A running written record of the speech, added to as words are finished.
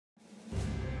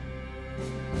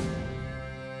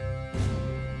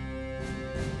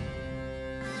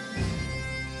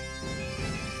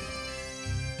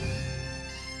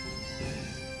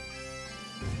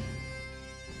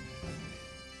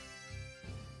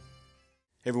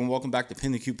Hey everyone, welcome back to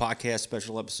Pin the Q Podcast,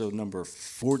 special episode number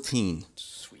 14.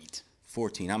 Sweet.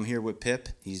 14. I'm here with Pip.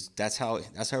 That's how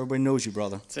everybody knows you,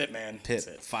 brother. That's it, man. Pip, That's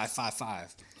it.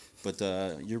 555. But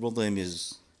your real name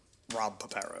is Rob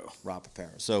Paparo. Rob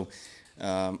Paparo. So,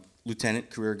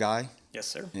 lieutenant, career guy. Yes,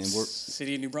 sir. And we're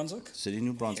City of New Brunswick. City of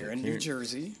New Brunswick. Here in New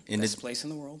Jersey. Best place in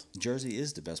the world. Jersey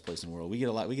is the best place in the world. We get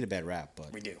a bad rap,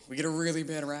 but We do. We get a really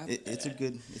bad rap. it's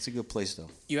a good place though.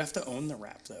 You have to own the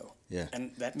rap, though. Yeah.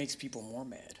 And that makes people more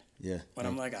mad. Yeah. When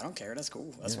I'm like, I don't care. That's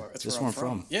cool. That's Yeah. where That's I'm where I'm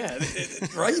from. Yeah.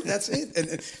 Right? That's it.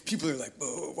 And people are like,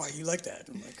 "Whoa, why you like that?"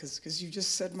 I'm like, because you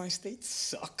just said my state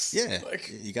sucks. Yeah. Like,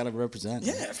 You got to represent.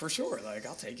 yeah, for sure. Like,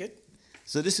 I'll take it.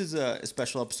 So this is a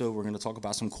special episode. We're going to talk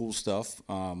about some cool stuff.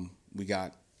 We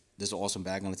got this awesome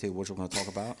bag on the table, which we're going to talk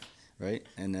about, right?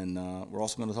 And then we're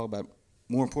also going to talk about,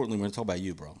 more importantly, we're going to talk about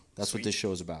you, bro. That's Sweet. what this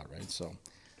show is about, right?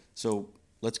 So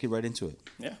let's get right into it.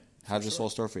 Yeah. How did this all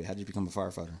start for you? How did you become a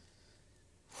firefighter?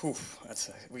 Whew,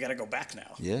 we got to go back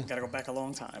now. Yeah. Got to go back a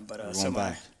long time. But We're so going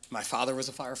back. my father was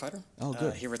a firefighter. Oh,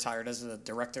 good. He retired as the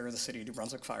director of the City of New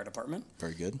Brunswick Fire Department.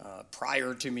 Very good.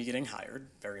 Prior to me getting hired,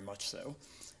 very much so.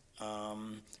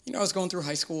 I was going through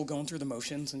high school, going through the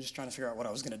motions, and just trying to figure out what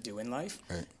I was going to do in life.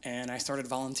 Right. And I started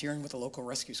volunteering with a local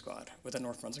rescue squad, with the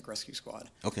North Brunswick Rescue Squad.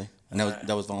 Okay. And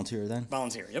that was volunteer then?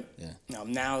 Volunteer, yep. Yeah.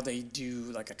 Now they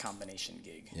do like a combination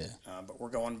gig. Yeah. But we're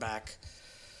going back.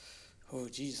 Oh,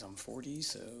 geez, I'm 40,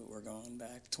 so we're going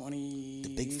back 20. The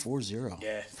big 40.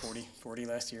 Yeah, 40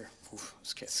 last year. Oof,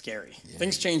 scary. Yeah.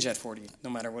 Things change at 40, no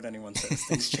matter what anyone says.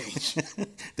 Things change.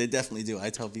 They definitely do. I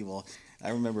tell people,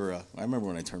 I remember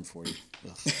when I turned 40.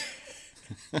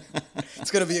 It's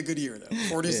going to be a good year, though.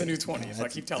 40 is the new 20, if I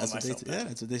keep telling that's myself that. Yeah,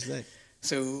 that's what they say.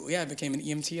 So, I became an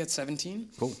EMT at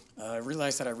 17. Cool. I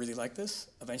realized that I really liked this.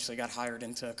 Eventually got hired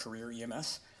into career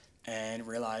EMS. And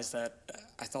realized that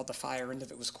I thought the fire end of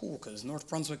it was cool because North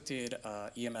Brunswick did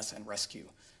EMS and rescue.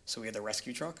 So we had the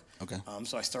rescue truck. Okay.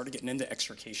 So I started getting into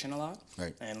extrication a lot.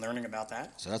 Right. And learning about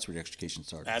that. So that's where the extrication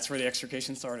started. That's where the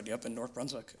extrication started, up in North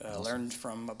Brunswick. Awesome. Learned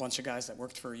from a bunch of guys that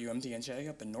worked for UMDNJ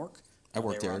up in Newark. I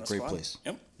worked They there. were on the Great squad. place.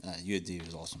 Yep. UAD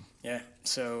was awesome. Yeah.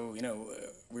 So,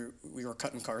 we were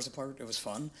cutting cars apart. It was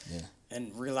fun. Yeah.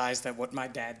 And realized that what my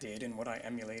dad did and what I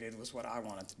emulated was what I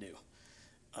wanted to do.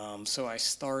 So I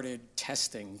started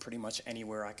testing pretty much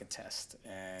anywhere I could test.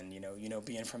 And,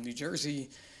 being from New Jersey,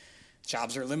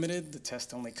 jobs are limited. The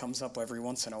test only comes up every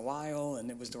once in a while. And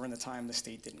it was during the time the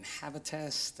state didn't have a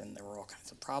test and there were all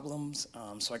kinds of problems.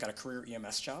 So I got a career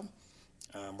EMS job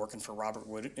working for Robert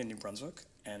Wood in New Brunswick.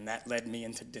 And that led me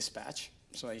into dispatch.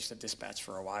 So I used to dispatch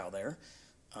for a while there.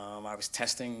 I was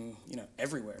testing,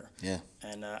 everywhere. Yeah.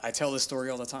 And I tell this story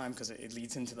all the time because it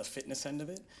leads into the fitness end of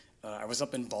it. I was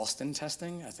up in Boston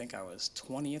testing. I think I was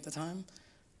 20 at the time.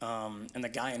 And the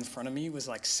guy in front of me was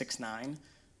like 6'9",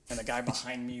 and the guy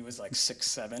behind me was like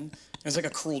 6'7". It was like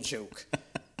a cruel joke. It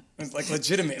was like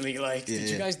legitimately like, did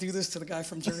you guys do this to the guy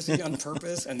from Jersey on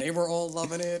purpose? And they were all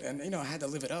loving it. And, I had to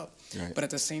live it up. Right. But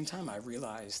at the same time, I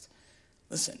realized,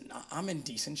 listen, I'm in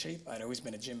decent shape. I'd always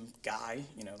been a gym guy,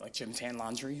 like gym tan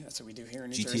laundry. That's what we do here in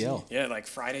New Jersey. GTL. Yeah, like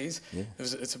Fridays. Yeah.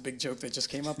 It's a big joke that just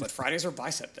came up, but Fridays are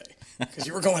bicep day because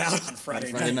you were going out on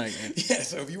Friday night. Yeah,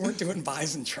 so if you weren't doing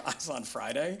bis and tries on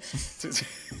Friday,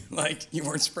 you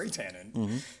weren't spray tanning.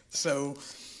 Mm-hmm. So,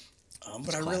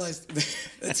 but I realized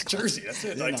it's Jersey. That's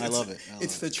it. Yeah, I love it.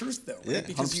 It's the truth, though, right? Yeah,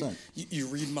 because 100%. you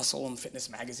read Muscle and Fitness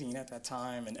magazine at that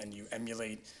time, and you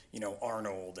emulate,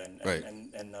 Arnold and Right.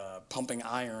 and pumping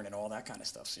iron and all that kind of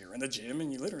stuff. So you're in the gym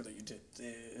and you did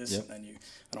this, Yep. and then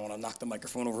I don't want to knock the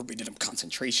microphone over, but you did a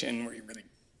concentration where you really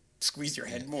squeeze your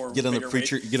head more. Get on a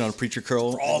preacher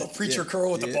curl. Oh, the preacher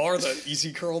curl with the bar, the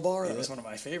easy curl bar. That was one of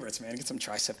my favorites, man. Get some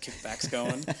tricep kickbacks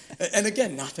going. And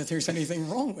again, not that there's anything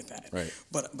wrong with that. Right.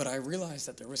 But I realized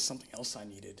that there was something else I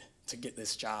needed to get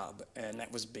this job, and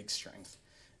that was big strength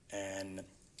and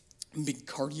big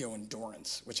cardio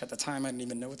endurance, which at the time I didn't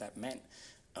even know what that meant.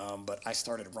 But I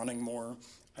started running more.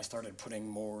 I started putting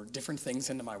more different things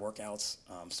into my workouts.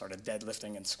 Started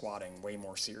deadlifting and squatting way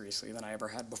more seriously than I ever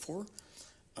had before.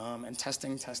 And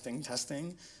testing.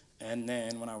 And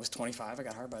then when I was 25, I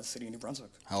got hired by the City of New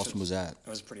Brunswick. How awesome was that? It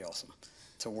was pretty awesome.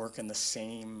 To work in the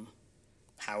same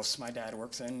house my dad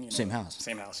works in. Same house?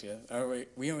 Same house, yeah.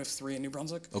 We only have 3 in New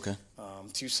Brunswick. Okay.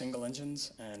 2 single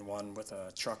engines and 1 with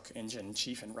a truck engine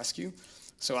chief and rescue.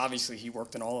 So obviously he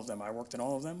worked in all of them. I worked in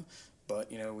all of them.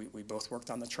 But, we both worked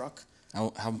on the truck.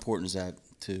 How important is that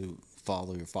to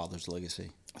follow your father's legacy?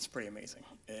 It's pretty amazing.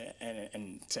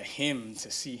 And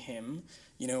to see him,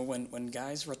 when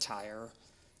guys retire,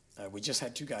 we just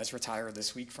had 2 guys retire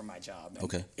this week from my job. And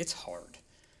Okay. It's hard.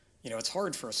 it's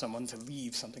hard for someone to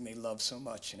leave something they love so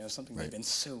much, something Right. they've been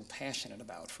so passionate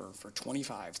about for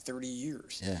 25, 30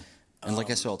 years. Yeah. And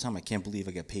like I say all the time, I can't believe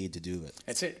I get paid to do it.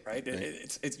 That's it, right?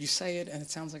 You say it and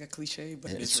it sounds like a cliche, but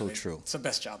Yeah, it is it's so really, true. It's the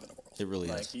best job in the world. It really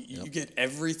like, is. You Yep. get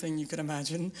everything you could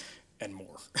imagine and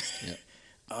more. Yeah.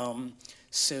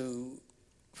 So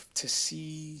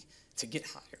to get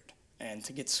hired and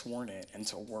to get sworn in and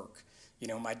to work,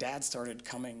 my dad started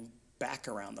coming back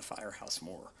around the firehouse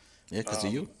more. Yeah, because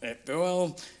of you.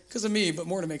 Well, because of me, but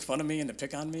more to make fun of me and to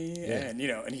pick on me, Yeah.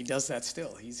 and he does that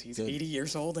still. He's Good. 80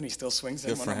 years old and he still swings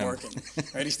Good in when for I'm him. working.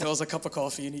 Right? He still has a cup of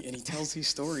coffee and he tells these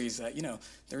stories that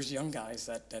there's young guys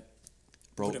that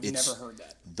Bro, would have never heard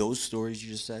that. Those stories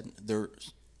you just said, they're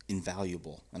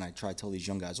invaluable. And I try to tell these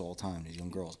young guys all the time, these young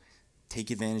girls, take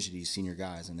advantage of these senior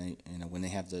guys. And they, when they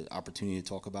have the opportunity to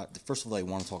talk about, first of all, they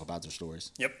want to talk about their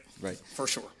stories. Yep, Right. for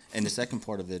sure. And the second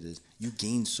part of it is you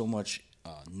gain so much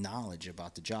knowledge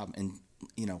about the job. And,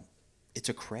 it's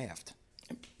a craft.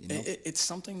 It's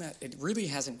something that it really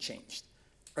hasn't changed,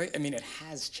 right? I mean, it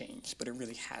has changed, but it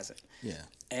really hasn't. Yeah.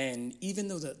 And even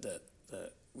though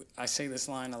I say this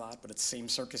line a lot, but it's same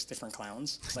circus, different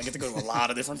clowns. 'Cause I get to go to a lot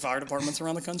of different fire departments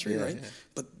around the country, Yeah, right? yeah.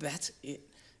 But that's it.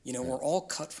 We're all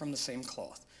cut from the same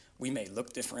cloth. We may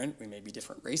look different. We may be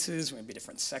different races. We may be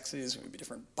different sexes. We may be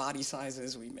different body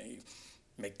sizes. We may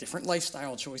make different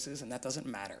lifestyle choices, and that doesn't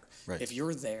matter. Right. If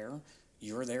you're there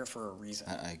for a reason.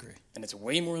 I agree. And it's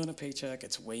way more than a paycheck.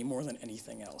 It's way more than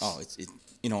anything else. Oh,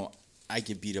 I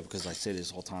get beat up because I say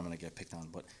this all the time and I get picked on.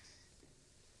 But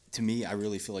to me, I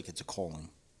really feel like it's a calling.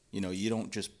 You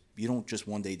don't just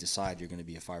one day decide you're going to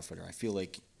be a firefighter. I feel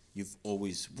like you've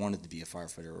always wanted to be a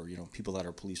firefighter, or people that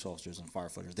are police officers and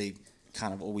firefighters. They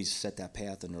kind of always set that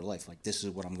path in their life. Like, this is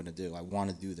what I'm going to do. I want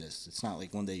to do this. It's not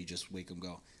like one day you just wake up and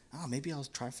go, oh, maybe I'll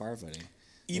try firefighting.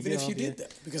 Even Maybe if I'll you be did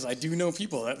that, because I do know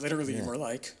people that literally Yeah. were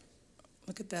like,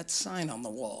 look at that sign on the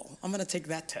wall. I'm going to take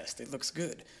that test. It looks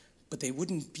good. But they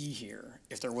wouldn't be here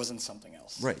if there wasn't something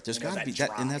else. Right. There's got to that be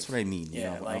that, and that's drive. what I mean.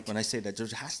 Yeah, like- when I say that, there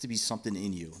has to be something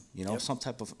in you. Yep. Some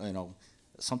type of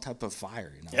some type of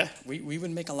fire. Yeah, we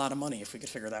would make a lot of money if we could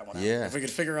figure that one out. Yeah. If we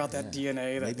could figure out that Yeah.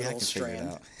 DNA, that Maybe I little can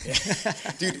figure it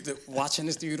strand. Yeah. Dude, watching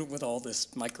this dude with all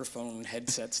this microphone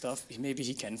headset stuff, maybe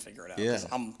he can figure it out. 'Cause Yeah.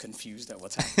 I'm confused at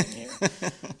what's happening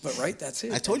here. But right, that's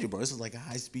it. I told you, bro. This is like a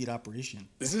high-speed operation.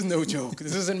 This is no joke.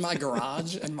 This is in my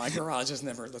garage, and my garage has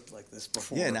never looked like this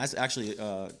before. Yeah, and that's actually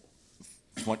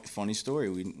funny story.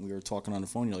 We were talking on the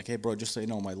phone. You're like, hey, bro, just so you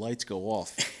know, my lights go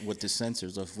off with the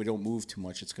sensors. If we don't move too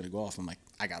much, it's going to go off. I'm like,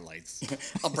 I got lights.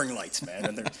 I'll bring lights, man.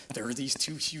 And there are these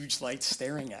two huge lights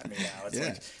staring at me now. It's Yeah.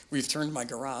 like we've turned my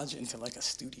garage into like a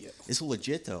studio. It's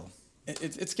legit, though.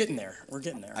 It's getting there. We're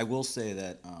getting there. I will say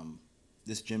that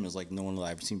this gym is like no one that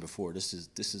I've seen before. This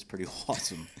is pretty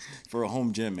awesome. For a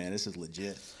home gym, man, this is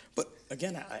legit. But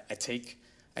again, I take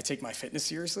my fitness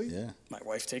seriously. Yeah. My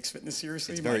wife takes fitness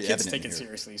seriously. It's My very kids evident take it here.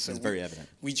 seriously. So It's very evident.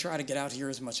 We try to get out here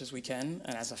as much as we can,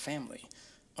 and as a family.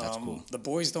 That's cool. The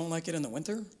boys don't like it in the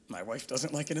winter. My wife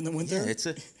doesn't like it in the winter. Yeah,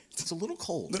 it's a little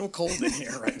cold. little cold in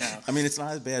here right now. I mean, it's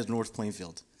not as bad as North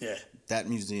Plainfield. Yeah. That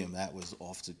museum, that was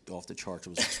off the charts. It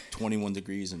was 21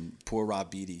 degrees, and poor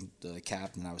Rob Beatty, the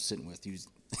captain I was sitting with, he was.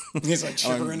 He's like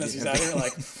shivering as he's out here,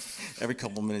 like. Every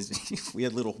couple of minutes, we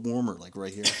had a little warmer, like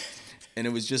right here. And it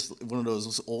was just one of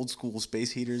those old school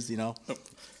space heaters,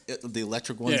 the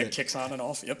electric ones. Yeah, it that- kicks on and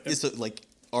off. Yep. It's like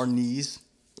our knees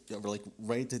were like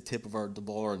right at the tip of the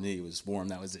ball of our knee was warm.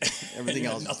 That was it. Everything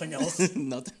Yeah, else, nothing else.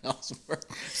 nothing else worked.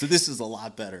 So this is a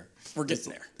lot better. We're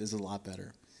getting there. This is a lot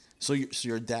better. So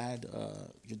your dad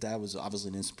was obviously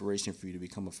an inspiration for you to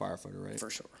become a firefighter, right? For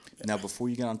sure. Yeah. Now, before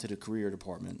you got onto the career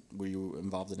department, were you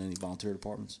involved in any volunteer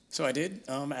departments? So I did.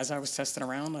 As I was testing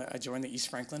around, I joined the East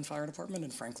Franklin Fire Department in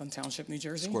Franklin Township, New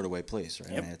Jersey. Squared away place, right?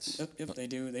 I Yep, mean, it's, yep. They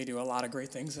do a lot of great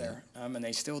things there, and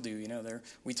they still do.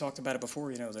 We talked about it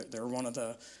before. They're one of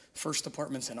the first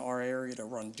departments in our area to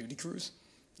run duty crews.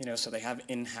 So they have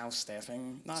in-house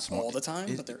staffing, not smart. all the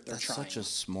time, but they're that's trying. such a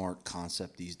smart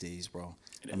concept these days, bro.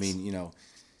 It I is. mean,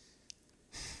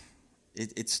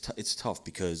 it's tough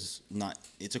because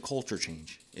it's a culture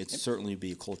change. It's certainly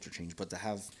be a culture change, but to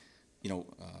have,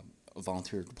 a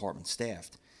volunteer department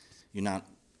staffed, you're not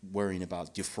worrying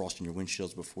about defrosting your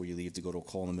windshields before you leave to go to a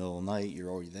call in the middle of the night. You're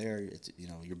already there. It's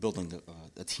you're building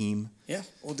a team. Yeah.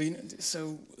 Well,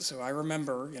 so I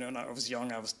remember, and I was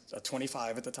young. I was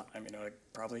 25 at the time. I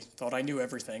probably thought I knew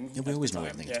everything. Yeah, we at always the know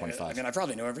time. everything at 25. I mean, I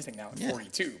probably know everything now at Yeah.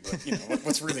 42. But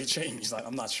what's really changed?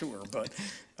 I'm not sure. But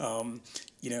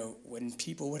when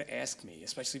people would ask me,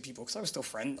 especially people, because I'm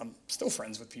still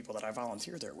friends with people that I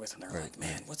volunteered there with, and they're Right, like,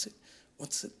 "Man, what's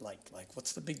it like? Like,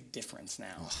 what's the big difference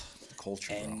now?" The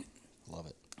culture, And Love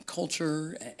it.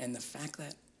 Culture and the fact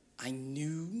that I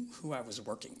knew who I was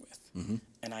working with,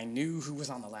 and I knew who was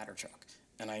on the ladder truck,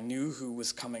 and I knew who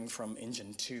was coming from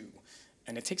engine 2.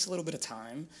 And it takes a little bit of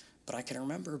time, but I can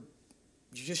remember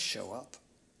you just show up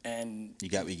and You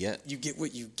got what you get. you get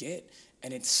what you get.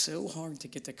 And it's so hard to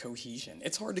get the cohesion.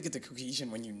 It's hard to get the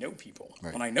cohesion when you know people,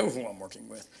 Right. when I know who I'm working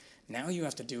with. Now you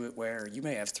have to do it where you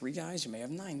may have 3 guys, you may have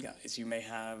 9 guys, you may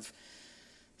have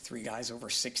 3 guys over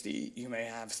 60, you may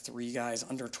have 3 guys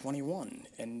under 21.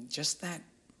 And just that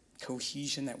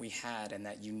cohesion that we had and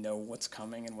that you know what's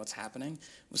coming and what's happening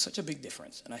was such a big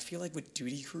difference. And I feel like with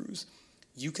duty crews,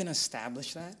 you can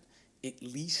establish that at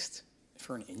least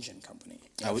for an engine company.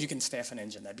 If you can staff an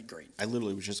engine, that'd be great. I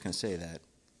literally was just going to say that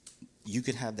you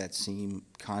could have that same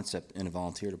concept in a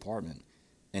volunteer department,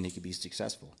 and it could be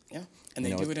successful. Yeah, and they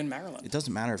You know, do it in Maryland. It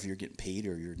doesn't matter if you're getting paid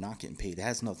or you're not getting paid. It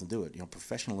has nothing to do with it.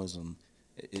 Professionalism,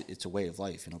 it's a way of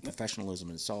life.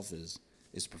 Professionalism itself is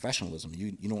professionalism.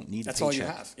 You don't need That's a paycheck. all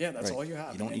you have. Yeah, that's Right. all you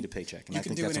have. You don't And need a paycheck, and you I can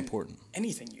think do that's it in important.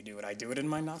 Anything you do it. I do it in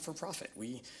my not-for-profit.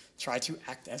 We try to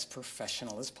act as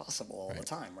professional as possible all the Right.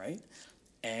 time, right?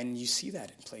 And you see that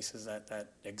in places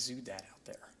that exude that out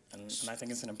there. And I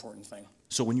think it's an important thing.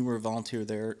 So when you were a volunteer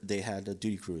there, they had a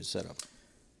duty crew set up.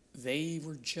 They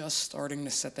were just starting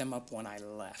to set them up when I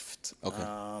left.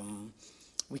 Okay.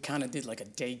 We kind of did like a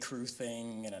day crew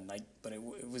thing and a night, but it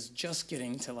was just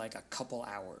getting to like a couple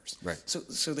hours. Right.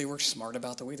 So they were smart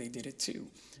about the way they did it too,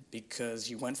 because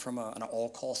you went from an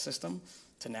all-call system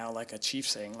to now like a chief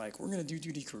saying like, we're going to do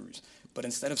duty crews. But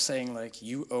instead of saying like,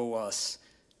 you owe us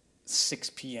 6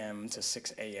 p.m. to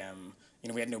 6 a.m.,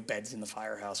 we had no beds in the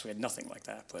firehouse. We had nothing like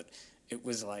that. But it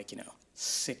was like,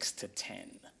 6 to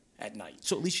 10 at night.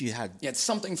 So at least you had, You had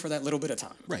something for that little bit of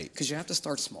time. Right. Because you have to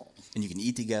start small. and you can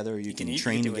eat together, you can eat, you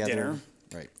train can do a together. dinner.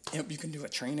 Right. Yep, you can do a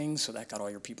training, so that got all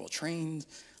your people trained.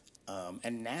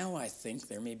 And now I think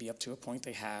they're maybe up to a point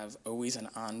they have always an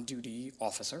on-duty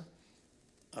officer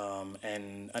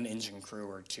and an engine crew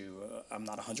or 2. I'm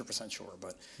not 100% sure,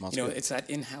 but That's good. it's that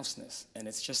in-houseness, and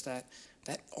it's just that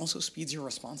also speeds your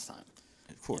response time.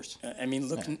 Of course. I mean,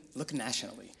 look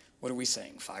nationally. What are we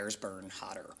saying? Fires burn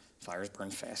hotter. Fires burn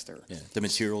faster. Yeah. The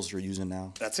materials you're using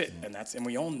now. That's it, and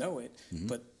we all know it. Mm-hmm.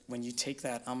 But when you take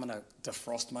that, I'm gonna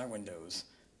defrost my windows,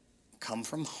 come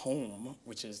from home,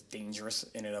 which is dangerous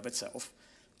in and of itself,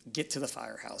 get to the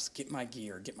firehouse, get my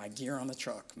gear on the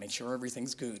truck, make sure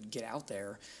everything's good, get out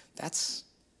there. That's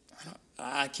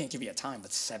I can't give you a time,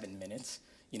 but 7 minutes.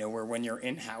 Where when you're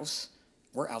in house,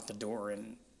 we're out the door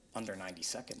in under 90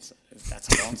 seconds. If that's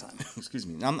a long time. Excuse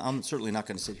me. I'm certainly not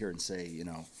going to sit here and say,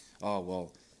 oh,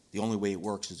 well, the only way it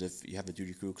works is if you have a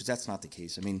duty crew, because that's not the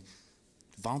case. I mean,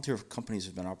 volunteer companies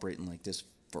have been operating like this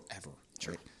forever.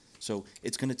 Sure. Right? So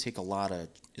it's going to take a lot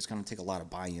of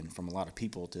buy-in from a lot of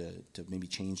people to maybe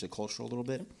change the culture a little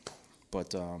bit.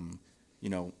 But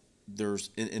there's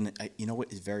and you know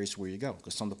what, it varies where you go,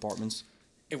 because some departments.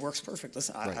 It works perfect.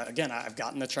 Listen, Right. I've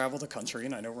gotten to travel the country,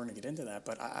 and I know we're going to get into that,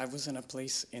 but I was in a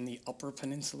place in the Upper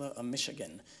Peninsula of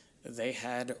Michigan. They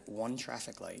had one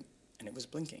traffic light, and it was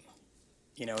blinking.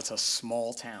 It's a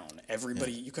small town.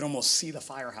 Everybody, you could almost see the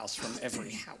firehouse from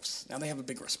every house. Now, they have a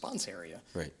big response area,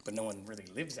 Right. but no one really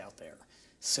lives out there.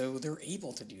 So they're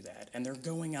able to do that, and they're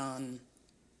going on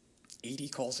 80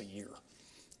 calls a year,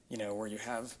 where you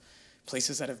have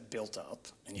places that have built up,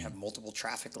 and you have multiple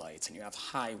traffic lights, and you have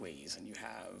highways, and you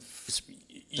have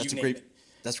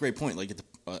That's a great point. Like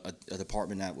a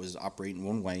department that was operating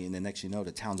one way, and the next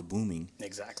the town's booming.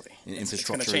 Exactly. And It's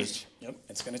infrastructure going to is- change. Yep,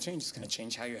 it's going to change. It's going to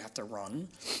change how you have to run.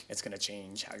 It's going to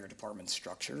change how your department's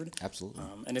structured. Absolutely.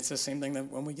 And it's the same thing that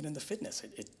when we get into fitness,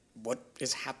 what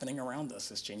is happening around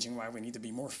us is changing why we need to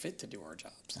be more fit to do our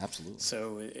jobs. Absolutely.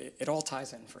 So it all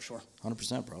ties in for sure.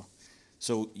 100%, bro.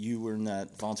 So you were in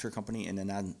that volunteer company, and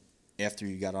then after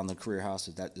you got on the career house,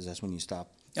 is that when you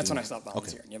stopped? That's when I doing- stopped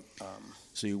volunteering. Yep.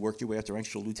 So you worked your way up to rank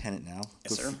to lieutenant now.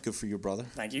 Yes, sir. Good for your brother.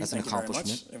 Thank you. That's Thank an you very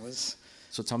accomplishment. much. It was.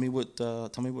 So tell me what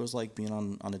it was like being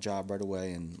on the job right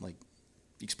away, and like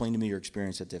explain to me your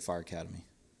experience at the fire academy.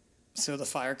 So the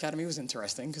fire academy was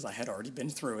interesting because I had already been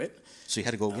through it. So you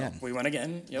had to go again. We went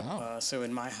again. Yep. Wow. So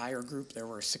in my higher group, there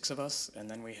were 6 of us, and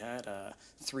then we had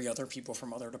 3 other people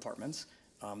from other departments.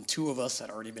 2 of us had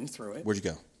already been through it. Where'd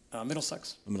you go?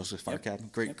 Middlesex. The Middlesex Fire Yep. Academy.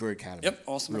 Great academy. Yep,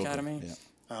 awesome Real good. academy. Yeah.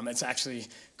 It's actually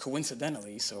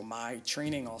coincidentally, so my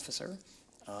training officer,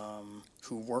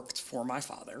 who worked for my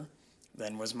father,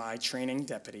 then was my training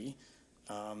deputy,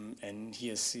 and he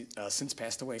has since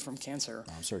passed away from cancer.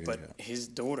 Oh, I'm sorry to hear But that. his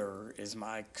daughter is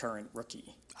my current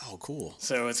rookie. Oh, cool.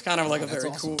 So it's kind of like a that's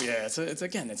very awesome. cool, yeah.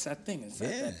 It's that thing. It's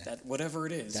Yeah. that whatever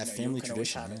it is, That you family can always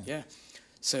tradition, have it. Yeah.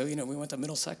 So we went to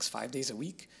Middlesex 5 days a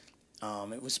week.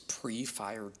 It was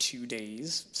pre-fire 2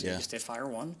 days, so Yeah. you just did fire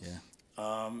 1. Yeah.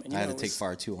 And, I had to it take was-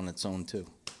 fire 2 on its own too.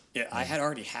 Yeah, I had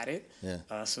already had it.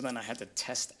 Yeah. So then I had to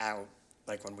test out,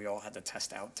 like when we all had to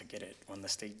test out to get it, when the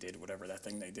state did whatever that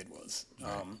thing they did was.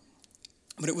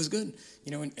 But it was good,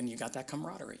 and you got that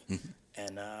camaraderie.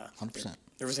 And 100%.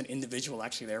 there was an individual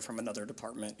actually there from another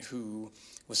department who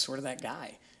was sort of that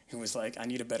guy who was like, I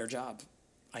need a better job.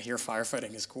 I hear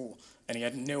firefighting is cool. And he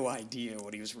had no idea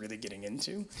what he was really getting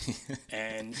into.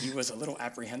 And he was a little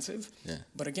apprehensive. Yeah.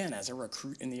 But again, as a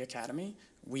recruit in the academy,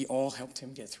 we all helped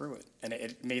him get through it. And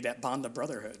it made that bond of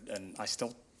brotherhood. And I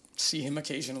still see him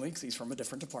occasionally because he's from a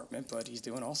different department, but he's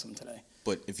doing awesome today.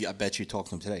 But I bet you talk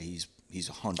to him today, he's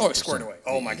 100%. Oh, squared away.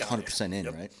 Oh, my God. 100% in,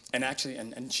 Yep. right? And actually,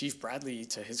 and Chief Bradley,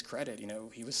 to his credit,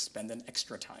 he was spending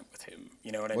extra time with him.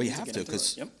 You know what I Well, mean? you have get to, him through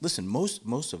because it. Yep. listen,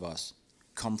 most of us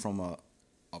come from a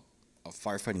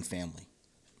firefighting family.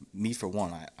 Me, for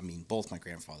one, I mean, both my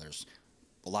grandfathers,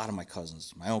 a lot of my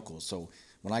cousins, my uncles. So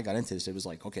when I got into this, it was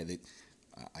like, okay,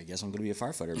 I guess I'm going to be a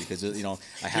firefighter because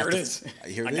I have Here it to. is.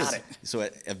 Here I it got is. it. So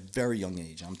at a very young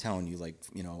age, I'm telling you,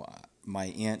 my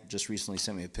aunt just recently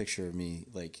sent me a picture of me,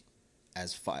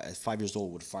 as 5 years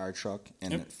old with a fire truck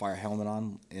and Yep. a fire helmet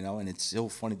on, and it's so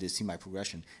funny to see my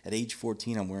progression. At age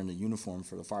 14, I'm wearing the uniform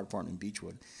for the fire department in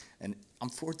Beechwood, and I'm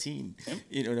 14. Yep.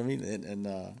 You know what I mean?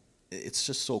 And it's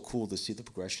just so cool to see the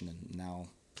progression. And now,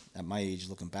 at my age,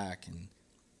 looking back, and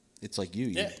it's like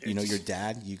Yeah, your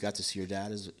dad. You got to see your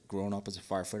dad as growing up as a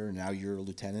firefighter, and now you're a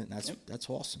lieutenant. And that's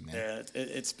awesome, man. Yeah,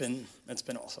 it's been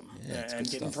awesome. Yeah, it's and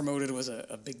good getting stuff. promoted was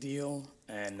a big deal.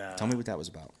 And Tell me what that was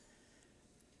about.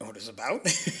 what it was about?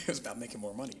 It was about making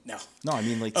more money. No. No, I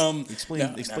mean,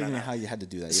 explain no. how you had to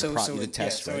do that. So the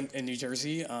test, so right? in New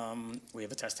Jersey, we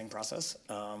have a testing process.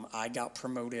 I got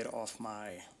promoted off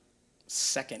my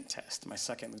second test, my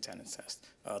second lieutenant's test.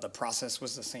 The process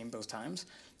was the same both times.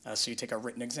 So you take a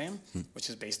written exam, which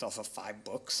is based off of 5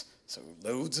 books. So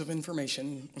loads of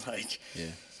information. Yeah.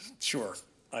 Sure,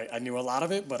 I knew a lot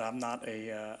of it, but I'm not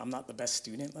the best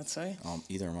student, let's say.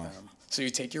 Either am I. So you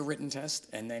take your written test,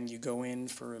 and then you go in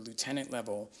for lieutenant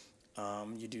level.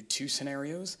 You do 2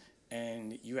 scenarios,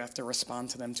 and you have to respond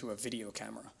to them to a video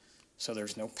camera. So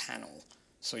there's no panel.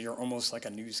 So you're almost like a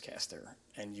newscaster,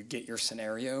 and you get your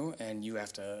scenario, and you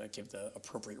have to give the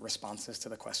appropriate responses to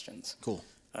the questions. Cool.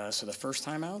 So the first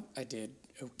time out, I did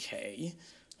okay.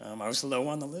 I was low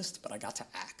on the list, but I got to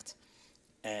act.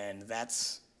 And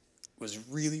was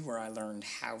really where I learned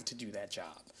how to do that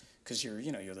job. Because you're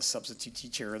the substitute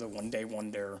teacher, the one-day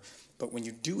wonder. But when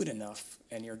you do it enough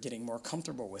and you're getting more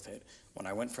comfortable with it, when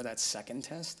I went for that second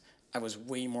test, I was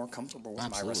way more comfortable with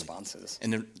Absolutely. my responses.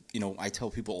 And then, I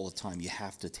tell people all the time, you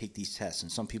have to take these tests.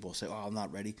 And some people say, "Oh, I'm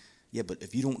not ready." Yeah, but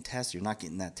if you don't test, you're not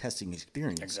getting that testing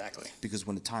experience. Exactly. Because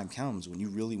when the time comes, when you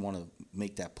really want to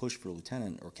make that push for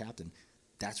lieutenant or captain,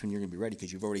 that's when you're going to be ready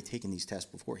because you've already taken these tests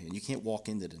beforehand. You can't walk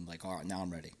into them like, all right, now I'm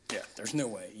ready. Yeah, there's no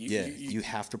way. You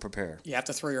have to prepare. You have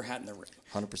to throw your hat in the ring.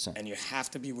 100%. And you have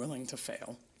to be willing to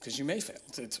fail because you may fail.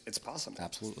 It's possible.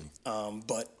 Absolutely.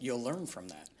 But you'll learn from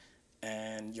that.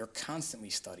 And you're constantly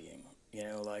studying.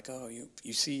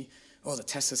 You see, the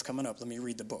test is coming up. Let me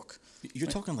read the book. You're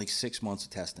talking like 6 months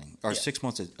of testing or 6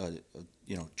 months of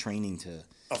training to.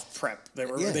 Of prep.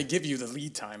 Yeah. They give you the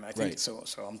lead time, I think. Right. So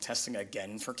I'm testing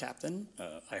again for captain.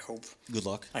 I hope. Good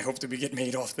luck. I hope to be getting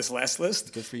made off this last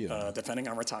list. Good for you. Depending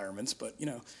on retirements, but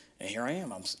and here I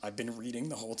am. I've been reading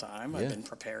the whole time. Yeah. I've been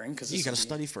preparing because You got to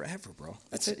study forever, bro.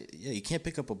 That's it. Yeah, you can't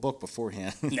pick up a book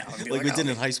beforehand. No, it'd be like we oh, did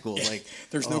in high school. yeah. Like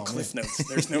There's no oh, Cliff man. Notes.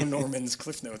 There's no Norman's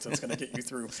Cliff Notes that's going to get you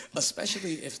through,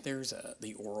 especially if there's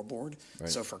the oral board. Right.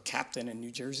 So for captain in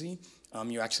New Jersey,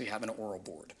 you actually have an oral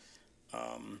board.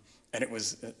 And it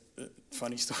was a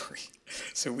funny story.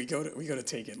 So we go to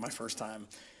take it. My first time,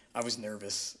 I was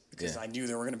nervous because Yeah. I knew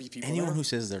there were going to be people Anyone there. who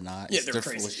says they're not, Yeah, they're they're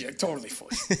crazy. full of Yeah, totally full.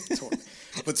 Totally.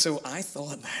 But so I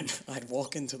thought that I'd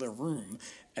walk into the room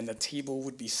and the table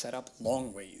would be set up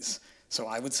long ways. So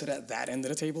I would sit at that end of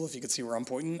the table, if you could see where I'm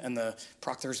pointing, and the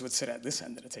proctors would sit at this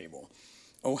end of the table.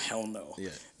 Oh, hell no. Yeah.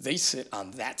 They sit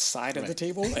on that side of the Right.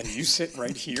 table, and you sit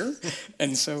right here.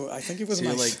 And so I think it was So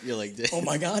my... you're like, oh,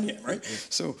 my God, yeah, right?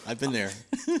 So I've been there.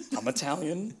 I'm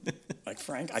Italian, like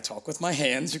Frank. I talk with my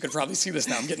hands. You could probably see this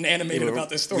now. I'm getting animated about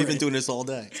this story. We've been doing this all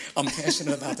day. I'm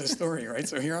passionate about this story, right?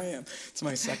 So here I am. It's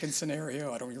my second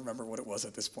scenario. I don't even remember what it was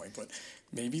at this point, but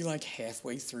maybe like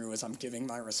halfway through as I'm giving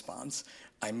my response,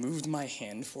 I moved my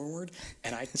hand forward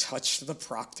and I touched the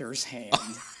proctor's hand.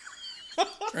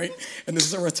 right? And this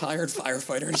is a retired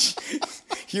firefighter.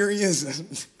 And here he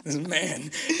is, this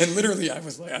man, and literally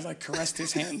I caressed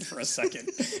his hand for a second,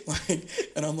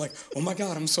 and I'm like, oh my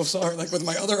God, I'm so sorry. Like with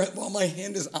my other, while my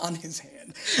hand is on his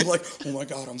hand, I'm like, oh my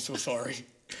God, I'm so sorry.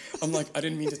 I'm like, I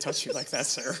didn't mean to touch you like that,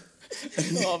 sir.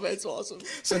 Oh, that's awesome.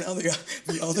 So now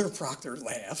the other proctor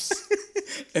laughs,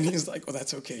 and he's like, well,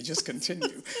 that's okay, just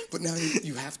continue. But now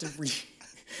you have to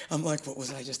I'm like, what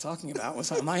was I just talking about?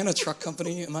 Am I in a truck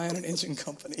company? Am I in an engine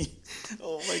company?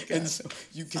 Oh my God. And so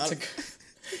you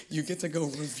get to go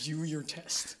review your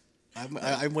test.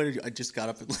 I just got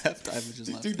up and left. I was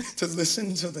just Dude, to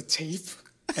listen to the tape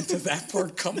and to that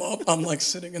part come up, I'm like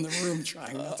sitting in the room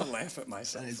trying not to laugh at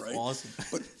myself, That is right?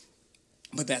 awesome.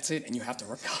 But that's it, and you have to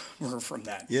recover from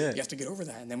that. Yeah. You have to get over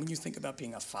that. And then when you think about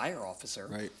being a fire officer,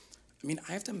 Right. I mean,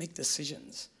 I have to make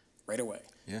decisions right away.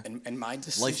 Yeah. And my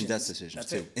decisions. Life and death decisions that's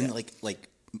too. it. And Yeah. like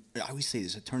I always say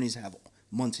this, attorneys have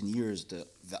months and years to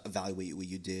evaluate what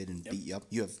you did and beat you up.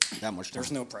 You have that much time.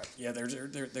 There's no prep. Yeah,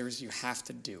 there's you have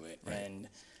to do it. Right. And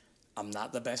I'm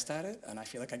not the best at it, and I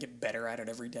feel like I get better at it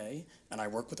every day. And I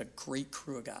work with a great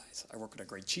crew of guys. I work with a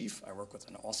great chief. I work with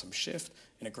an awesome shift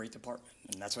in a great department.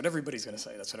 And that's what everybody's going to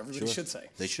say. That's what everybody Sure. should say.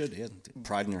 They should, yeah.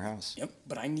 Pride in your house. Yep.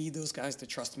 But I need those guys to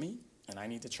trust me, and I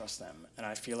need to trust them. And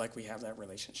I feel like we have that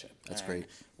relationship. That's And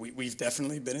great. We've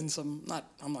definitely been in some,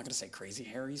 I'm not going to say crazy,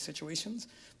 hairy situations,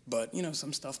 but,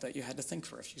 some stuff that you had to think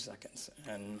for a few seconds.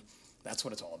 And that's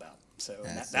what it's all about. So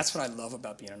that's what I love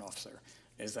about being an officer,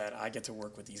 is that I get to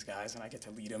work with these guys, and I get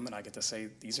to lead them, and I get to say,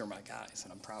 these are my guys,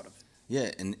 and I'm proud of it. Yeah,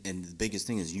 and the biggest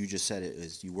thing is, you just said it,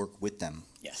 is you work with them.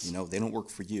 Yes. They don't work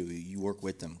for you. You work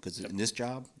with them, because in this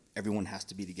job, everyone has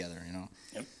to be together,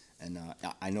 Yep. And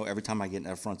I know every time I get in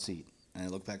that front seat and I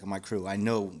look back at my crew, I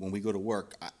know when we go to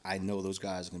work, I know those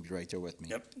guys are going to be right there with me.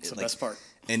 Yep, it's the best part.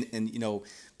 And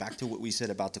back to what we said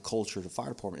about the culture of the fire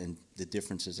department and the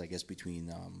differences, I guess,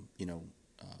 between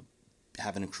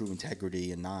having a crew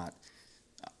integrity and not.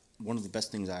 One of the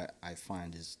best things I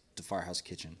find is the firehouse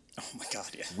kitchen. Oh, my God,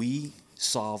 yeah. We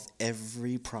solve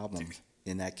every problem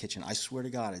in that kitchen. I swear to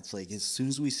God, it's like as soon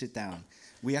as we sit down,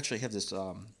 we actually have this.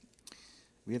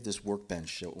 We have this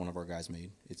workbench that one of our guys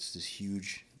made. It's this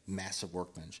huge, massive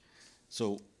workbench.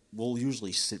 So we'll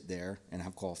usually sit there and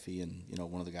have coffee, and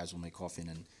one of the guys will make coffee, and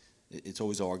then it's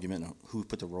always an argument of who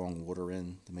put the wrong water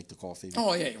in to make the coffee.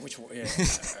 Oh yeah, what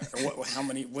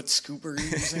scoop are you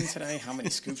using today? How many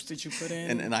scoops did you put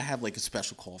in? And I have like a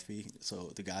special coffee,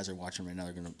 so the guys are watching right now.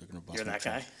 They're gonna bust. You're my that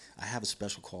chops. guy? I have a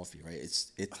special coffee,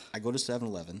 right? I go to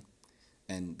 7-Eleven,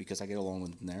 and because I get along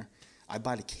with them there, I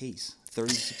buy the case.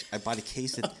 36. I buy the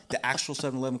case that the actual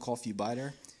 7-Eleven coffee you buy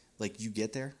there, like you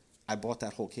get there. I bought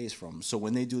that whole case from 'em. So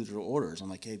when they do their orders, I'm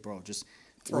like, hey, bro, just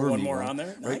Throw order one me more on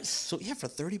there? Right? Nice. So yeah, for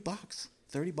 $30.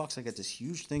 $30, I get this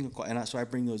huge thing of coffee, and so I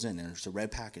bring those in, and it's a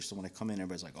red package. So when I come in,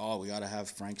 everybody's like, "Oh, we gotta have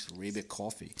Frank's Arabic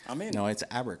coffee." I'm in. No, it's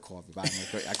Arabic coffee, but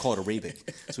I call it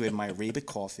Arabic. So we have my Arabic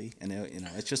coffee, and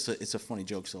it's a funny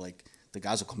joke. So like the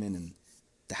guys will come in, and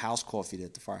the house coffee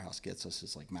that the firehouse gets us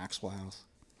is like Maxwell House.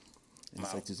 And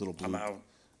it's like these little blue, I'm out.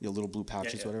 little blue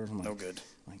pouches, Yeah, whatever. I'm no like, good.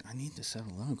 I'm like, I need the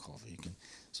 7-Eleven coffee.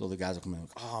 So the guys will come in, like,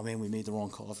 oh man, we made the wrong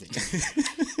coffee.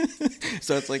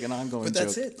 So it's like an ongoing But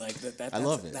that's joke. it. Like I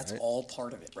love it, That's right? all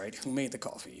part of it, right? Who made the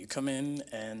coffee? You come in,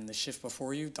 and the shift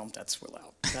before you dump that swill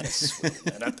out. That is swill.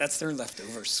 That's their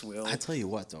leftover swill. I tell you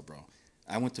what, though, bro.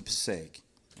 I went to Passaic,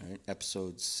 right?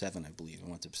 Episode 7, I believe. I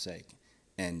went to Passaic,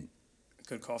 and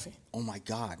Good coffee, oh my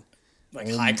God, like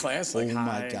Oh high m- class, like oh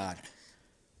high. my God.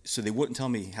 So they wouldn't tell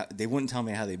me how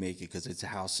they make it, because it's a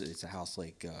house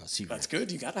like secret. That's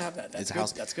good. You gotta have that. That's It's a good.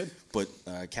 house. That's good. But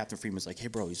Captain Freeman's like, hey,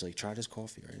 bro, he's like, try this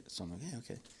coffee, right? So I'm like, yeah,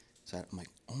 okay. So I'm like,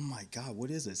 oh my God, what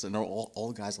is this? And they're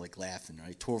all the guys like laughing,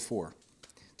 right? Tour 4.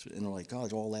 And they're like, oh,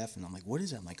 they're all laughing. I'm like, what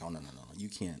is that? I'm like, oh, no, you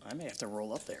can't. I may have to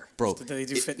roll up there, Bro, Do they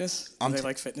do fitness? Do I'm they t-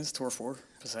 like fitness? Tour 4,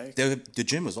 Passaic. The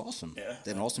gym was awesome. Yeah.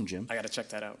 They have an awesome gym. I gotta check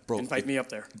that out. Bro, Invite it- me up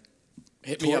there.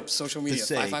 Hit me Tour- up. Social media.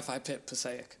 Passaic. 555 Pit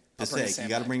Passaic. I'll bring a Passaic, you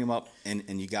got to sandbag. bring them up,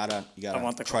 and you gotta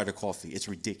want the try the coffee. It's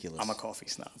ridiculous. I'm a coffee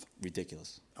snob.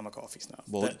 ridiculous. I'm a coffee snob.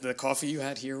 Well, The coffee you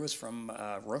had here was from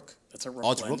Rook. That's a Rook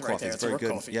Oh, it's blend Rook right coffee. there. It's a very Rook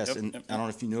good. coffee. Yes, Yep, and yep, I don't know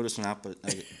if you noticed or not, but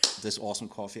this awesome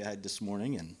coffee I had this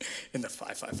morning, and in the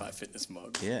 555 Fitness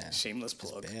mug. yeah, Shameless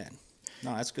it's plug. bad.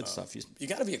 No, that's good stuff. You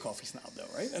got to be a coffee snob, though,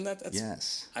 right? And that's.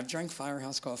 Yes. I've drank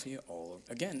Firehouse coffee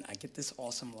again, I get this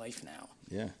awesome life now.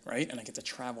 Yeah. Right? And I get to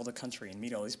travel the country and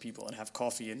meet all these people and have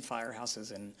coffee in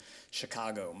firehouses in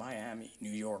Chicago, Miami,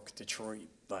 New York, Detroit.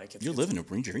 You're living a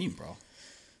dream, bro.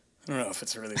 I don't know if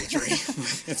it's really a dream.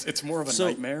 it's more of a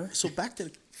nightmare. So back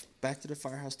to the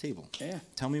firehouse table. Yeah.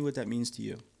 Tell me what that means to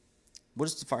you. What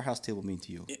does the firehouse table mean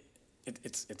to you?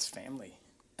 It's family.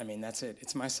 I mean, that's it.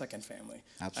 It's my second family.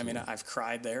 Absolutely. I mean, I've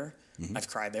cried there. I've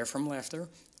cried there from laughter.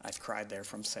 I've cried there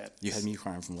from sadness. You had me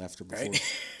crying from laughter before.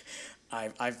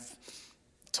 Right? I've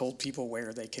told people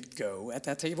where they could go at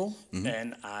that table,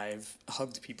 and I've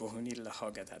hugged people who needed a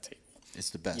hug at that table. It's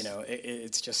the best. You know,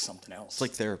 it's just something else. It's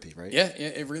like therapy, right? Yeah,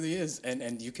 it really is.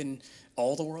 And you can,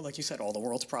 all the world, like you said, all the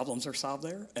world's problems are solved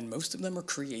there, and most of them are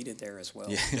created there as well,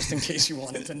 just in case you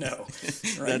wanted to know.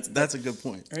 Right? That's a good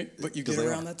point. Right? But you 'Cause get they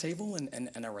around are. that table,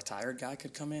 and a retired guy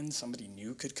could come in, somebody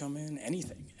new could come in,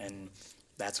 anything. And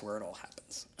that's where it all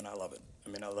happens. And I love it. I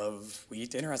mean, we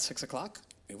eat dinner at 6 o'clock.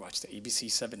 We watch the ABC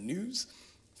 7 News.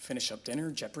 Finish up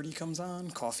dinner, Jeopardy comes on,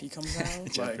 coffee comes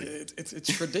out. Like it's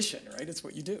tradition, right? It's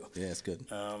what you do. Yeah, it's good.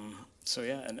 So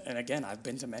yeah, and again, I've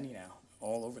been to many now,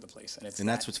 all over the place, and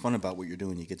That's what's fun about what you're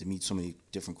doing. You get to meet so many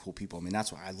different cool people. I mean,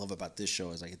 that's what I love about this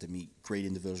show is I get to meet great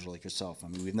individuals like yourself. I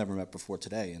mean, we've never met before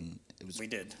today, and it was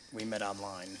We met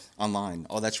online. online.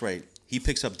 Oh, that's right. He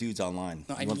picks up dudes online.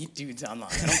 No, I meet dudes online.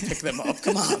 I don't pick them up.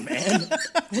 Come on, man.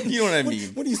 You know what I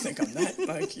mean? What do you think I'm that?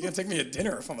 Like, you're gonna take me to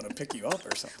dinner if I'm gonna pick you up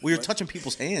or something. We were But touching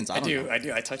people's hands. I do.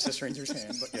 I touch the stranger's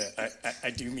hand, but yeah, I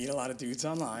do meet a lot of dudes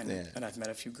online, Yeah. and I've met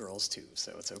a few girls too,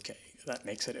 so it's okay. That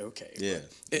makes it okay. Yeah.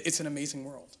 But it's an amazing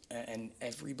world, and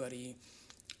everybody,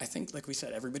 I think, like we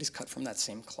said, everybody's cut from that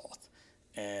same cloth,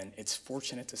 and it's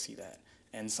fortunate to see that.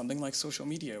 And something like social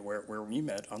media, where we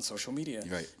met on social media,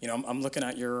 Right. You know, I'm looking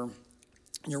at your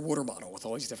water bottle with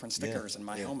all these different stickers and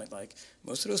my yeah. helmet. Like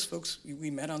most of those folks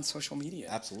we met on social media.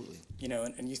 Absolutely. You know,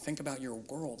 and you think about your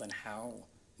world and how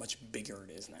much bigger it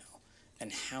is now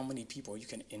and how many people you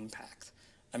can impact.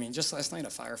 I mean, just last night, a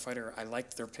firefighter, I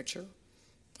liked their picture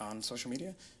on social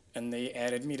media, and they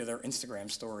added me to their Instagram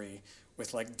story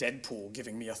with like Deadpool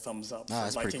giving me a thumbs up for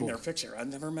that's pretty liking cool. their picture. I've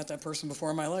never met that person before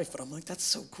in my life, but I'm like, that's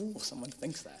so cool. Someone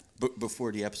thinks that. But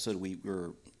before the episode, we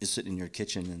were sitting in your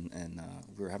kitchen and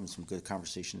we were having some good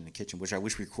conversation in the kitchen, which I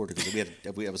wish we recorded because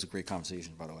that was a great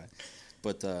conversation, by the way.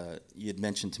 But you had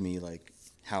mentioned to me like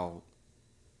how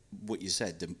what you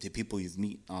said, the people you've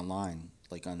meet online,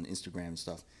 like on Instagram and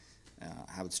stuff,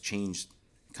 how it's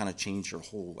kind of changed your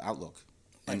whole outlook.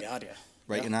 My God, yeah.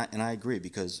 Right, Yeah. and I agree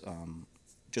because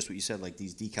just what you said, like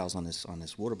these decals on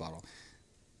this water bottle.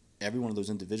 Every one of those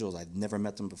individuals, I'd never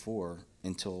met them before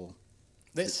until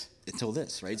this,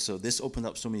 right? So this opened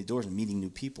up so many doors and meeting new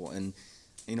people, and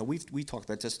you know we talked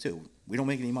about this too. We don't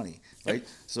make any money, right? Yep.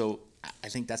 So I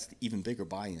think that's the even bigger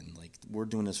buy-in. Like we're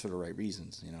doing this for the right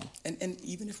reasons, you know. And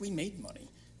even if we made money,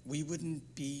 we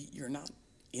wouldn't be. You're not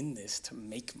in this to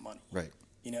make money. Right.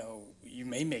 You know, you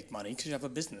may make money because you have a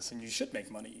business and you should make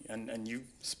money and you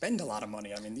spend a lot of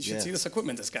money. I mean, you should Yeah. see this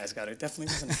equipment this guy's got. It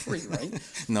definitely wasn't free,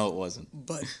 right? No, it wasn't.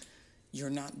 But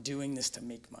you're not doing this to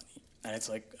make money. And it's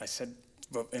like I said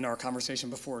in our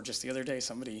conversation before, just the other day,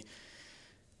 somebody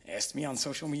asked me on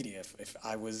social media if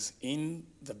I was in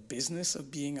the business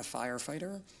of being a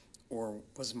firefighter or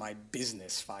was my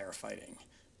business firefighting.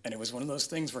 And it was one of those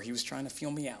things where he was trying to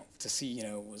feel me out to see, you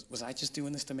know, was I just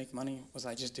doing this to make money? Was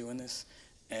I just doing this?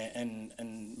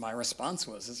 And my response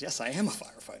was, yes, I am a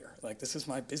firefighter. Like, this is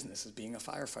my business, is being a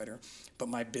firefighter. But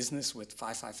my business with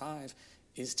 555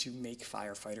 is to make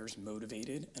firefighters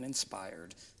motivated and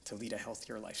inspired to lead a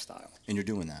healthier lifestyle. And you're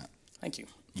doing that. Thank you.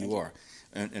 You are.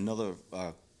 And another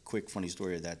quick funny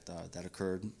story that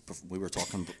occurred. We were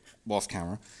talking off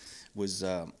camera. Was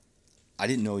I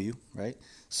didn't know you, right?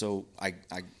 So I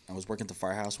was working at the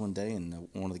firehouse one day, and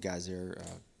one of the guys there,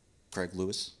 Craig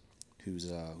Lewis,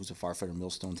 who's a firefighter in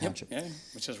Millstone Township. Yeah,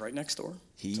 which is right next door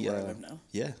He to where I live now.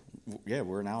 Yeah,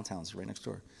 we're in Allentown, so right next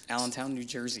door. Allentown, New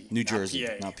Jersey. New Jersey,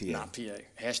 not PA. Not PA.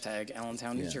 Hashtag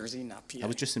Allentown, New Yeah. Jersey, not PA. I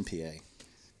was just in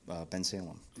PA, Ben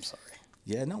Salem. I'm sorry.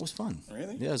 Yeah, no, it was fun.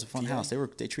 Really? Yeah, it was a fun PA? house.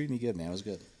 They treated me good, man. It was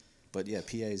good. But yeah,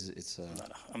 PA it's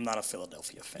I'm not a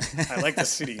Philadelphia fan. I like the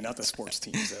city, not the sports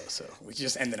teams, though. So we can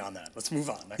just end it on that. Let's move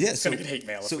on. Yeah, It's going to get hate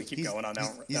mail if we keep going on down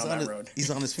that road. He's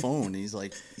on his phone. And he's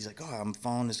like, oh, I'm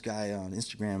following this guy on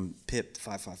Instagram,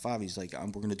 Pip555. He's like,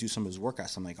 we're gonna do some of his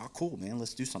workouts. I'm like, oh, cool, man,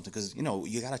 let's do something because you know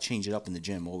you gotta change it up in the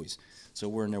gym always. So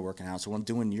we're in there working out. So I'm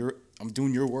doing your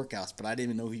workouts, but I didn't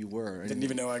even know who you were. Didn't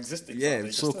even know I existed. Yeah, probably.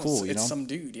 it's so Just, cool, you know. It's some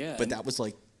dude, yeah. But that was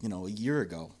like a year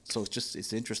ago. So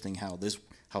it's interesting how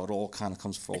it all kind of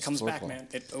comes full circle. It comes back, man.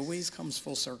 It always comes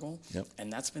full circle. Yep.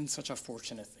 And that's been such a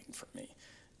fortunate thing for me.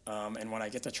 And when I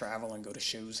get to travel and go to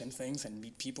shows and things and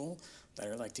meet people that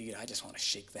are like, dude, I just want to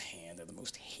shake the hand of the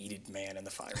most hated man in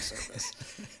the fire service.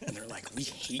 And they're like, we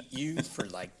hate you for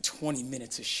like 20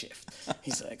 minutes a shift.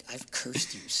 He's like, I've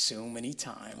cursed you so many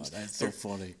times. Oh, that's so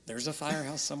funny. There's a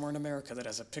firehouse somewhere in America that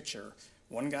has a picture.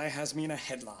 One guy has me in a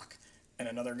headlock. and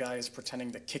another guy is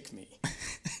pretending to kick me.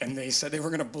 And they said they were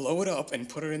going to blow it up and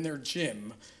put it in their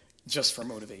gym just for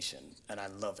motivation. And I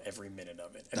love every minute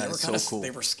of it. And That they were is kind of so cool.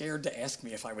 they were scared to ask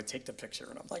me if I would take the picture.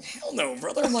 And I'm like, hell no,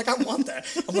 brother. I'm like, I want that.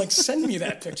 I'm like, send me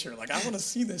that picture. Like, I want to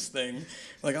see this thing.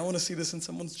 Like, I want to see this in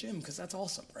someone's gym because that's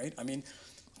awesome, right? I mean,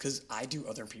 because I do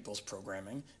other people's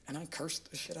programming and I curse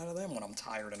the shit out of them when I'm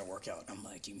tired in a workout. I'm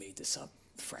like, you made this up,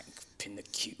 Frank. Pin the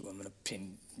Q. I'm going to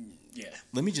pin, yeah.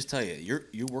 Let me just tell you,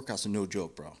 your workouts are no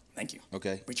joke, bro. Thank you.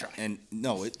 Okay, We try. And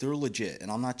no, they're legit, and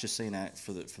I'm not just saying that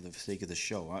for the sake of the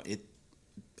show.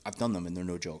 I've done them, and they're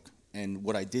no joke. And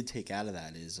what I did take out of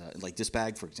that is like this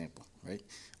bag, for example, right?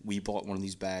 We bought one of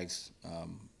these bags.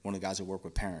 One of the guys I work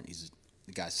with, parent,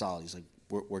 the guy's solid. He's like,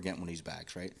 we're getting one of these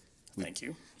bags, right? Thank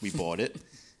you. We bought it,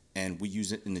 and we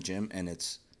use it in the gym, and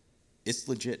it's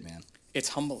legit, man. It's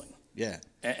humbling. Yeah.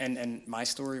 And my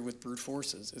story with Brute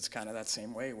Force is it's kind of that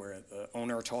same way where the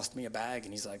owner tossed me a bag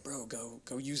and he's like, bro,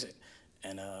 go use it.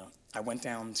 And I went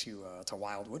down to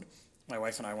Wildwood. My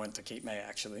wife and I went to Cape May,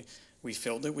 actually. We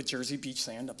filled it with Jersey Beach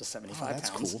sand up to 75 Oh, that's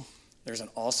pounds. cool. There's an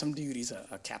awesome dude. He's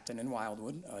a captain in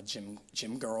Wildwood,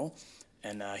 Jim Girl.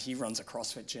 And he runs a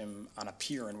CrossFit gym on a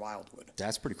pier in Wildwood.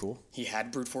 That's pretty cool. He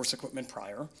had Brute Force equipment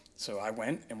prior, so I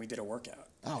went and we did a workout.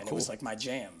 Oh, and cool. it was like my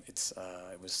jam. It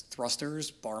was thrusters,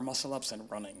 bar muscle ups, and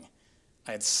running.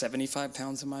 I had 75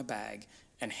 pounds in my bag,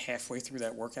 and halfway through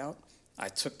that workout, I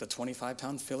took the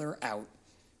 25-pound filler out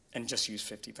and just used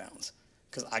 50 pounds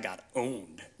because I got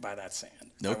owned by that sand.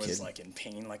 No I was kidding. like in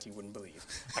pain like you wouldn't believe.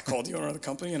 I called the owner of the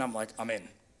company and I'm like, I'm in.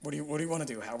 What do you want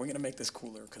to do? How are we going to make this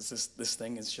cooler? Because this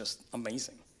thing is just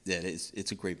amazing. Yeah,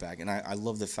 it's a great bag, and I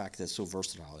love the fact that it's so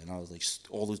versatile. You know, like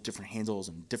all those different handles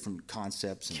and different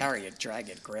concepts. And, Carry it, drag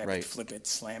it, grab Right. it, flip it,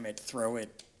 slam it, throw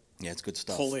it, yeah, it's good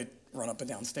stuff. pull it, run up and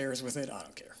down stairs with it. I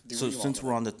don't care. Do So what you want since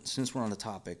with we're on the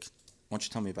topic, why don't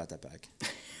you tell me about that bag?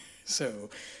 it. So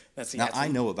that's the Now I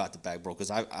athlete. know about the bag, bro,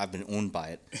 because I've been owned by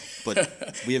it. But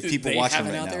we have people they watching have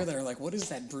it right out now. there that are like, what is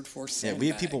that Brute Force Yeah, sandbag? we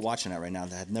have people watching that right now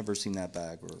that have never seen that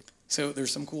bag. Or So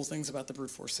there's some cool things about the Brute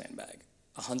Force sandbag.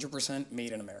 100%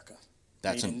 made in America.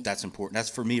 that's Made in- that's important. That's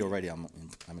for me already. I'm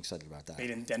excited about that. Made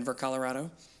in Denver,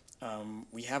 Colorado.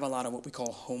 We have a lot of what we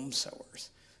call home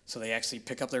sewers. So they actually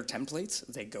pick up their templates,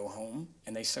 they go home,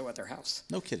 and they sew at their house.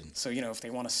 No kidding. So, if they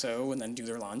want to sew and then do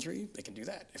their laundry, they can do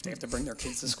that. If they have to bring their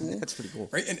kids to school. That's pretty cool.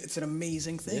 Right? And it's an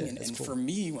amazing thing. Yeah, and that's cool. for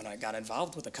me, when I got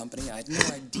involved with the company, I had no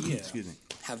idea Excuse me.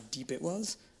 how deep it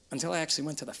was until I actually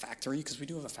went to the factory, because we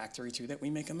do have a factory too that we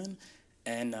make them in.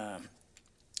 And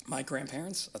my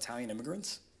grandparents, Italian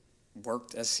immigrants,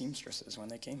 worked as seamstresses when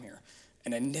they came here.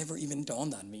 And it never even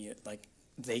dawned on me,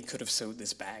 they could have sewed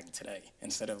this bag today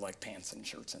instead of like pants and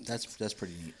shirts and That's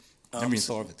pretty neat. Never even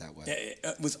thought of it that way.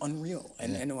 it was unreal.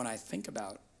 And, Yeah. and when I think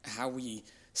about how we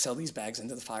sell these bags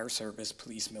into the fire service,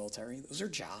 police, military, those are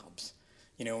jobs.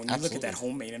 When you look at Absolutely. that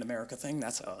homemade in America thing,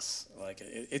 that's us. Like,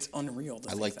 it's unreal. To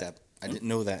I think like that. I didn't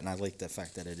know that, and I like the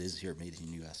fact that it is here, made in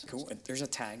the U.S. Cool. And there's a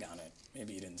tag on it.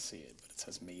 Maybe you didn't see it, but it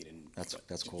says made in.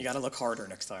 That's cool. You got to look harder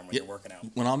next time when Yeah, you're working out.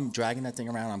 When I'm dragging that thing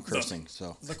around, I'm cursing.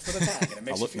 So Look for the tag, and it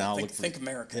makes you look feel, now. think, Look for think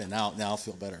America. Yeah, now I'll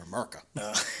feel better. America.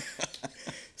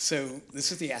 So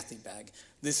this is the athlete bag.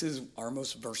 This is our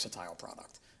most versatile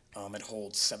product. It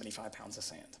holds 75 pounds of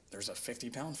sand. There's a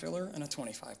 50-pound filler and a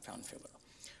 25-pound filler.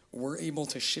 We're able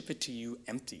to ship it to you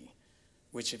empty,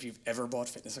 which if you've ever bought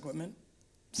fitness equipment,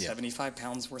 Yeah. 75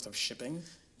 pounds worth of shipping,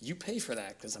 you pay for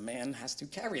that because a man has to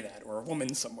carry that or a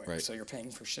woman somewhere. Right. So you're paying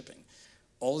for shipping.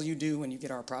 All you do when you get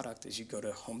our product is you go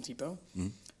to Home Depot,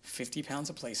 50 pounds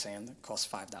of play sand costs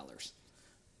 $5.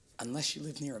 Unless you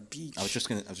live near a beach. I was just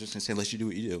gonna say, unless you do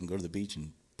what you do and go to the beach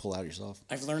and pull out yourself.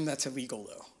 I've learned that's illegal,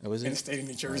 though. Oh, is In it? the state of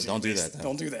New Jersey. don't at do least. that, then.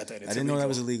 Don't do that, then. It's I didn't know that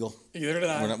was illegal. Either did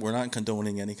I. We're not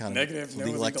condoning any kind Negative, of no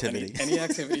illegal illegal activity. Any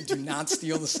activity. Do not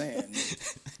steal the sand.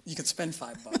 You could spend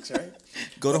 $5, right?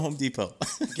 Go to Home Depot.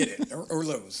 Get it. Or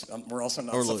Lowe's. We're also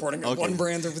not Or Lowe's. supporting Okay. one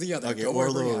brand over the other. Okay, Go or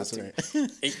wherever you Lowe's, have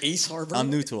to. Ace Harbor. I'm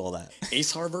new to all that.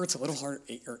 Ace Harbor, it's a little hard,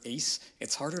 or Ace,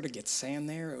 it's harder to get sand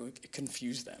there. It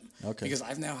confused them. Okay. Because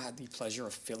I've now had the pleasure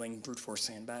of filling Brute Force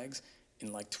sandbags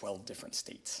in like 12 different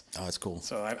states. Oh, that's cool.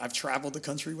 So I've traveled the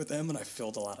country with them, and I've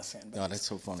filled a lot of sandbags. Oh, that's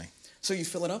so funny. So you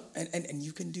fill it up, and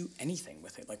you can do anything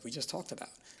with it, like we just talked about.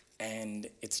 And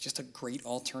it's just a great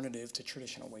alternative to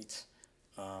traditional weights.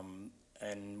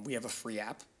 And we have a free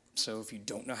app. So if you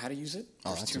don't know how to use it, Oh,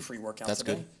 there's that's 2 a- free workouts that's a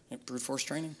day. good. Brute Force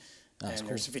training. That's and cool.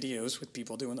 there's videos with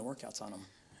people doing the workouts on them.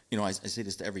 You know, I say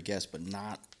this to every guest, but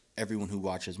not everyone who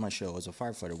watches my show is a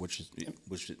firefighter, which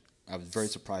I was very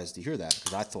surprised to hear that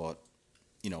because I thought,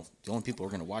 the only people who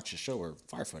are going to watch the show are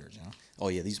firefighters. Oh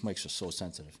yeah, these mics are so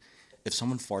sensitive. if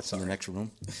someone farts in the next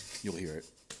room, you'll hear it.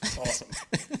 It's awesome.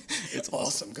 It's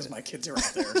awesome because my kids are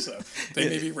out there, so they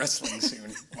may be wrestling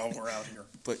soon while we're out here.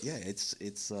 But yeah,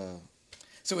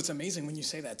 So it's amazing when you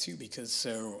say that too, because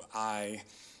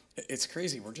it's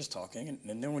crazy. We're just talking,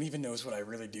 and no one even knows what I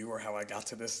really do or how I got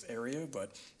to this area.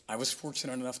 But I was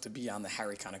fortunate enough to be on the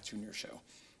Harry Connick Jr. show.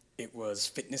 It was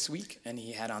Fitness Week, and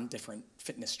he had on different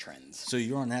fitness trends. so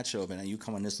you're on that show, man, and you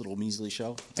come on this little measly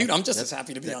show? Dude, I'm just as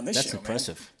happy to be on this show. That's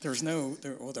impressive. Man.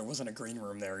 There wasn't a green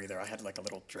room there either. I had like a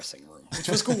little dressing room, which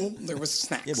was cool. There was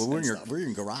snacks. Yeah, but we're in your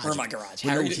garage. We're in my garage.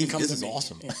 Well, Harry no, didn't come this to is me.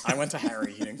 awesome. I went to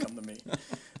Harry. He didn't come to me.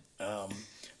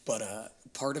 But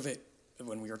part of it,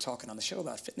 when we were talking on the show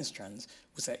about fitness trends,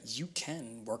 was that you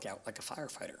can work out like a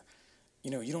firefighter.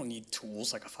 You know, you don't need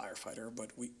tools like a firefighter,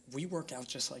 but we work out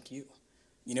just like you.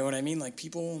 You know what I mean? Like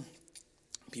people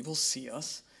see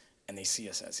us, and they see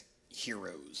us as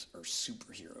heroes or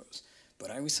superheroes. But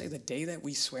I always say the day that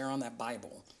we swear on that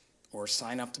Bible or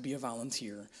sign up to be a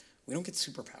volunteer, we don't get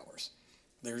superpowers.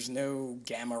 There's no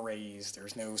gamma rays.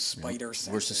 There's no spider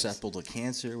senses. We're susceptible to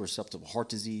cancer. We're susceptible to heart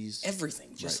disease.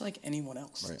 Everything, just Right. like anyone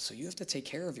else. Right. So you have to take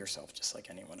care of yourself just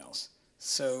like anyone else.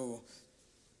 So,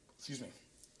 excuse me.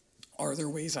 Are there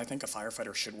ways I think a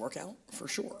firefighter should work out? For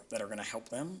sure, that are going to help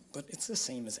them, but it's the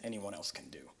same as anyone else can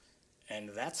do. And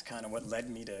that's kind of what led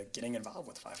me to getting involved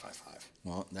with 555.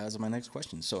 Well, that was my next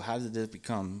question. So how did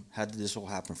this all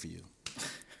happen for you?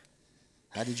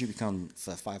 How did you become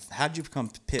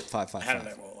Pip 555? I don't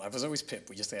know. Well, I was always Pip.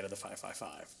 We just added the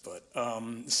 555.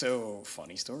 But so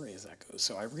funny story as that goes.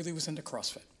 So I really was into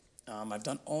CrossFit. I've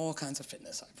done all kinds of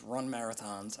fitness. I've run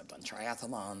marathons. I've done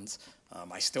triathlons.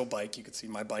 I still bike. You can see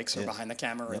my bikes are behind the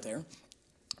camera right there.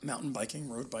 Mountain biking,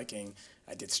 road biking.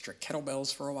 I did strict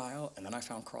kettlebells for a while, and then I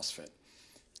found CrossFit.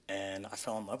 And I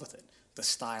fell in love with it. The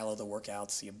style of the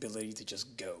workouts, the ability to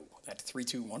just go. That 3,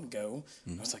 2, 1, go.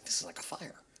 I was like, this is like a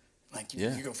fire. Like you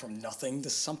go from nothing to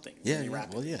something really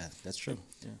rapidly. Well, yeah, that's true.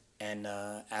 Yeah. And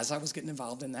as I was getting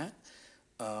involved in that,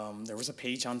 there was a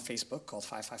page on Facebook called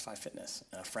 555 Fitness.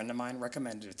 A friend of mine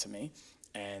recommended it to me,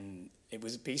 and it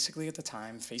was basically at the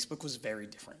time, Facebook was very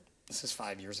different. This is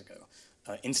 5 years ago.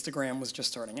 Instagram was just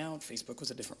starting out. Facebook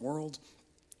was a different world.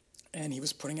 And he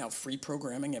was putting out free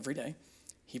programming every day.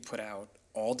 He put out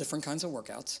all different kinds of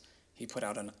workouts. He put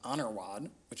out an honor WOD,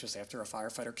 which was after a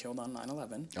firefighter killed on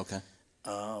 9/11. Okay.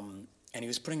 And he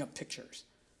was putting up pictures,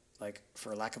 like,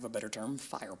 for lack of a better term,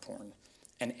 fire porn,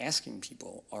 and asking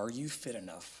people, are you fit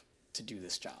enough to do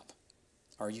this job?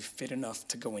 Are you fit enough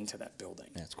to go into that building?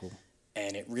 That's cool.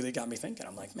 And it really got me thinking.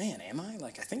 I'm like, man, am I?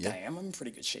 Like, I think I am. I'm in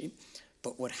pretty good shape.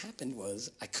 But what happened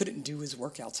was I couldn't do his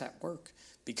workouts at work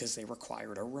because they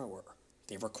required a rower.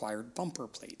 They required bumper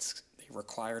plates. They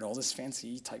required all this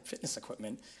fancy type fitness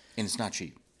equipment. And it's not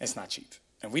cheap. It's not cheap.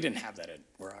 And we didn't have that at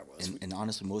where I was. And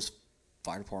honestly, most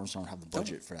fire departments don't have the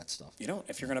budget for that stuff. You don't.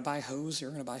 If you're going to buy hose,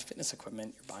 you're going to buy fitness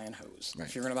equipment, you're buying hose. Right.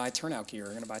 If you're going to buy turnout gear,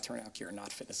 you're going to buy turnout gear,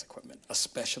 not fitness equipment,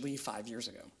 especially 5 years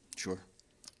ago. Sure.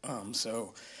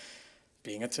 So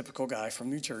being a typical guy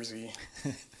from New Jersey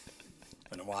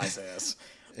and a wise ass,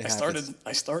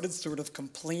 I started sort of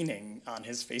complaining on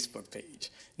his Facebook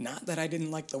page. Not that I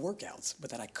didn't like the workouts, but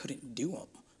that I couldn't do them.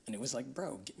 And it was like,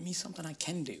 bro, give me something I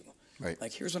can do. Right.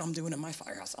 Like, here's what I'm doing in my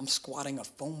firehouse. I'm squatting a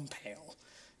foam pail.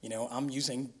 You know, I'm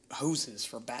using hoses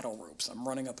for battle ropes. I'm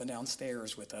running up and down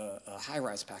stairs with a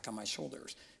high-rise pack on my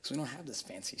shoulders because we don't have this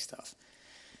fancy stuff.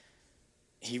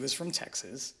 He was from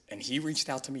Texas, and he reached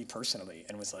out to me personally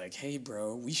and was like, hey,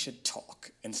 bro, we should talk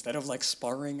instead of, like,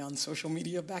 sparring on social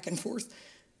media back and forth.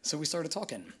 So we started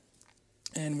talking,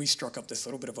 and we struck up this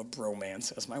little bit of a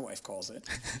bromance, as my wife calls it.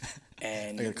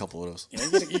 And I got a couple of those. You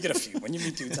know, you get a few when you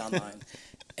meet dudes online.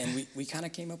 And we kind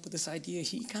of came up with this idea.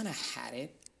 He kind of had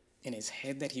it in his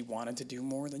head that he wanted to do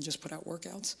more than just put out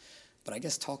workouts. But I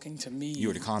guess talking to me... You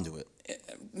were the conduit.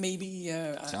 Maybe.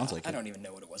 Sounds like I don't even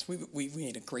know what it was. We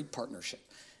made a great partnership.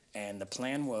 And the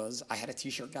plan was, I had a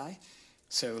T-shirt guy.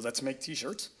 So let's make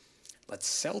T-shirts. Let's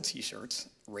sell T-shirts,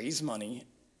 raise money,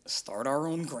 start our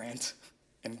own grant,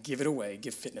 and give it away,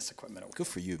 give fitness equipment away. Good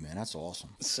for you, man. That's awesome.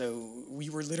 So we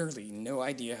were literally no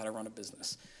idea how to run a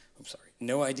business.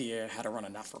 No idea how to run a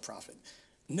not-for-profit.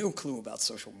 No clue about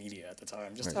social media at the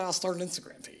time. Just, I'll start an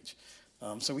Instagram page.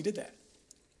 So we did that.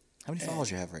 How many followers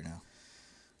you have right now?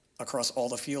 Across all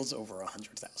the fields, over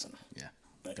 100,000. Yeah.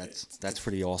 That's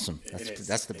pretty awesome.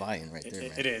 That's the buy-in right there,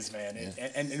 man. It is, man. Yeah.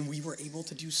 And we were able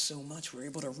to do so much. We were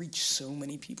able to reach so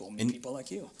many people, people like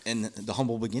you. And the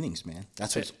humble beginnings, man.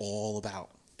 That's what it's all about.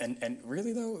 And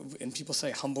really, though, and people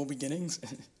say humble beginnings,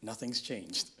 nothing's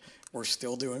changed. We're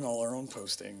still doing all our own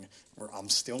posting. I'm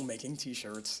still making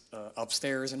T-shirts.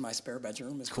 Upstairs in my spare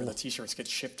bedroom is where the T-shirts get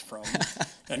shipped from. I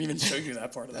didn't even show you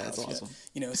that part of the house awesome. yet.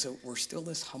 You know, so we're still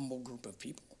this humble group of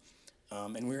people.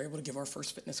 And we were able to give our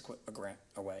first fitness grant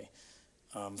away.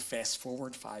 Fast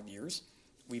forward 5 years,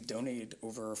 we've donated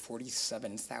over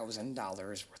 $47,000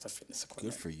 worth of fitness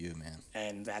equipment. Good for you, man.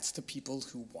 And that's to people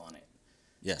who want it.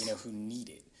 Yes. You know, who need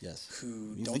it. Yes.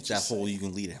 Who you don't think just that whole say, you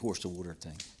can lead a horse to water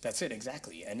thing. That's it,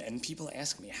 exactly. And people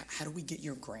ask me, how do we get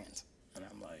your grant? And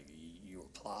I'm like, you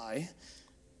apply.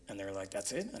 And they're like,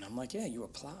 that's it? And I'm like, yeah, you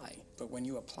apply. But when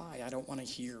you apply, I don't want to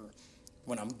hear,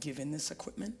 when I'm given this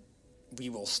equipment, we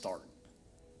will start.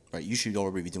 Right. You should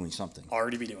already be doing something.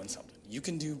 Already be doing something. You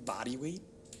can do body weight.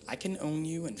 I can own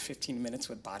you in 15 minutes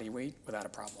with body weight without a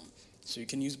problem. So you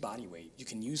can use body weight. You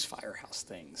can use Firehouse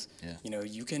things. Yeah. You know,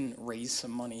 you can raise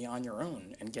some money on your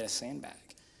own and get a sandbag.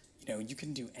 You know, you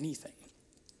can do anything.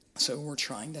 So we're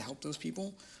trying to help those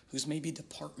people whose maybe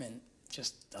department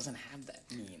just doesn't have that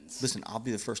means. Listen, I'll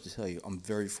be the first to tell you, I'm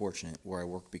very fortunate where I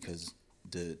work because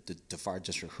the fire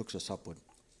district hooks us up with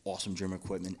awesome gym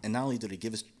equipment. And not only do they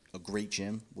give us a great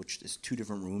gym, which is 2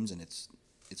 different rooms, and it's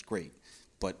great,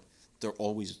 but they're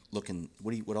always looking,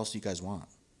 what else do you guys want?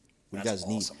 What That's do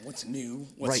you guys awesome. need? What's new?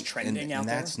 What's Right, trending out and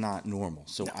there? that's not normal.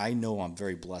 So No. I know I'm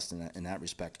very blessed in that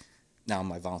respect. Now, in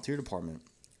my volunteer department,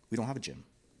 we don't have a gym,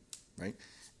 right?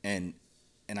 And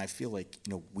I feel like,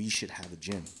 you know, we should have a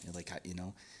gym, you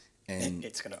know, and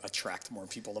It's going to attract more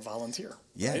people to volunteer.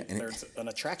 Yeah, right? and There's an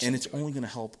attraction. and it's to it. only going to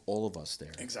help all of us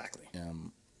there. Exactly.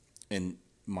 And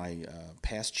my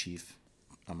past chief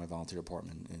on my volunteer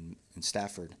department in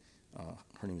Stafford,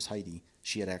 her name is Heidi.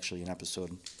 She had actually an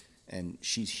episode, and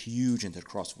she's huge into the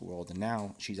CrossFit world. And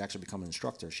now she's actually become an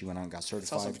instructor. She went out and got It's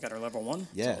certified. awesome. You got her level 1.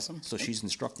 Yeah, That's awesome. so she's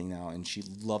instructing now, and she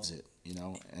loves it, you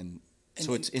know. And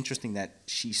so it's interesting that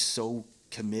she's so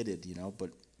committed, you know.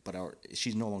 But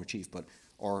she's no longer chief. But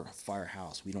our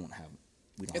firehouse, we don't have.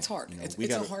 It's hard. You know, It's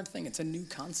gotta, a hard thing. It's a new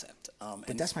concept.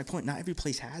 But that's my point. Not every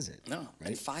place has it. No. Right?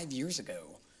 And 5 years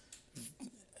ago,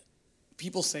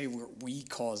 people say we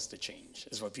caused the change,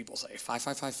 is what people say.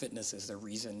 555 Fitness is the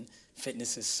reason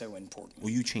fitness is so important.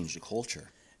 Well, you changed the culture.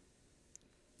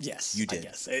 Yes, You did. I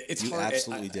guess. It's You hard.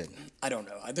 absolutely did. I don't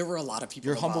know. There were a lot of people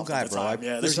You're a humble involved at guy, the bro. time. Yeah,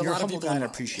 there's Listen, a you're lot a of humble people guy, and I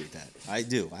involved. appreciate that. I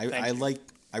do. Thank you.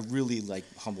 I really like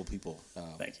humble people.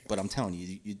 Thank you. But I'm telling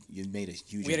you, you made a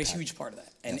huge. We had a impact. huge part of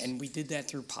that, Yes. and we did that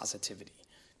through positivity,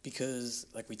 because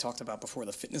like we talked about before,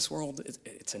 the fitness world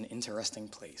it's an interesting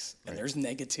place, and Right. there's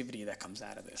negativity that comes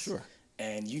out of this. Sure.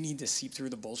 And you need to seep through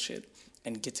the bullshit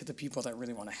and get to the people that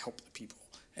really want to help the people.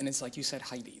 And it's like you said,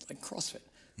 Heidi, like CrossFit.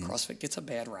 CrossFit gets a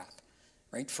bad rap,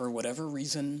 right? For whatever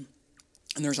reason,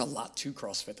 and there's a lot to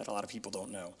CrossFit that a lot of people don't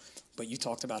know. But you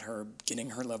talked about her getting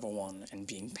her level 1 and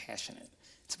being passionate.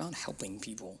 It's about helping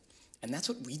people. And that's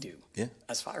what we do. Yeah.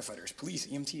 As firefighters, police,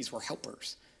 EMTs, we're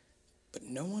helpers. But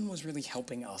no one was really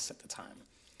helping us at the time.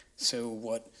 So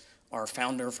what our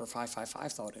founder for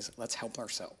 555 thought is, let's help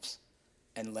ourselves.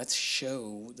 And let's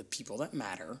show the people that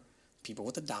matter, people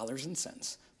with the dollars and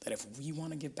cents, that if we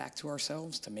want to give back to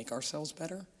ourselves to make ourselves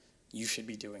better, you should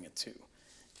be doing it too.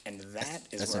 And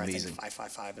that's where amazing. I think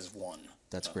 555 is one.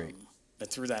 That's great. But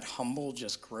through that humble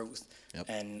just growth. Yep.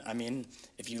 And I mean,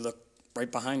 if you look right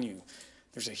behind you,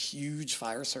 there's a huge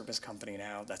fire service company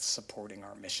now that's supporting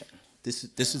our mission. This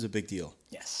is a big deal.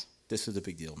 Yes. This is a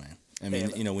big deal, man. I mean,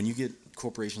 Yeah. you know, when you get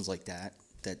corporations like that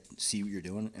see what you're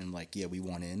doing and like, yeah, we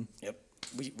want in. Yep.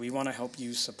 We want to help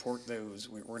you support those.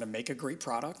 We're going to make a great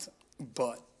product,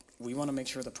 but we want to make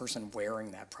sure the person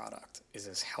wearing that product is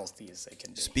as healthy as they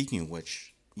can be. Speaking of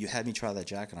which, you had me try that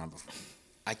jacket on before.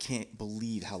 I can't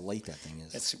believe how light that thing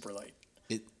is. It's super light.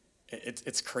 It.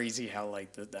 It's crazy how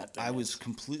light that thing I is. was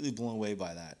completely blown away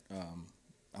by that.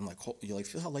 I'm like, you're like,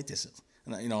 feel how light this is.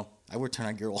 And you know, I wear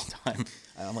turnout gear all the time.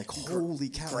 I'm like, holy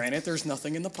cow! Granted, there's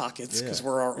nothing in the pockets because Yeah.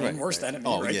 we're our own Right, worst right. enemy,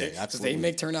 Oh, right? yeah, If absolutely. they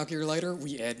make turnout gear lighter,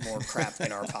 we add more crap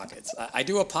in our pockets. I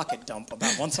do a pocket dump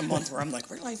about once a month where I'm like,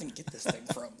 where do I even get this thing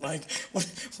from? Like,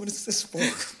 what is this for?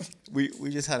 We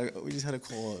just had a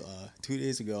call 2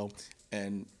 days ago,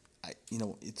 and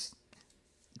it's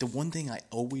the one thing I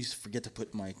always forget to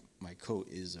put in my coat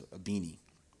is a beanie.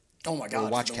 Oh my Or a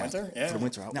God, watch for the cap winter? Yeah. for the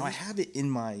winter. Now I have it in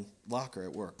my locker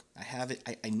at work. I have it.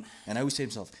 And I always say to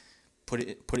myself, put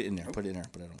it in there, but I don't.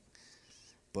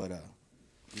 But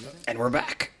And we're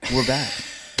back. we're back.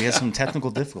 We had some technical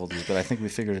difficulties, but I think we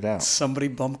figured it out. Somebody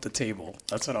bumped the table.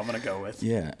 That's what I'm going to go with.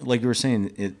 Yeah, like you were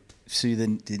saying, see the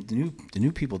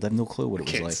new people, they have no clue what it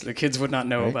was Kids, like. the kids would not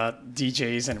know Right? about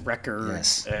DJs and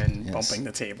records Yes, and yes. bumping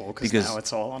the table Because- now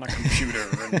it's all on a computer.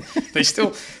 And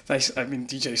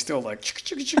DJs still like,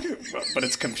 but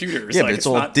it's computers. Yeah, like, but it's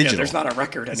all not, digital. Yeah, there's not a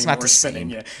record It's anymore not the spinning.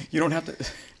 same. Yeah, you don't have to.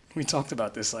 We talked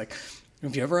about this. Like,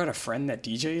 have you ever had a friend that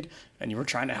DJ'd and you were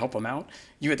trying to help him out?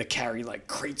 You had to carry like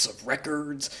crates of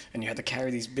records and you had to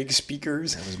carry these big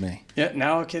speakers. That was me. Yeah,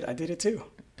 now a kid, I did it too.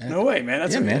 No way, man.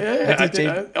 That's Yeah, man. Yeah, I I did.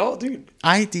 DJ'd. Oh, dude.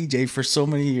 I DJ'd for so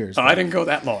many years. Oh, I didn't go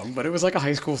that long, but it was like a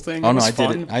high school thing. Oh It no, was I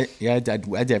fun. did it.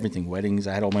 I did everything. Weddings.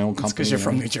 I had all my own company. Because you're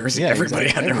from and- New Jersey. Yeah, Everybody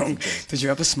exactly. had their own. Everything from Jersey. Did you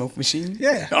have a smoke machine?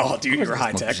 Yeah. Oh, dude, you were Of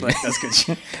high course I had a tech. smoke Like, that's good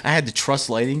shit. I had the truss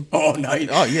lighting. Oh, nice.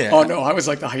 Oh, yeah. Oh, no, I was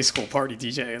like the high school party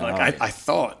DJ. Like, Oh, yeah. I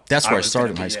thought. That's where I was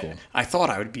started gonna in high be- school. I thought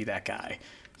I would be that guy,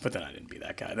 but then I didn't be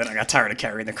that guy. Then I got tired of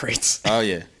carrying the crates. Oh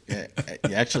yeah.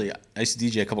 Actually, I used to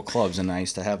DJ a couple clubs, and I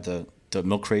used to have the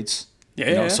milk crates. Yeah,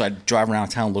 You know, yeah. so I'd drive around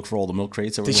town, look for all the milk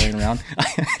crates that were laying around.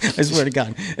 I swear to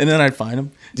God. And then I'd find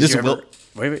them. Did you ever,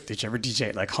 wait, did you ever DJ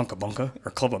at like Hunka Bunka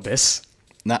or Club Abyss?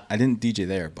 I didn't DJ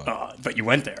there, But you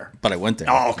went there. but I went there.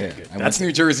 Oh, okay, Yeah, good. I That's went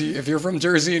New Jersey. If you're from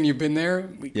Jersey and you've been there,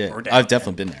 Yeah, we're down, I've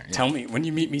definitely man. been there, yeah. Tell me, when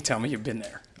you meet me, tell me you've been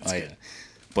there. That's Oh, good. yeah.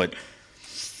 But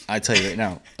I tell you right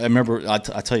now, I remember, I'll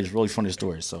tell you this really funny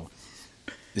story. So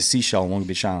the Seashell in Long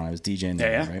Beach Island, I was DJing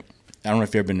there, Yeah, yeah. right? I don't know if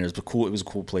you've ever been there. It was a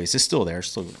cool place. It's still there.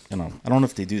 Still, you know, I don't know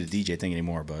if they do the DJ thing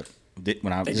anymore, but They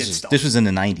did stuff. this was in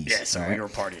the 90s. Yeah, so right? we were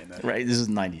partying then. Right, this is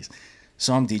the 90s.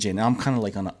 So I'm DJing. Now I'm kind of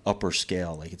like on an upper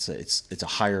scale. Like it's a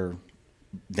higher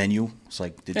venue. It's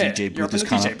like the Yeah, DJ you're booth up in is the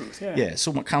kind DJ of booth, yeah. yeah.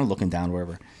 So I'm kind of looking down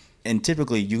wherever. And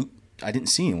typically I didn't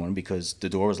see anyone because the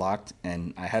door was locked,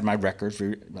 and I had my records,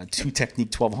 my two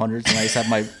Technique 1200s, and I just had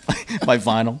my my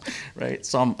vinyl, right?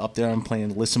 So I'm up there, I'm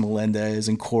playing Alyssa Melendez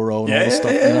and Coro and all this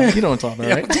stuff. You know what I'm talking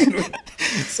about, right?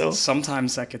 So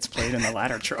Sometimes that gets played in the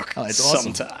ladder truck. Oh, it's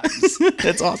awesome. Sometimes.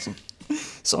 that's awesome.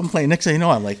 So I'm playing. Next thing you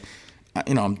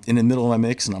know, I'm in the middle of my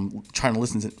mix, and I'm trying to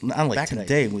listen to. Not like back in the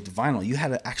day with vinyl, you had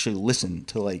to actually listen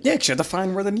to like. Yeah, 'cause you had to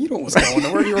find where the needle was going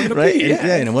or where you were going to Right? be. And,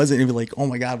 and it wasn't even like, oh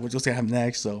my God, what's gonna happen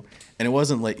next? So, and it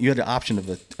wasn't like you had the option of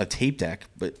a tape deck,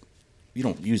 but you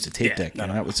don't use the tape Yeah, deck. no, you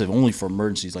no, know? no. That was only for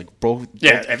emergencies. Like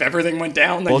Yeah, if everything went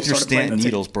down, then both you your started playing Stanton the tape.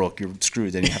 needles broke, you're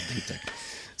screwed. Then you have the tape deck.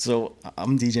 So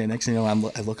I'm DJing. Next thing you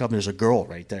know, I look up and there's a girl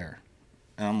right there,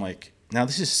 and I'm like, now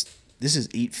this is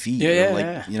 8 feet, Yeah, or yeah, like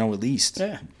yeah. you know, at least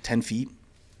Yeah. 10 feet.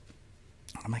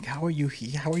 I'm like, how are you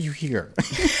here?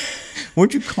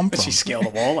 Where'd you come from? she scale the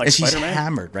wall like and she's Spider-Man?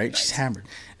 hammered, right? She's hammered,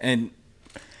 and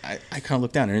I kind of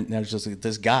look down and there's just like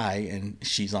this guy, and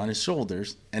she's on his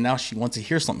shoulders, and now she wants to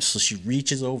hear something, so she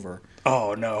reaches over.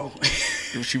 Oh, no.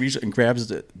 She reaches and grabs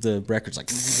the records, like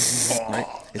right.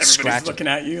 It's Everybody's scratching. looking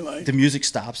at you like. The music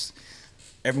stops.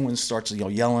 Everyone starts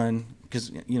yelling because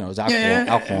there's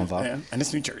alcohol involved. Yeah. And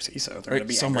it's New Jersey, so they're going to Right?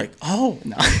 be So I'm angry. like, oh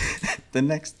no.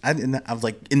 I was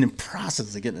like in the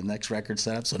process of getting the next record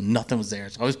set up, so nothing was there.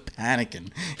 So I was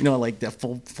panicking, like that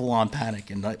full on panic,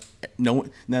 and like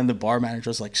then the bar manager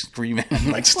was like screaming,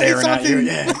 like staring at you. something.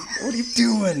 Yeah. What are you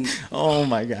doing? Oh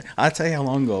my God! I'll tell you how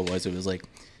long ago it was. It was like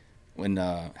when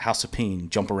House of Pain,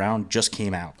 Jump Around just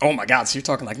came out. Oh my God! So you're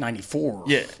talking like '94?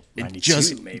 Yeah, 92 it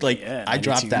just maybe. like Yeah, I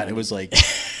dropped 92, that. It was like, it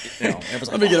was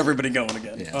like, Let me get everybody going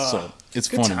again. Yeah, so it's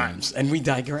good funny, man. times, and we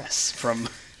digress from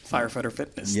firefighter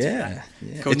fitness. to Yeah, that.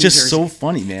 yeah. Go It's New just Jersey. so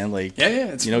funny, man. Like, Yeah,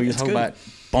 it's you it's talk good. about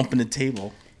bumping the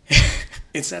table.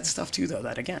 It's that stuff too, though.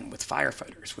 That again, with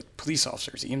firefighters, with police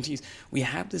officers, EMTs, we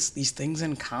have these things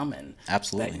in common.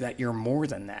 Absolutely. That you're more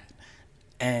than that.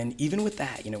 And even with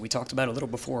that, we talked about it a little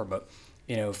before, but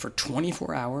for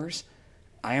 24 hours,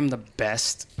 I am the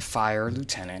best fire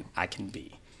lieutenant I can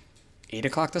be. 8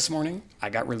 o'clock this morning, I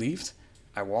got relieved.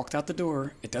 I walked out the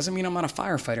door. It doesn't mean I'm not a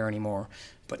firefighter anymore,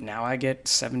 but now I get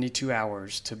 72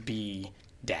 hours to be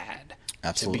dad.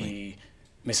 Absolutely. To be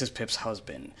Mrs. Pip's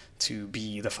husband, to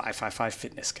be the 555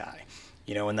 fitness guy,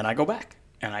 and then I go back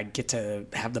and I get to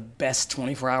have the best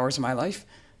 24 hours of my life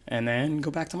and then go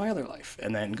back to my other life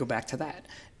and then go back to that.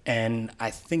 And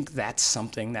I think that's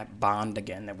something, that bond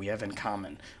again that we have in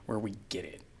common, where we get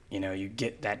it. You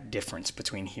get that difference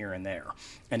between here and there.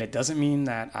 And it doesn't mean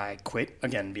that I quit,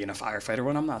 again, being a firefighter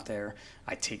when I'm not there.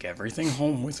 I take everything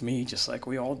home with me, just like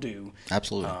we all do.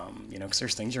 Absolutely. Because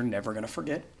there's things you're never going to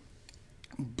forget.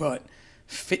 But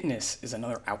fitness is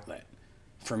another outlet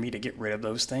for me to get rid of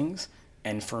those things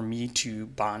and for me to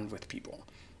bond with people.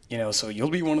 So you'll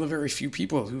be one of the very few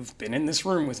people who've been in this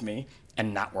room with me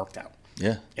and not worked out.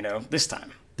 Yeah. This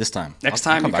time. This time. Next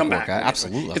I'll time you come to work back. out.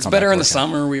 Absolutely. I'll It's come better back in to the work out.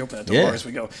 summer. We open the Yeah. doors.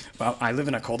 We go. Well, I live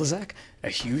in a cul-de-sac, a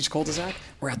huge cul-de-sac.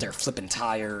 We're out there flipping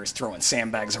tires, throwing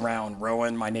sandbags around,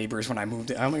 rowing. My neighbors, when I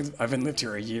moved in, I've been lived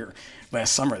here a year.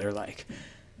 Last summer, they're like,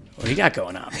 what do you got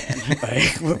going on, man?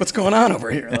 Like, what's going on over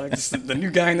here? Like, the new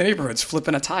guy in the neighborhood's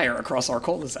flipping a tire across our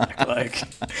cul-de-sac, like,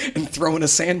 and throwing a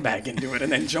sandbag into it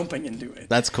and then jumping into it.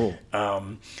 That's cool.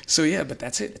 So yeah, but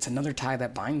that's it. It's another tie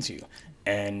that binds you.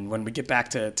 And when we get back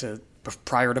to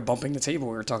prior to bumping the table,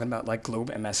 we were talking about like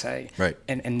Globe MSA. Right.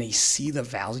 And they see the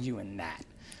value in that.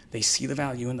 They see the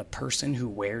value in the person who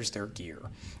wears their gear.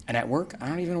 And at work, I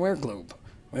don't even wear Globe.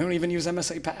 We don't even use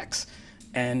MSA packs.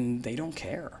 And they don't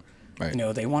care. Right. You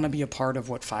know, they want to be a part of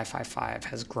what 555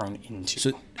 has grown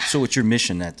into. So it's your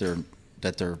mission that they're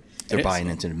It is. buying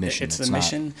into the mission. It's the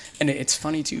mission, and it's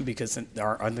funny too because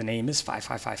the name is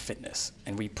 555 Fitness,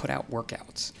 and we put out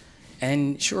workouts.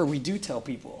 And sure, we do tell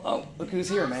people, oh, look who's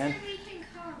here, man.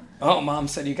 Oh, Mom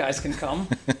said you guys can come.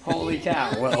 Holy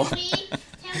cow! Well,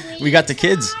 We got the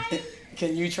kids.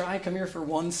 can you try? Come here for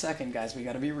 1 second, guys. We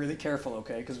got to be really careful,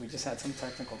 okay? Because we just had some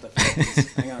technical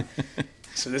difficulties. Hang on.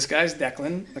 So this guy's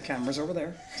Declan. The camera's over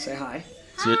there. Say hi.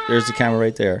 So there's the camera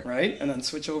right there. Right? And then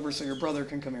switch over so your brother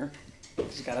can come here.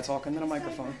 You got to talk into the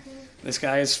microphone. This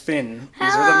guy is Finn.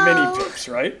 These are the mini pips,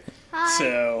 right?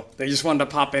 So they just wanted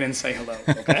to pop in and say hello,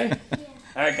 okay?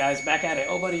 All right, guys, back at it.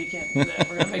 Oh, buddy, you can't do that.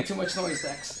 We're going to make too much noise,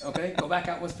 Dex. Okay? Go back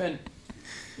out with Finn.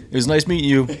 It was nice meeting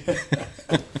you.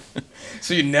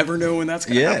 So you never know when that's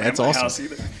going to Yeah, happen that's at my awesome. house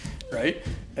either, right?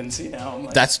 And see, now I'm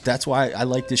like... That's why I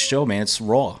like this show, man. It's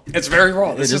raw. It's very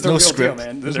raw. This There's is the no real script. deal,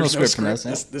 man. There's no script in this,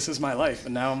 yeah. This is my life.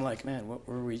 And now I'm like, man, what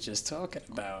were we just talking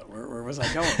about? Where was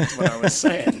I going with what I was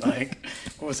saying? Like,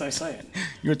 what was I saying?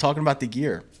 You were talking about the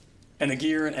gear. And the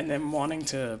gear, and then wanting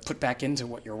to put back into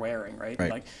what you're wearing, right?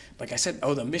 Right. Like I said,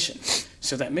 the mission.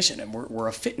 So that mission, and we're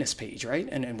a fitness page, right?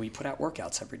 And we put out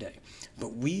workouts every day.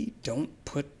 But we don't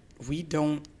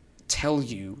tell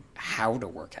you how to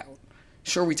work out.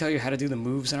 Sure, we tell you how to do the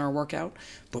moves in our workout,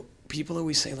 but people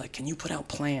always say, like, can you put out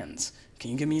plans?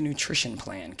 Can you give me a nutrition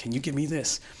plan? Can you give me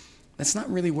this? That's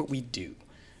not really what we do.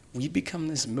 We become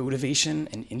this motivation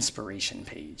and inspiration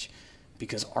page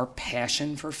because our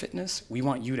passion for fitness, we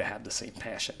want you to have the same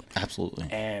passion. Absolutely.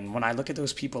 And when I look at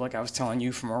those people, like I was telling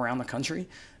you, from around the country,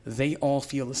 they all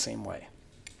feel the same way.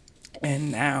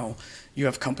 And now you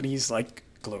have companies like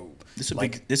Globe. This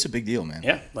is a big deal, man.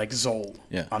 Yeah, like Zoll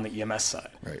Yeah. on the EMS side.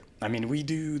 Right. I mean, we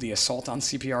do the Assault on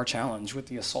CPR challenge with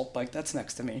the Assault bike that's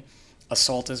next to me.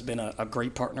 Assault has been a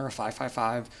great partner of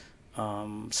 555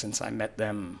 since I met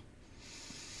them.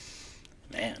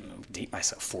 Man, I date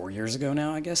myself 4 years ago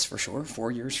now, I guess, for sure.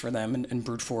 4 years for them and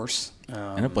Brute Force.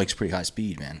 And that bike's pretty high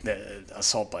speed, man. The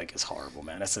Assault bike is horrible,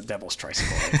 man. That's the devil's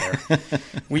tricycle right there.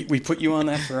 we put you on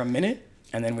that for a minute,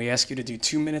 and then we ask you to do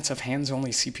 2 minutes of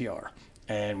hands-only CPR.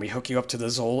 And we hook you up to the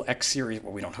Zoll X Series.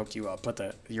 Well, we don't hook you up,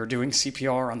 but you're doing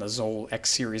CPR on the Zoll X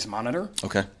Series monitor.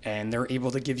 Okay. And they're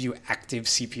able to give you active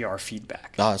CPR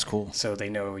feedback. Oh, that's cool. So they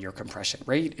know your compression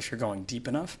rate, if you're going deep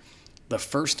enough. The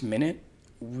first minute,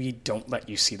 we don't let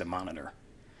you see the monitor.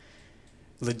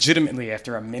 Legitimately,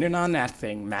 after a minute on that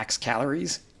thing, max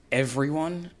calories,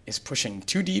 everyone is pushing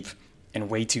too deep and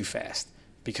way too fast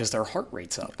because their heart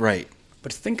rate's up. Right.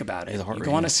 But think about it. the heart You rate,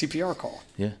 go on yeah. a CPR call.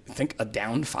 Yeah. Think a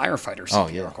downed firefighter CPR Oh,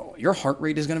 yeah. call. Your heart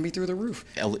rate is going to be through the roof.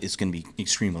 It's going to be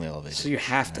extremely elevated. So you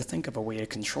have to think of a way to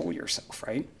control yourself,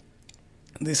 right?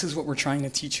 This is what we're trying to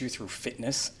teach you through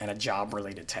fitness and a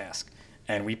job-related task.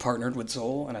 And we partnered with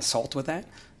Zoll and Assault with that.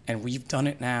 And we've done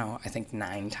it now, I think,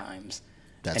 9 times.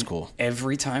 That's And cool.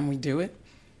 Every time we do it,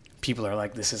 people are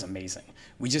like, this is amazing.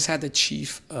 We just had the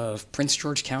chief of Prince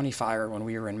George County Fire when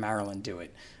we were in Maryland do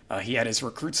it. He had his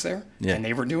recruits there, Yeah. and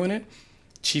they were doing it.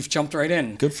 Chief jumped right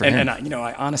in. Good for and, him. And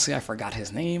I honestly, I forgot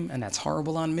his name, and that's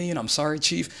horrible on me, and I'm sorry,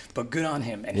 Chief, but good on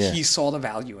him. And Yeah. he saw the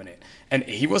value in it. And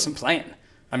he wasn't playing.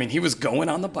 I mean, he was going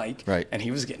on the bike, Right. and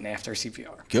he was getting after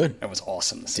CPR. Good. It was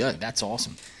awesome to see. Yeah, that's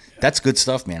awesome. That's good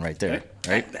stuff, man, right there.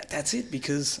 Right? That's it,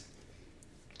 because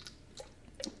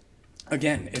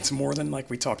again, it's more than like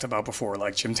we talked about before,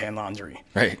 like Gym Tan Laundry.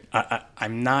 Right.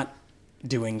 I'm not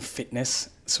doing fitness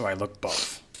so I look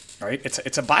buff, right?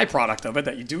 It's a byproduct of it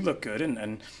that you do look good,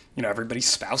 and you know, everybody's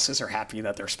spouses are happy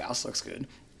that their spouse looks good.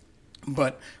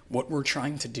 But what we're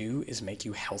trying to do is make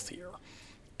you healthier.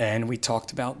 And we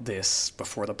talked about this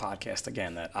before the podcast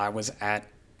again, that I was at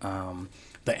the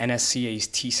NSCA's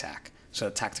TSAC, so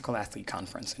the Tactical Athlete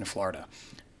Conference in Florida.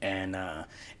 And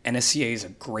NSCA is a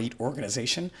great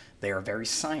organization. They are very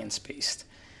science-based.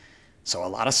 So a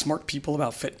lot of smart people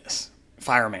about fitness.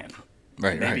 Fireman.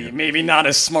 Right, Maybe not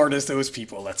as smart as those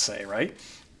people, let's say, right?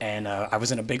 And I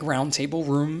was in a big round table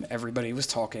room. Everybody was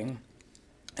talking,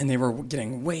 and they were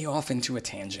getting way off into a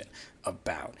tangent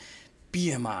about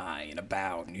BMI and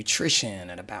about nutrition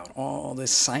and about all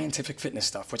this scientific fitness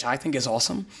stuff, which I think is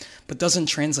awesome, but doesn't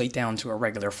translate down to a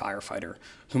regular firefighter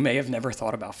who may have never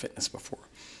thought about fitness before.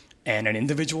 And an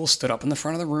individual stood up in the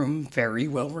front of the room, very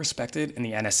well respected in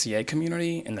the NSCA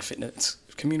community, in the fitness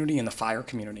community, in the fire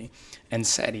community, and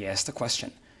said, he asked the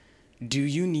question, do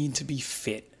you need to be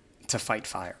fit to fight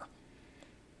fire?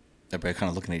 Everybody kind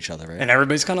of looking at each other, right? And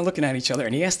everybody's kind of looking at each other.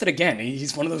 And he asked it again.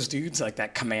 He's one of those dudes, like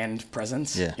that command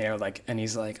presence. Yeah. You know, like, and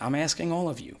he's like, I'm asking all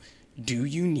of you, do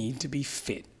you need to be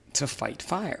fit to fight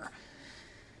fire?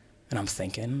 And I'm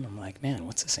thinking, I'm like, man,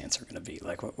 what's this answer going to be?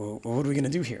 Like, what are we going to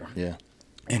do here? Yeah.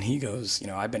 And he goes, you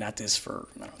know, I've been at this for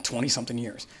 20-something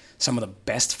years. Some of the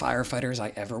best firefighters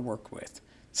I ever worked with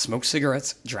smoked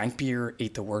cigarettes, drank beer,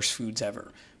 ate the worst foods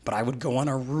ever. But I would go on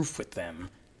a roof with them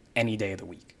any day of the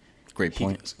week. Great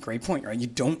point. Goes, great point, right? You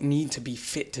don't need to be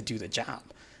fit to do the job.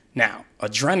 Now,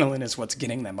 adrenaline is what's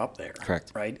getting them up there.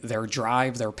 Correct. Right? Their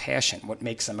drive, their passion, what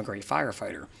makes them a great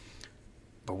firefighter.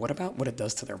 But what about what it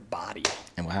does to their body?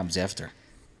 And what happens after?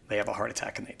 They have a heart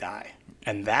attack and they die.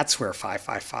 And that's where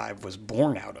 555 was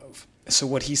born out of. So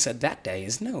what he said that day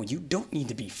is, no, you don't need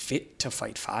to be fit to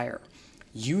fight fire.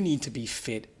 You need to be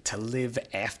fit to live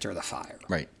after the fire.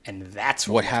 Right. And that's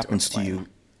What happens to you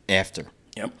after?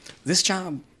 Yep. This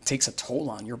job takes a toll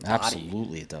on your body.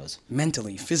 Absolutely, it does.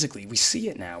 Mentally, physically. We see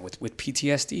it now with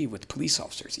PTSD, with police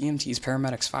officers, EMTs,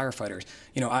 paramedics, firefighters.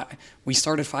 You know, we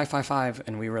started 555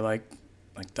 and we were like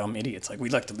dumb idiots. Like, we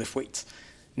like to lift weights.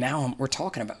 Now we're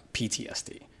talking about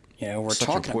PTSD. You know, we're Such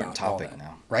an talking important about all topic that,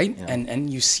 now. right? You know? And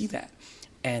you see that.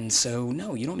 And so,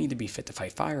 no, you don't need to be fit to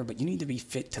fight fire, but you need to be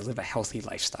fit to live a healthy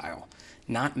lifestyle,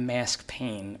 not mask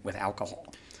pain with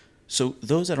alcohol. So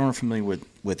those that aren't familiar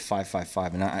with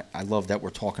 555, and I love that we're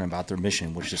talking about their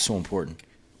mission, which is so important.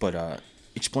 But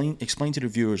explain to the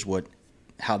viewers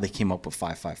how they came up with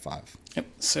 555. Yep.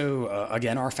 So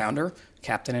again, our founder,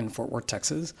 captain in Fort Worth,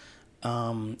 Texas,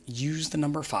 used the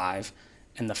number 5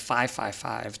 and the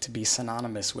 555 to be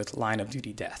synonymous with line of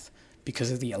duty death.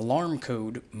 Because of the alarm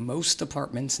code, most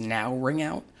departments now ring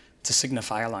out to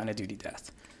signify a line of duty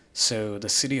death. So the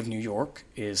city of New York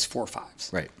is 4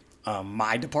 5s. Right.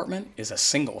 My department is a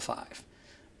single 5.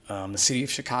 The city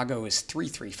of Chicago is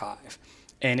 335.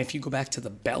 And if you go back to the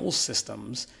Bell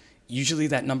systems, usually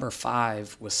that number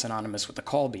 5 was synonymous with the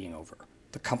call being over,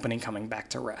 the company coming back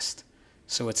to rest.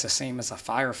 So it's the same as a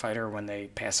firefighter when they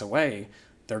pass away,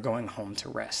 they're going home to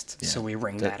rest. Yeah, So we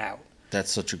ring that out.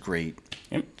 That's such a great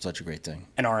thing.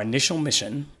 And our initial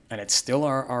mission, and it's still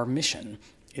our mission,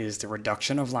 is the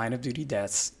reduction of line of duty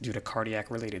deaths due to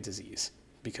cardiac-related disease.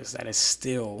 Because that is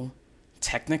still,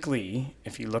 technically,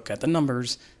 if you look at the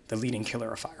numbers, the leading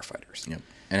killer of firefighters. Yep.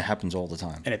 And it happens all the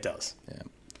time. And it does. Yeah.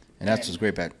 And that's what's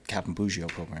great about Captain Bugio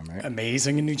program, right?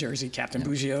 Amazing in New Jersey, Captain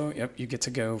Bugio. Yep, you get to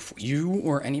go. You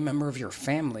or any member of your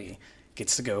family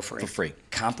gets to go for free.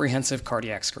 Comprehensive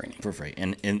cardiac screening. For free.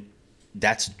 And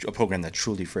that's a program that's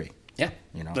truly free. Yeah.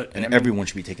 You know, But, and I mean, everyone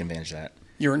should be taking advantage of that.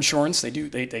 Your insurance, they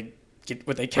get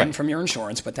what they can Right. from your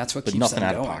insurance, but that's what But keeps nothing them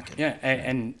out of going. pocket. Yeah,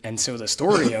 and so the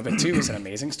story of it too is an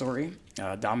amazing story.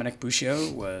 Dominic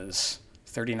Buscio was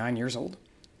 39 years old,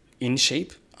 in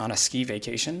shape, on a ski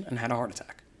vacation, and had a heart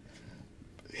attack.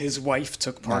 His wife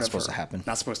took part Not of supposed her. to happen.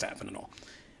 Not supposed to happen at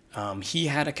all. He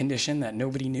had a condition that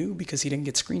nobody knew because he didn't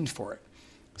get screened for it.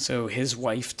 So his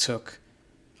wife took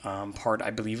part, I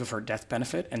believe, of her death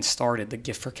benefit and started the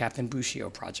Gift for Captain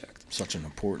Buscio project. Such an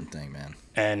important thing, man.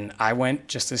 And I went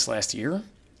just this last year,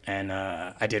 and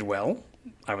I did well.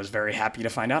 I was very happy to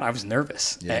find out. I was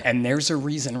nervous. Yeah. And there's a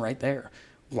reason right there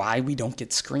why we don't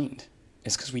get screened.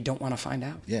 Is because we don't want to find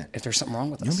out if there's something wrong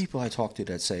with You know us. people I talk to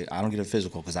that say, I don't get a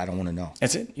physical because I don't want to know.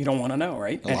 That's it. You don't want to know,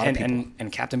 right? A lot of people.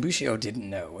 And Captain Buscio didn't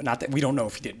know. Not that we don't know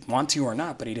if he did want to or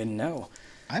not, but he didn't know.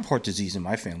 I have heart disease in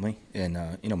my family, and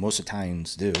most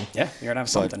Italians do. Yeah, you're gonna have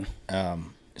something.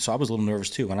 So I was a little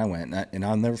nervous too when I went, and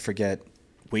I'll never forget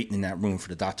waiting in that room for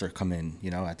the doctor to come in.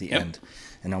 At the end,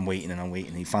 and I'm waiting.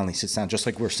 And he finally sits down, just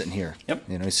like we're sitting here. Yep.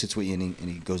 He sits with you and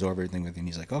he goes over everything with you. And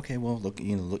he's like, okay, well, look,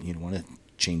 you want to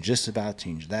change this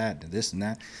change that, this and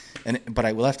that. But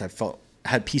I left. I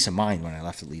had peace of mind when I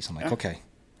left. At least I'm like, okay,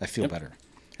 I feel better.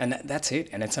 And that's it.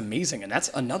 And it's amazing. And that's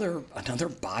another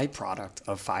byproduct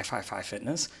of 555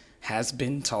 Fitness has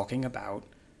been talking about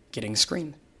getting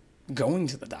screened, going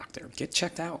to the doctor, get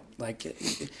checked out.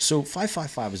 So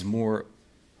 555 is more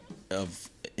of,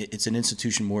 it's an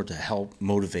institution more to help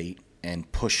motivate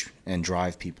and push and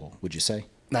drive people, would you say?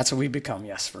 That's what we become,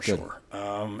 yes, for Good. sure.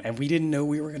 And we didn't know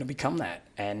we were going to become that.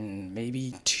 And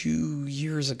maybe 2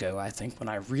 years ago, I think, when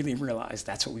I really realized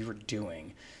that's what we were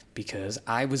doing, because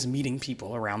I was meeting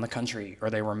people around the country, or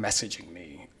they were messaging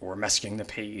me, or messaging the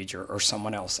page, or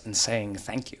someone else, and saying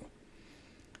thank you.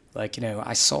 Like,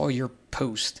 I saw your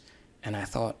post, and I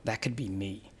thought that could be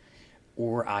me.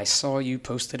 Or I saw you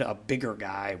posted a bigger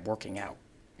guy working out.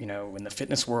 In the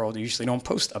fitness world, you usually don't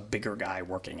post a bigger guy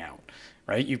working out,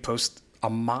 right? You post a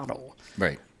model.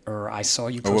 Right. Or I saw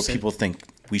you Or what posted. people think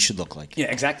we should look like. Yeah,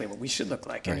 exactly what we should look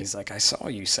like. And Right. he's like, I saw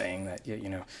you saying that,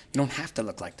 you don't have to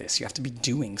look like this. You have to be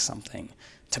doing something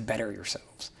to better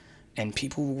yourselves. And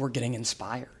people were getting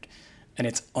inspired. And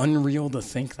it's unreal to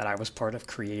think that I was part of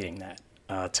creating that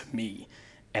to me,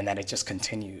 and that it just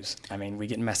continues. I mean, we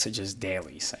get messages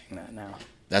daily saying that now.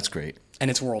 That's great. And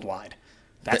it's worldwide.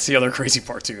 That's the other crazy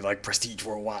part too, like prestige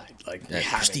worldwide. Like we Yeah,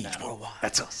 have prestige it now. worldwide.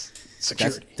 That's us. That's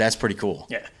Security. that's pretty cool.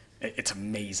 Yeah, it's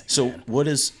amazing. So man. what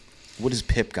has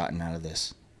Pip gotten out of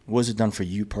this? What has it done for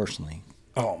you personally?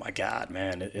 Oh my God,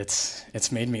 man!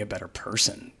 It's made me a better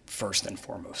person first and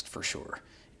foremost, for sure.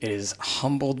 It has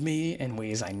humbled me in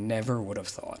ways I never would have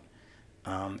thought.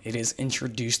 It has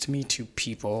introduced me to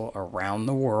people around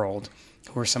the world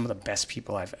who are some of the best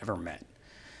people I've ever met.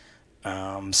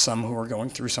 Some who are going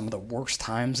through some of the worst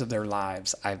times of their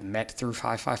lives I've met through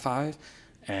 555,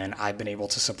 and I've been able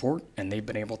to support, and they've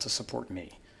been able to support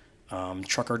me.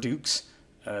 Trucker Dukes,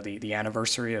 the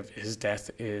anniversary of his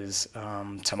death is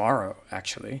tomorrow,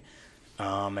 actually.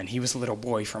 And he was a little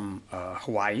boy from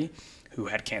Hawaii who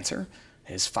had cancer.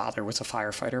 His father was a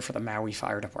firefighter for the Maui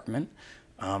Fire Department.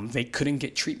 They couldn't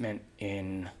get treatment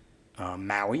in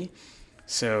Maui,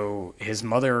 so his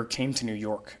mother came to New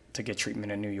York to get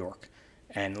treatment in New York,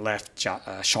 and left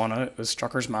Shauna, was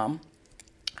Trucker's mom,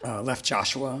 left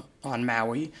Joshua on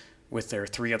Maui with their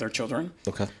 3 other children.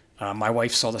 Okay. My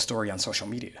wife saw the story on social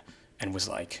media and was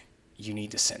like, you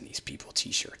need to send these people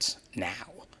T-shirts now.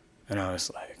 And I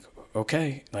was like,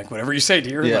 okay, like whatever you say,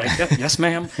 dear. Yeah. Like, yes,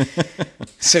 ma'am.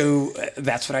 So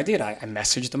that's what I did. I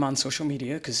messaged them on social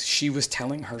media because she was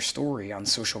telling her story on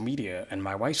social media, and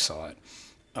my wife saw it.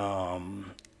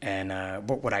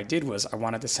 But what I did was I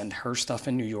wanted to send her stuff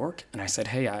in New York, and I said,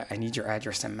 hey, I need your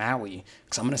address in Maui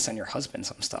because I'm going to send your husband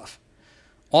some stuff.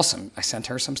 Awesome. I sent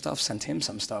her some stuff, sent him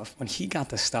some stuff. When he got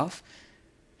the stuff,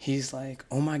 he's like,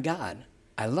 oh my God,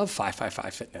 I love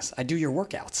 555 Fitness. I do your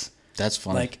workouts. That's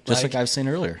funny. Like- Just like- like I was saying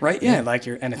earlier. Right? Yeah.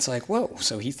 And it's like, whoa.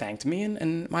 So he thanked me,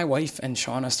 and my wife and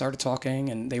Shauna started talking,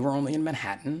 and they were only in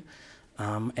Manhattan.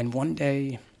 And one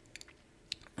day,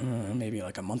 maybe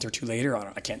like a month or 2 later,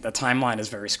 I can't, the timeline is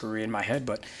very screwy in my head,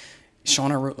 but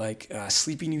Shauna wrote like,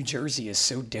 Sleepy, New Jersey is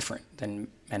so different than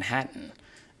Manhattan.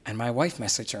 And my wife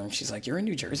messaged her, and she's like, you're in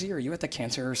New Jersey? Are you at the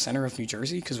Cancer Center of New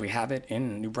Jersey? Because we have it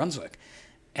in New Brunswick.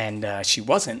 And she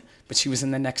wasn't, but she was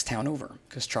in the next town over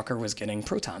because Trucker was getting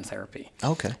proton therapy.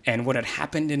 Okay. And what had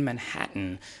happened in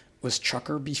Manhattan was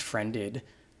Trucker befriended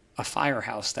a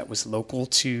firehouse that was local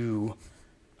to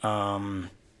the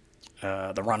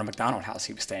Ronald McDonald House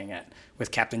he was staying at with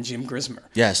Captain Jim Grismer.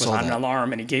 Yeah, I was saw on an that.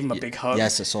 alarm, and he gave him a big hug.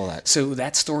 Yes, I saw that. So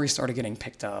that story started getting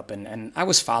picked up, and I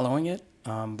was following it.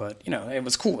 But it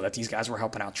was cool that these guys were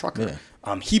helping out Trucker.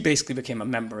 Yeah. He basically became a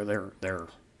member.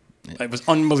 It was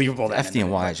unbelievable. That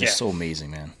FDNY is just yeah. so amazing,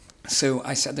 man. So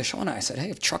I said to Shauna, I said, hey,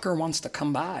 if Trucker wants to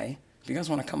come by, if you guys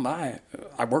want to come by,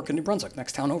 I work in New Brunswick,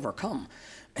 next town over, come.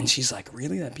 And she's like,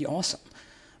 really? That'd be awesome.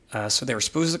 So they were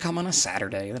supposed to come on a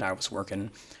Saturday that I was working,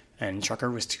 and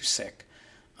Trucker was too sick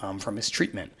from his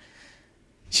treatment.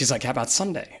 She's like, how about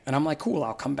Sunday? And I'm like, cool,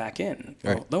 I'll come back in.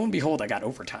 Right. Well, lo and behold, I got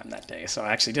overtime that day, so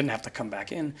I actually didn't have to come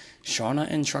back in. Shauna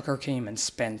and Trucker came and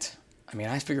spent,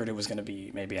 I figured it was going to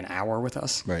be maybe an hour with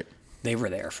us. Right. They were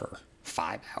there for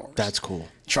 5 hours. That's cool.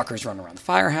 Trucker's running around the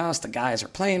firehouse. The guys are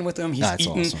playing with him. He's That's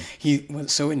eating. awesome.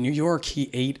 So in New York, he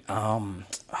ate.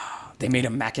 They made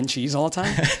him mac and cheese all the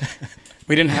time.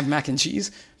 We didn't have mac and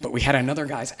cheese, but we had another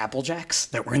guy's Apple Jacks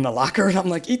that were in the locker, and I'm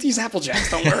like, eat these Apple Jacks.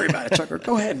 Don't worry about it, Trucker.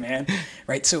 Go ahead, man.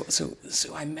 Right. So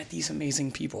I met these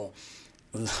amazing people.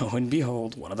 Lo and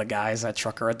behold, one of the guys that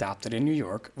Trucker adopted in New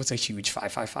York was a huge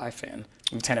 555 fan,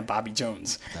 Lieutenant Bobby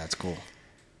Jones. That's cool.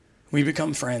 We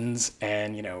become friends,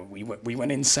 and we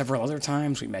went in several other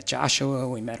times. We met Joshua,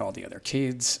 we met all the other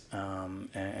kids,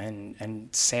 and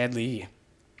sadly,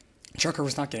 Trucker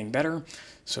was not getting better,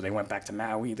 so they went back to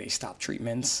Maui. They stopped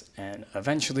treatments, and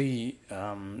eventually,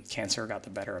 cancer got the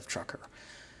better of Trucker.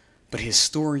 But his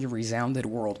story resounded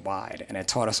worldwide, and it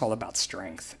taught us all about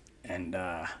strength, and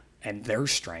their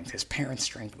strength. His parents'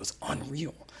 strength was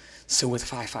unreal. So with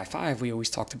 555, we always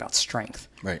talked about strength.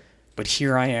 Right. But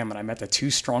here I am, and I met the 2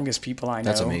 strongest people I know,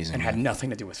 That's amazing, and had man. nothing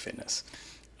to do with fitness.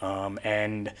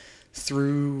 And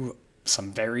through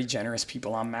some very generous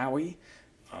people on Maui,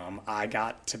 I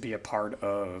got to be a part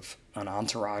of an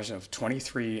entourage of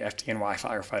 23 FDNY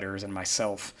firefighters and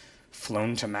myself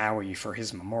flown to Maui for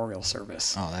his memorial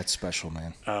service. Oh, that's special,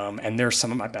 man. And they're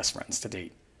some of my best friends to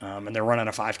date. And they're running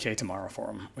a 5K tomorrow for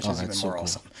him, which is even more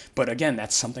awesome. But again,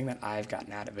 that's something that I've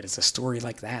gotten out of it. It's a story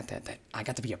like that I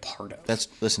got to be a part of. That's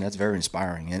very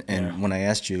inspiring. And when I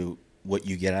asked you what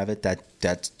you get out of it,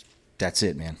 that's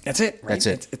it, man. That's it. Right? That's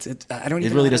it. It's I don't.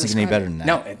 Even it really know how to doesn't get any describe better it. than that.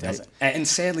 No, it doesn't. And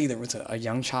sadly, there was a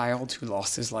young child who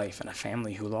lost his life and a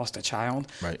family who lost a child.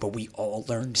 Right. But we all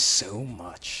learned so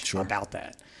much about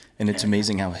that. And it's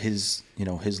amazing how his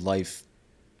life,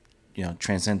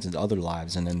 transcended other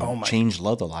lives and then changed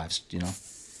other lives,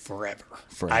 Forever.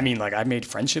 Forever. I mean, like, I've made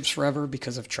friendships forever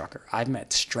because of Trucker. I've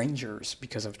met strangers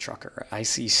because of Trucker. I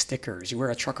see stickers. You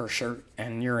wear a Trucker shirt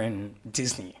and you're in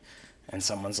Disney, and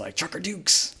someone's like, Trucker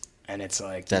Dukes. And it's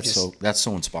like... That's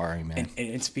so inspiring, man. And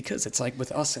it's because it's like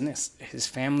with us and his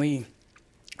family,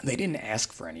 they didn't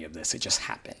ask for any of this. It just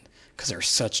happened because they're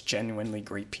such genuinely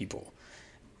great people.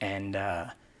 And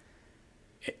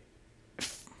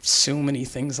so many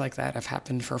things like that have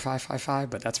happened for 555,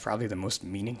 but that's probably the most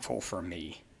meaningful for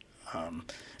me. And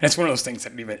it's one of those things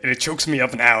that it chokes me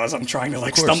up now as I'm trying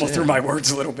to stumble through my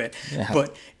words a little bit. Yeah.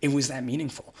 But it was that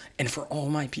meaningful. And for all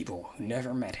my people who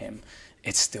never met him,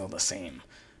 it's still the same.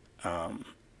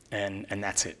 And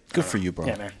that's it. Good for you, bro.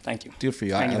 Yeah, man. Thank you. Good for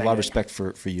you. I have a lot of respect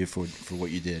for you for what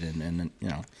you did. And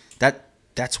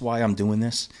that's why I'm doing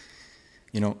this.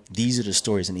 These are the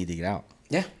stories that need to get out.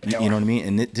 Yeah. You know what I mean?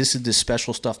 And this is the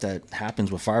special stuff that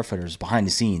happens with firefighters behind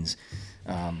the scenes.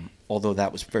 Although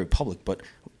that was very public, but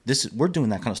we're doing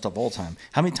that kind of stuff all the time.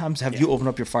 How many times have you opened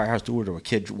up your firehouse door to a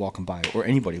kid walking by or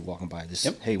anybody walking by?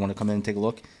 Hey, you want to come in and take a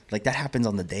look? Like, that happens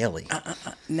on the daily.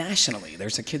 Nationally,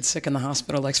 there's a kid sick in the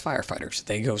hospital likes firefighters.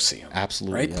 They go see him.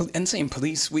 Absolutely. Right? Yeah. And same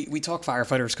police. We talk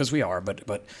firefighters because we are,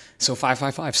 but so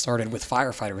 555 started with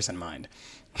firefighters in mind.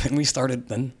 And we started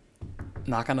then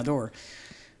knock on the door.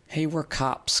 Hey, we're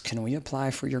cops. Can we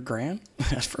apply for your grant?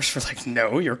 At first, we're like,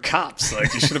 no, you're cops.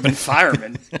 Like, you should have been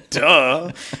firemen.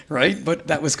 Duh. Right? But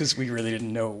that was because we really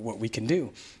didn't know what we can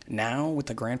do. Now, with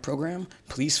the grant program,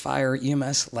 police, fire,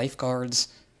 EMS, lifeguards,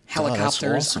 helicopters,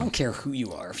 that's awesome. I don't care who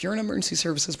you are. If you're an emergency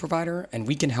services provider and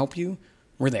we can help you,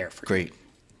 we're there for you. Great.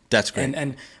 That's great.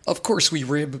 And of course, we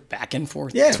rib back and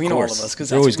forth between all of us because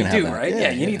that's what we do, right?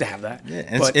 Yeah, you need to have that. Yeah,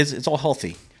 and it's all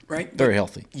healthy. Right? Very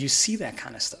healthy. You see that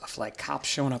kind of stuff, like cops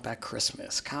showing up at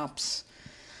Christmas, cops,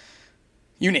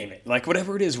 you name it, like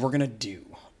whatever it is we're going to do.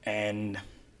 And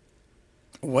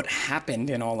what happened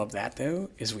in all of that, though,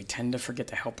 is we tend to forget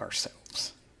to help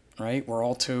ourselves, right? We're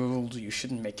all told you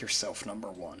shouldn't make yourself number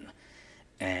one.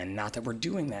 And not that we're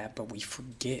doing that, but we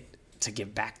forget to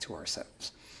give back to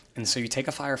ourselves. And so you take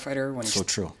a firefighter when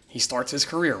he starts his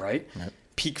career, right? Yep.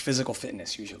 Peak physical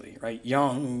fitness usually, right?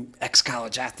 Young,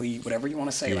 ex-college athlete, whatever you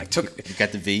want to say. You got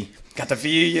the V. Got the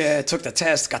V, yeah. Took the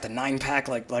test, got the 9-pack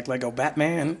like Lego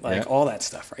Batman, all that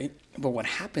stuff, right? But what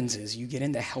happens is you get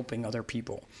into helping other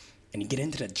people and you get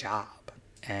into the job.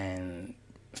 And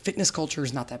fitness culture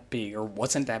is not that big or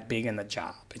wasn't that big in the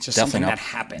job. It's just something that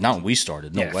happened. Not when we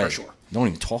started, no way. For sure. No one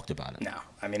even talked about it. No.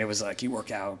 I mean, it was like you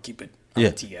work out, keep it on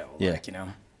the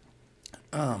TL,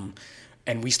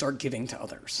 and we start giving to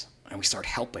others. And we start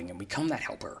helping and become that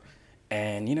helper.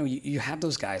 And, you have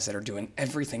those guys that are doing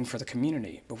everything for the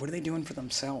community, but what are they doing for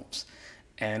themselves?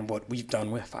 And what we've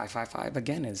done with 555,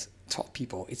 again, is taught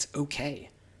people it's okay.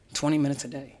 20 minutes a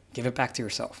day. Give it back to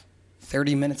yourself.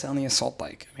 30 minutes on the assault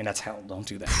bike. I mean, that's hell. Don't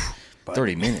do that. But,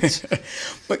 30 minutes.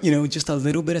 But, just a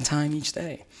little bit of time each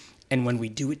day. And when we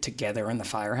do it together in the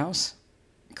firehouse,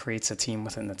 it creates a team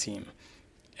within the team.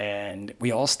 And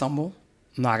we all stumble.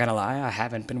 I'm not going to lie, I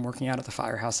haven't been working out at the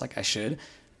firehouse like I should.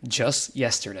 Just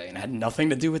yesterday, and it had nothing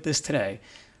to do with this today,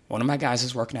 one of my guys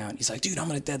is working out. He's like, dude, I'm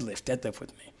going to deadlift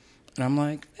with me. And I'm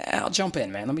like, I'll jump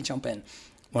in, man. Let me jump in.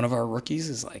 One of our rookies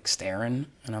is like staring,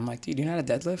 and I'm like, dude, you know how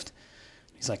to deadlift?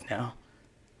 He's like, no.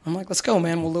 I'm like, let's go,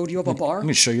 man. We'll load you up a bar. Let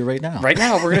me show you right now. Right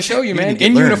now, we're going to show you, man,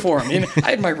 in uniform. I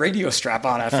had my radio strap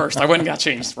on at first. I went and got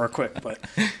changed real quick, but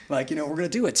we're going to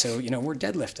do it. So, we're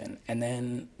deadlifting. And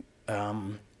then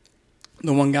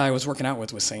the one guy I was working out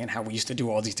with was saying how we used to do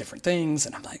all these different things.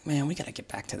 And I'm like, man, we got to get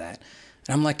back to that.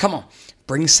 And I'm like, come on,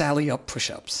 bring Sally up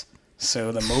push-ups.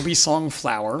 So the Moby song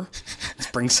Flower,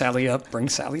 let's bring Sally up, bring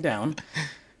Sally down.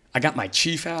 I got my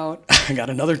chief out. I got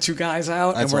another 2 guys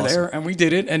out. That's and we're awesome. there. And we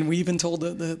did it. And we even told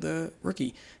the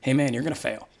rookie, hey, man, you're going to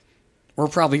fail. We're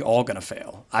probably all going to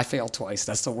fail. I failed twice.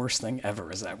 That's the worst thing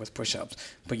ever is that with push-ups.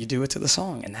 But you do it to the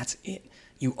song, and that's it.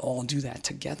 You all do that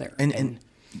together. And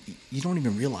you don't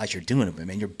even realize you're doing it, but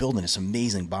man, you're building this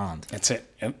amazing bond. That's it.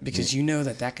 Because you know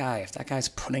that guy, if that guy's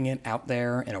putting it out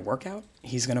there in a workout,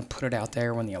 he's going to put it out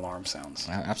there when the alarm sounds.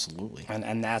 Absolutely.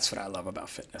 And that's what I love about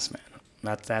fitness, man.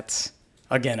 That's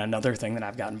again, another thing that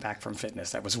I've gotten back from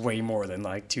fitness that was way more than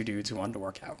like two dudes who wanted to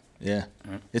work out. Yeah.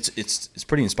 It's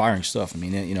pretty inspiring stuff. I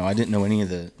mean, you know, I didn't know any of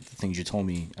the things you told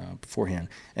me beforehand.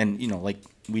 And, you know, like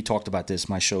we talked about this,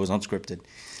 my show is unscripted.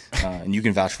 And you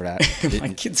can vouch for that. My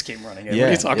kids came running in. Yeah, what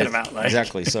are you talking about? Like?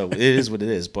 Exactly. So it is what it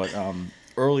is. But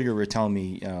earlier you were telling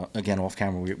me, again, off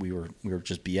camera, we were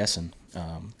just BSing.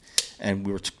 And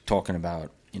we were talking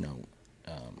about, you know,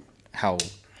 how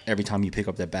every time you pick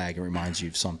up that bag, it reminds you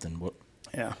of something.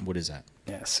 What is that?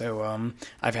 Yeah, so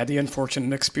I've had the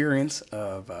unfortunate experience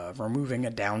of removing a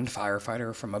downed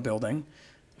firefighter from a building.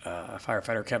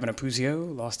 Firefighter Kevin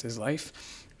Apuzio lost his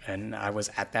life, and I was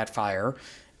at that fire,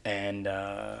 and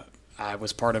I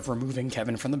was part of removing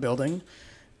Kevin from the building.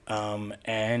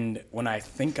 And when I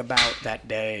think about that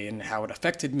day and how it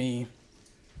affected me,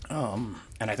 and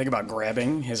I think about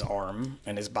grabbing his arm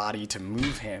and his body to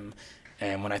move him,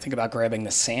 and when I think about grabbing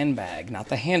the sandbag, not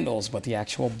the handles, but the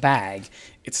actual bag,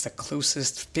 it's the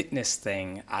closest fitness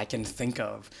thing I can think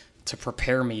of to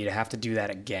prepare me to have to do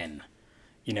that again.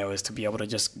 You know, is to be able to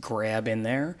just grab in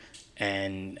there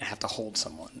and have to hold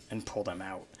someone and pull them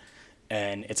out.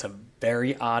 And it's a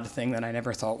very odd thing that I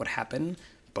never thought would happen,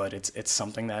 but it's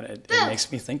something that it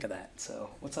makes me think of that. So,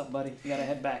 what's up, buddy? You gotta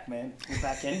head back, man. You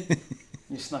back in?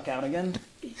 You snuck out again?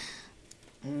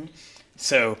 Mm-hmm.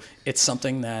 So it's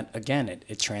something that, again,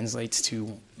 it translates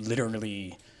to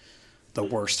literally the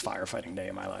worst firefighting day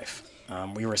of my life.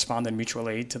 We responded mutual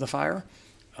aid to the fire,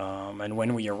 and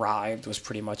when we arrived was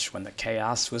pretty much when the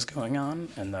chaos was going on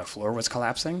and the floor was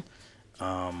collapsing.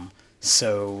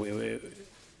 So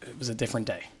it was a different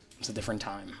day. It was a different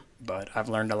time. But I've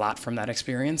learned a lot from that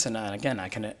experience, and again, I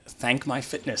can thank my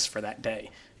fitness for that day.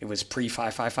 It was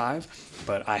pre-555,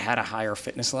 but I had a higher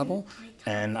fitness level,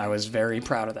 and I was very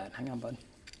proud of that. Hang on, bud.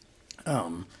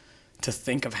 To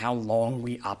think of how long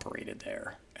we operated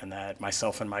there, and that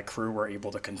myself and my crew were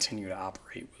able to continue to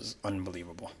operate was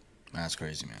unbelievable. That's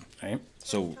crazy, man. Right?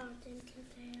 So,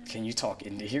 can you talk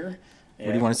into here? Yeah.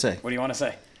 What do you want to say? What do you want to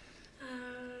say?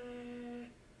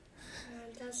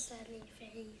 Just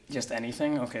anything. Just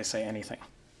anything? Okay, say anything.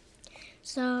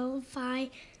 So, five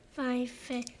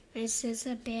fitness is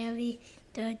a very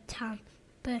good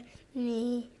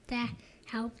company that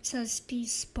helps us be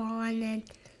strong and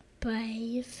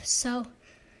brave. So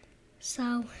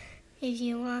if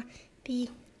you want to be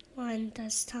one,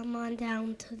 just come on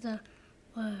down to the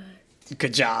word.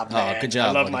 Good job, man. Oh, good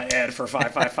job, I love buddy. my ad for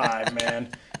 555, man.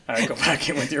 All right, go back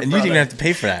in with your and brother. you didn't even have to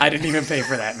pay for that. I didn't even pay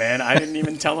for that, man. I didn't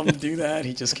even tell him to do that.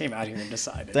 He just came out here and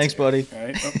decided. Thanks, to. buddy. All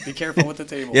right, oh, be careful with the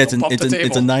table. Yeah, Don't bump the table.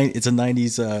 it's a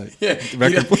 90s Yeah,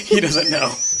 record. he doesn't know.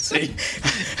 See,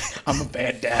 I'm a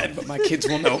bad dad, but my kids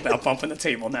will know about bumping the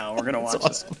table now. We're gonna watch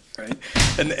awesome. that, right?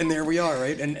 And there we are,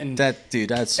 right? And That's so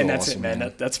and that's awesome, it, man.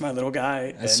 man. That's my little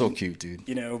guy. That's so cute, dude.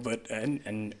 You know, but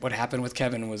and what happened with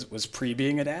Kevin was pre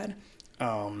being a dad,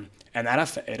 and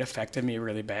that it affected me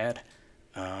really bad.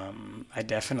 I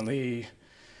definitely.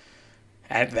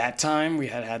 At that time, we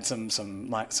had some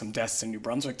deaths in New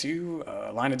Brunswick too,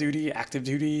 line of duty, active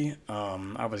duty.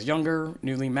 I was younger,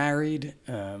 newly married,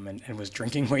 and was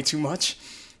drinking way too much.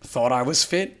 Thought I was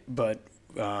fit, but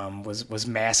was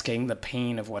masking the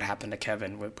pain of what happened to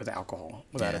Kevin with alcohol,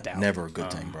 without a doubt. Never a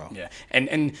good thing, bro. Yeah,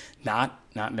 and not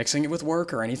mixing it with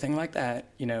work or anything like that,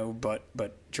 you know, but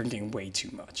drinking way too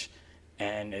much.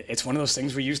 And it's one of those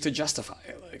things we use to justify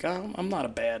it. Like, oh, I'm not a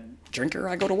bad drinker.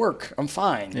 I go to work. I'm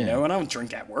fine, you know, and I don't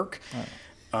drink at work. Right.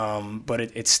 But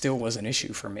it still was an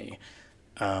issue for me.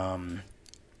 And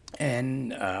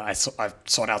I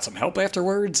sought out some help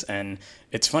afterwards. And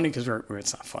it's funny because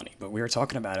it's not funny, but we were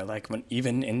talking about it. Like,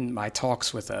 even in my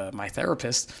talks with my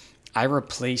therapist, I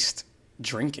replaced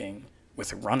drinking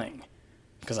with running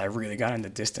because I really got into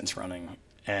distance running.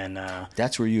 And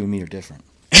that's where you and me are different.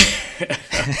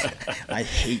 I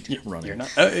hate running. You're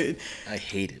not. I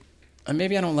hate it.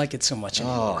 Maybe I don't like it so much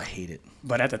anymore. Oh, I hate it.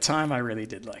 But at the time, I really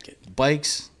did like it.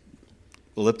 Bikes,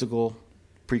 elliptical,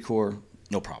 Precor,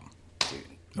 no problem. Dude,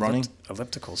 running,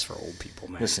 ellipticals for old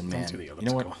people, man. Listen, man. Don't do the You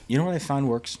know what? elliptical. You know what I find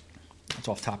works? It's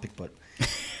off topic, but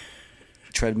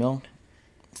treadmill,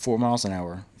 4 miles an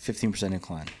hour, 15%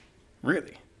 incline.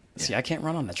 Really? Yeah. See, I can't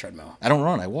run on the treadmill. I don't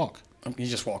run. I walk. You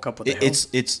just walk up with the hill?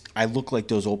 It's. I look like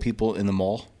those old people in the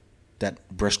mall that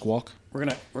brisk walk. We're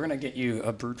gonna get you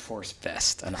a brute force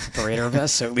vest, an operator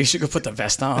vest. So at least you could put the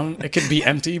vest on. It could be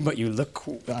empty, but you look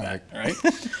cool with that, right?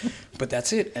 But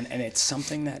that's it, and it's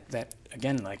something that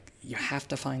again, like, you have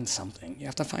to find something. You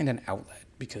have to find an outlet,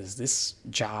 because this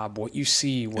job, what you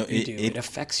see, what you do, it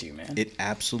affects you, man. It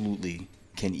absolutely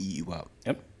can eat you up.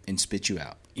 Yep. And spit you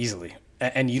out. Easily,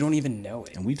 and you don't even know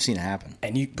it. And we've seen it happen.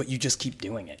 But you just keep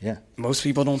doing it. Yeah. Most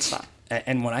people don't stop.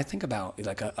 And when I think about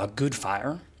like a good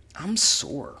fire, I'm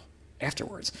sore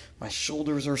afterwards. My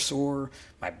shoulders are sore,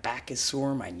 my back is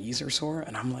sore, my knees are sore,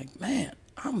 and I'm like, man,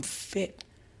 I'm fit.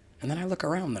 And then I look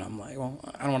around and I'm like, well,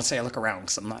 I don't want to say I look around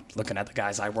because I'm not looking at the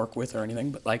guys I work with or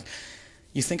anything, but like,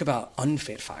 you think about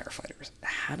unfit firefighters.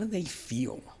 How do they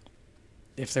feel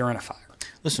if they're in a fire?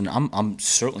 Listen, I'm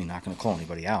certainly not going to call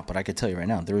anybody out, but I could tell you right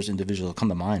now, there's individuals that come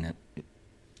to mind that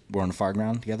we're on the fire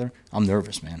ground together. I'm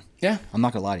nervous, man. Yeah. I'm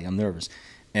not going to lie to you. I'm nervous.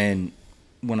 And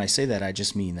when I say that, I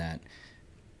just mean that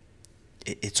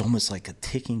it's almost like a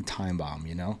ticking time bomb,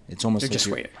 you know? It's almost They're like just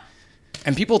waiting.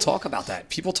 And people talk about that.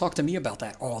 People talk to me about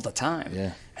that all the time.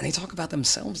 Yeah. And they talk about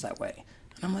themselves that way.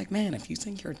 And I'm like, man, if you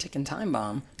think you're a ticking time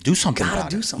bomb, do something you gotta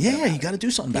about do it. something. Yeah, about you got to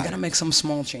do something You about got to it. make some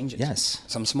small changes. Yes.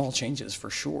 Some small changes for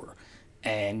sure.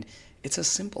 And it's a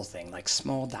simple thing, like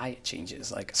small diet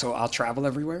changes. Like, so I'll travel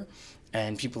everywhere,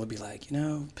 and people will be like, you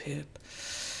know, Pip,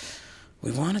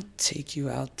 we want to take you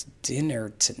out to dinner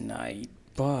tonight,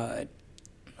 but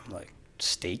I'm like,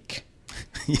 steak,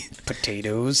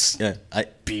 potatoes, Yeah,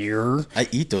 beer. I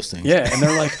eat those things. Yeah, and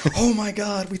they're like, oh my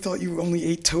God, we thought you only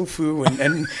ate tofu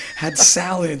and had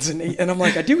salads. And I'm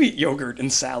like, I do eat yogurt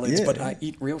and salads, Yeah. but I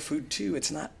eat real food too. It's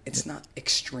not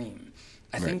extreme.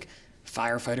 I think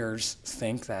firefighters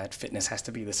think that fitness has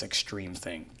to be this extreme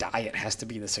thing. Diet has to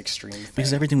be this extreme thing.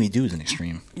 Because everything we do is an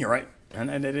extreme. You're right. And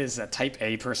it is a type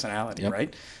A personality, Yep.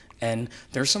 right? And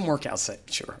there's some workouts that,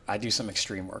 sure, I do some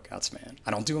extreme workouts, man.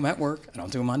 I don't do them at work. I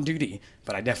don't do them on duty,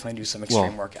 but I definitely do some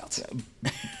extreme workouts.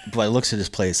 By the looks of this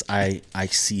place, I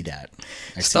see that.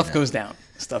 I see Stuff that. goes down.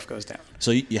 Stuff goes down.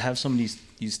 So you have some of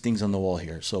these things on the wall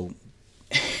here. So,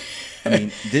 I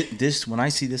mean, this when I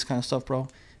see this kind of stuff, bro,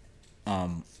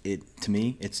 to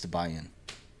me, it's the buy-in.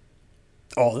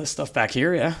 All this stuff back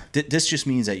here, yeah. This just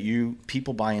means that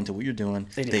people buy into what you're doing.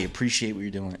 They do. They appreciate what you're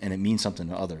doing, and it means something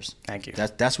to others. Thank you.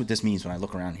 That's what this means when I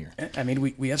look around here. I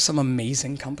mean, we have some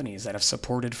amazing companies that have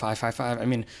supported 555. I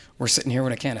mean, we're sitting here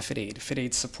with a can of FitAid.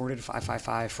 FitAid supported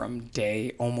 555 from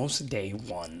almost day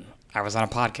one. I was on a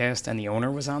podcast, and the owner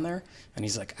was on there, and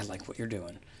he's like, I like what you're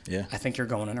doing. Yeah. I think you're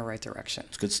going in the right direction.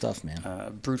 It's good stuff,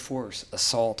 man. Brute Force,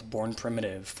 Assault, Born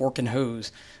Primitive, Fork and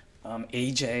Hose,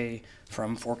 AJ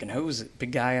from Fork and Hose,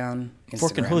 big guy on Instagram.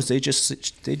 Fork and Hose, they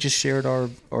just shared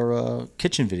our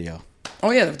kitchen video. Oh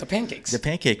yeah, the pancakes. The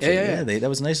pancake. Yeah. That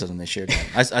was nice of them. They shared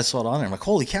that. I saw it on there. I'm like,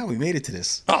 holy cow, we made it to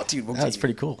this. Oh, dude, we'll That's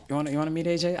pretty cool. You want to meet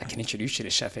AJ? I can introduce you to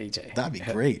Chef AJ. That'd be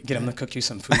great. Get him to cook you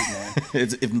some food,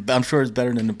 man. I'm sure it's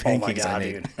better than the Oh my pancakes I god,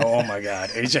 made. dude! Oh my god,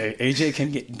 AJ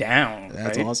can get down.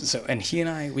 That's right? awesome. So, and he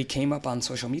and we came up on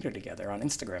social media together on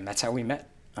Instagram. That's how we met.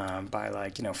 By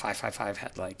 555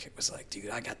 had it was like, dude,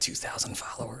 I got 2,000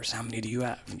 followers. How many do you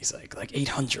have? And he's like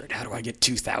 800. How do I get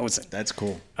 2,000? That's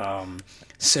cool.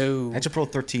 So I just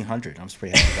broke 1,300. I'm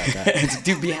pretty happy about that.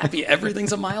 dude, be happy.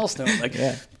 Everything's a milestone.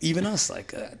 Yeah. Even us,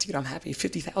 dude, I'm happy.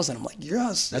 50,000. I'm like,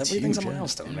 yes, That's everything's huge, a yeah.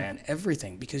 milestone, man.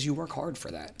 Everything, because you work hard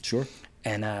for that. Sure.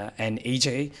 And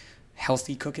AJ,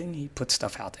 healthy cooking, he puts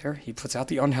stuff out there. He puts out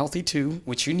the unhealthy too,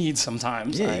 which you need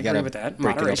sometimes. Yeah, I you agree gotta with that.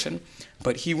 break it up. Moderation.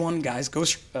 But he won guys'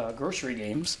 grocery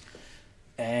games,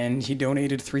 and he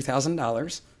donated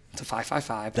 $3,000 to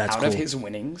 555 That's out of cool. his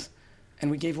winnings, and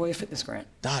we gave away a fitness grant.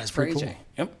 That's for pretty AJ. cool.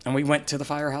 Yep. And we went to the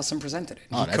firehouse and presented it.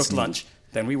 Oh, He that's cooked neat. lunch,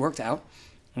 then we worked out.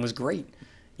 It was great.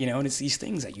 And it's these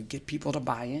things that you get people to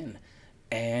buy in.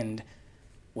 And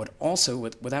what also,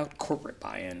 without corporate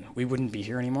buy-in, we wouldn't be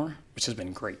here anymore, which has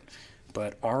been great.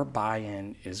 But our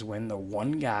buy-in is when the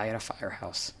one guy at a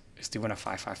firehouse is doing a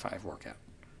 555 workout.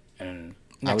 And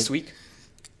next week,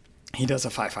 he does a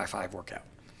 555 workout.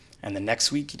 And the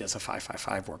next week, he does a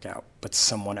 555 workout, but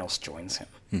someone else joins him.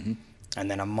 Mm-hmm. And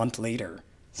then a month later,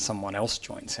 someone else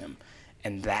joins him.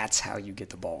 And that's how you get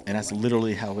the ball. And that's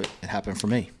literally how it happened for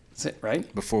me. That's it,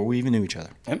 right? Before we even knew each other.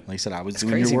 Yep. Like I said, I was That's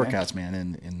doing crazy, your man. workouts, man,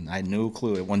 and I had no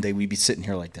clue that one day we'd be sitting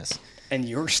here like this. And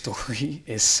your story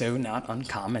is so not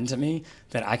uncommon to me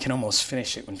that I can almost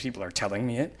finish it when people are telling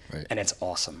me it. Right. And it's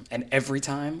awesome. And every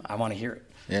time I want to hear it.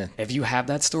 Yeah. If you have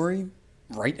that story,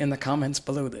 write in the comments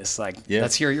below this. Yeah.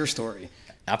 Let's hear your story.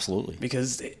 Absolutely.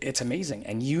 Because it's amazing.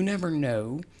 And you never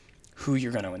know who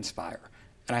you're going to inspire.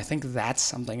 And I think that's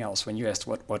something else. When you asked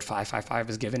what 555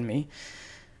 has given me,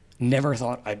 Never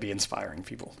thought I'd be inspiring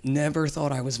people. Never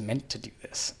thought I was meant to do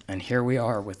this. And here we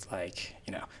are with like,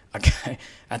 you know, a guy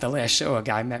at the last show, a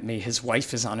guy met me. His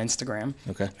wife is on Instagram.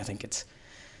 Okay. I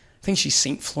think she's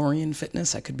St. Florian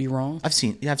Fitness. I could be wrong. I've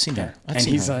seen her. And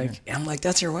he's like, I'm like,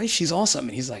 that's your wife? She's awesome.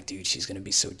 And he's like, dude, she's going to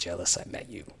be so jealous I met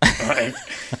you. Like,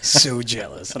 so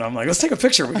jealous. And I'm like, let's take a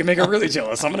picture. We can make her really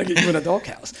jealous. I'm going to get you in a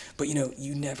doghouse. But, you know,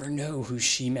 you never know who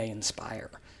she may inspire.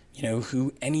 You know,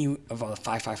 who any of the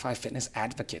 555 Fitness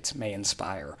advocates may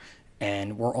inspire.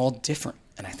 And we're all different.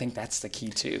 And I think that's the key,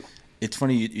 too. It's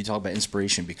funny you talk about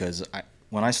inspiration because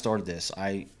when I started this,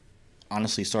 I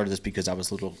honestly started this because I was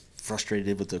a little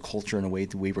frustrated with the culture and the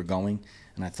way we're going.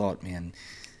 And I thought, man,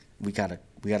 we gotta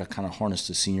kind of harness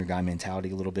the senior guy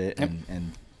mentality a little bit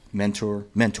and mentor,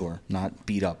 not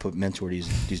beat up, but mentor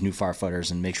these new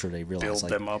firefighters and make sure they realize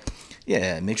Build them up.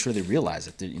 Yeah, make sure they realize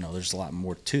that, you know, there's a lot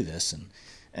more to this.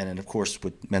 And then, of course,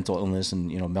 with mental illness and,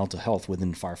 you know, mental health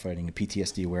within firefighting and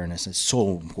PTSD awareness, it's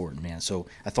so important, man. So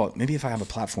I thought maybe if I have a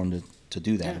platform to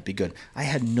do that, it'd be good. I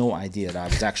had no idea that I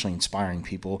was actually inspiring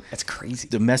people. That's crazy.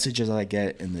 The messages that I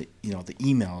get and the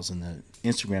emails and the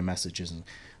Instagram messages and,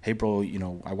 hey, bro, you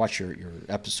know, I watched your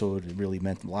episode. It really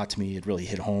meant a lot to me. It really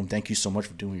hit home. Thank you so much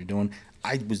for doing what you're doing.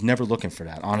 I was never looking for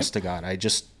that, honest to God. I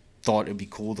just thought it'd be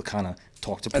cool to kind of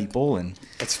talk to people, and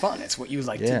it's fun. It's what you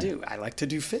like to do. I like to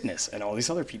do fitness, and all these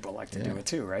other people like to do it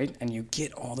too, right? And you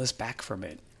get all this back from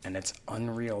it, and it's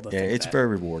unreal to think it's very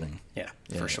rewarding. Yeah,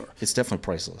 for sure. It's definitely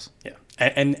priceless. Yeah,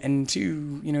 and to,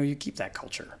 you know, you keep that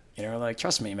culture. You know, like,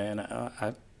 trust me, man.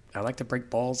 I like to break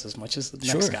balls as much as the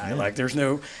next guy. Yeah. Like, the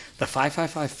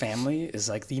 555 family is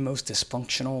like the most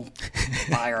dysfunctional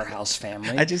firehouse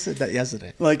family. I just said that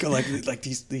yesterday. Like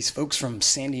these folks from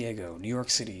San Diego, New York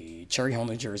City, Cherry Hill,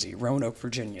 New Jersey, Roanoke,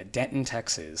 Virginia, Denton,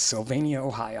 Texas, Sylvania,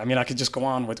 Ohio. I mean, I could just go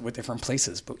on with different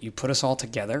places, but you put us all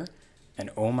together, and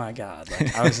oh my God,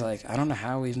 like, I was like, I don't know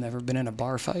how we've never been in a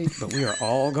bar fight, but we are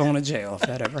all going to jail if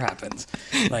that ever happens.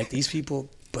 Like, these people.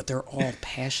 But they're all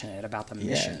passionate about the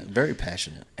mission. Yeah, very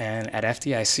passionate. And at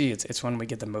FDIC, it's when we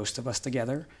get the most of us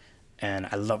together, and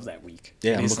I love that week.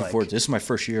 Yeah, I'm looking forward to this. Is my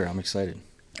first year. I'm excited.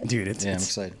 Dude, I'm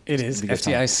excited. It is.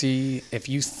 FDIC, if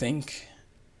you think,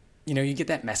 you know, you get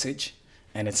that message,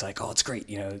 and it's like, oh, it's great.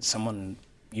 You know,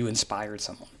 you inspired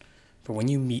someone. But when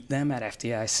you meet them at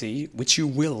FDIC, which you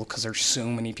will because there's so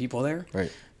many people there,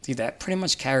 right? Dude, that pretty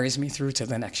much carries me through to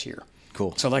the next year.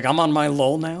 Cool. So, like, I'm on my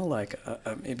lull now. Like,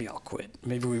 maybe I'll quit.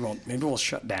 Maybe we won't. Maybe we'll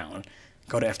shut down.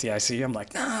 Go to FDIC. I'm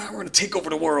like, nah, we're gonna take over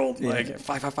the world. Yeah. Like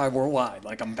 555 worldwide.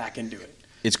 Like, I'm back into it.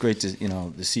 It's great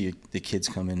to see the kids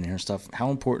come in here and stuff.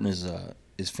 How important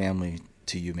is family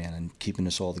to you, man, and keeping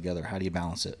us all together? How do you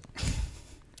balance it?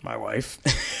 My wife,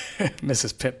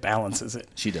 Mrs. Pip, balances it.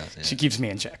 She does. Yeah. She keeps me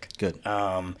in check. Good.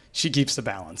 She keeps the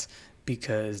balance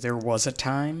because there was a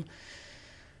time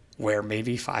where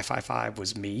maybe 555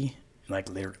 was me. Like,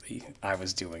 literally, I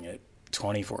was doing it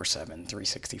 24/7,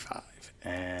 365.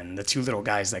 And the two little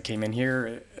guys that came in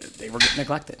here, they were getting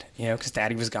neglected, you know, because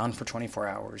Daddy was gone for 24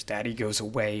 hours. Daddy goes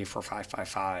away for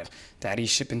 555. Daddy's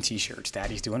shipping T-shirts.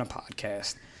 Daddy's doing a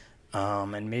podcast.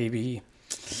 And maybe,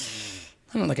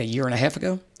 I don't know, like a year and a half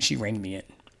ago, she reined me in.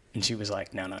 And she was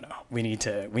like, no. We need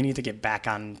to get back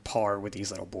on par with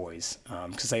these little boys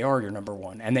because they are your number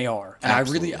one. And they are. And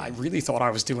Absolutely. I really thought I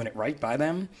was doing it right by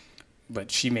them.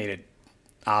 But she made it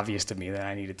obvious to me that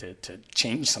I needed to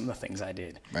change some of the things I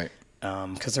did. Right.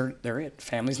 Because they're it.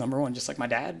 Family's number one. Just like my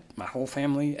dad, my whole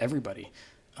family, everybody.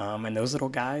 And those little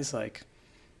guys, like,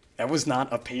 that was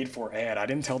not a paid for ad. I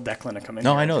didn't tell Declan to come in.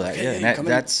 No, here. I know that. Hey, Yeah, come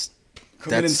that's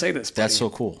in and say this. Buddy. That's so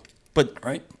cool. But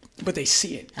right. But they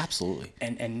see it. Absolutely.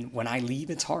 And when I leave,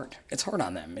 it's hard. It's hard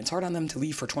on them. It's hard on them to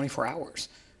leave for 24 hours.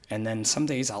 And then some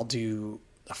days I'll do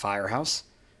a firehouse,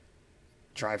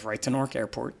 drive right to Newark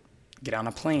Airport, get on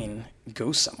a plane,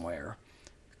 go somewhere.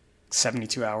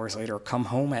 72 hours later, come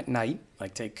home at night,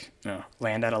 like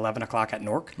land at 11 o'clock at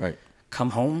Newark. Right.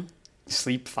 Come home,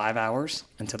 sleep 5 hours,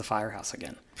 and to the firehouse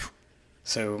again.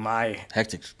 So my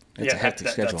hectic. It's a hectic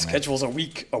schedule. That schedule's a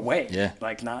week away. Yeah.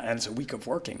 And it's a week of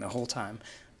working the whole time.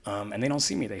 And they don't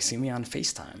see me. They see me on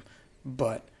FaceTime.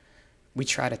 But we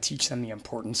try to teach them the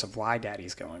importance of why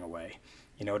Daddy's going away,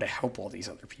 you know, to help all these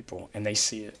other people. And they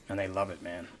see it, and they love it,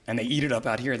 man. And they eat it up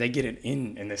out here. They get it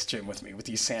in this gym with me. With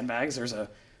these sandbags, you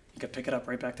could pick it up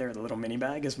right back there. The little mini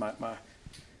bag is my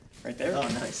right there. Oh,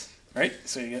 nice. Right?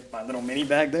 So you get my little mini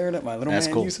bag there that my little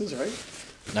man uses, right?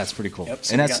 That's pretty cool. Yep,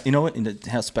 so and that's, you know what,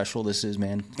 how special this is,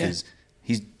 man? Because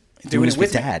he's doing this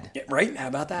with Dad. Yeah, right? How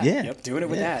about that? Yeah. Yep, doing it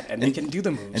with Dad. And they can do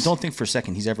the moves. And don't think for a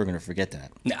second he's ever going to forget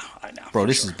that. No, I know. Bro,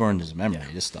 this is burned as a memory,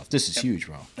 this stuff. This is huge,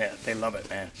 bro. Yeah, they love it,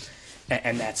 man.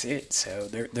 and that's it. So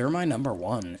they're my number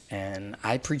one, and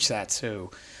I preach that too.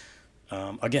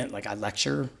 Again, like I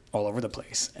lecture all over the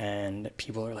place, and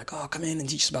people are like, "Oh, come in and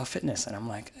teach us about fitness," and I'm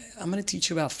like, "I'm going to teach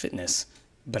you about fitness,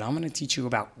 but I'm going to teach you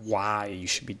about why you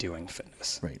should be doing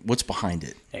fitness." Right. What's behind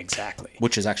it? Exactly.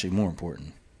 Which is actually more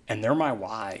important. And they're my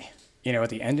why. You know, at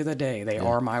the end of the day, they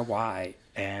are my why.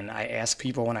 And I ask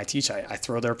people when I teach, I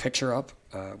throw their picture up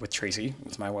with Tracy,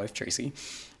 with my wife Tracy,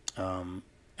 and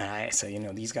I say, you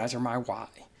know, these guys are my why,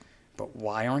 but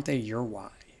why aren't they your why?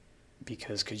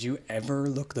 Because could you ever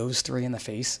look those three in the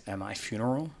face at my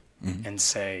funeral and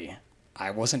say,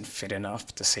 I wasn't fit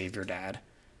enough to save your dad,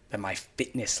 that my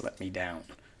fitness let me down,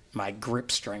 my grip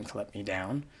strength let me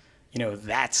down? You know,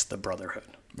 that's the brotherhood.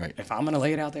 Right. If I'm going to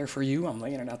lay it out there for you, I'm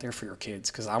laying it out there for your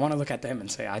kids, because I want to look at them and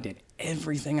say, I did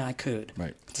everything I could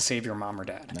to save your mom or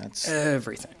dad. That's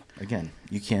everything. Again,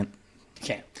 you can't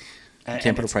put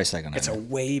a price tag on that. It's a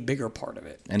way bigger part of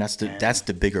it. And that's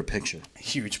the bigger picture.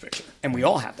 Huge picture. And we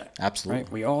all have that. Absolutely.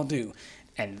 Right? We all do.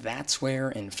 And that's where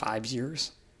in 5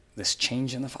 years, this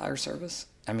change in the fire service,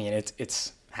 I mean,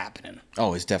 it's happening.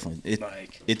 Oh, it's definitely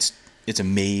it's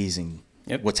amazing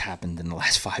what's happened in the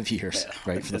last 5 years,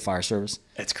 right, for the fire service.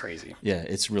 It's crazy. Yeah,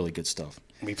 it's really good stuff.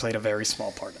 We played a very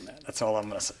small part in that. That's all I'm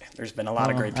going to say. There's been a lot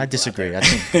of great people. I disagree. I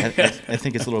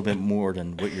think it's a little bit more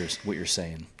than what you're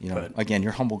saying. You know, again,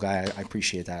 you're a humble guy. I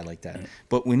appreciate that. I like that.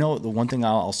 But we know the one thing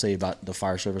I'll say about the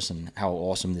fire service and how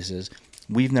awesome this is.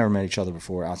 We've never met each other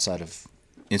before outside of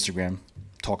Instagram,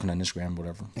 talking on Instagram,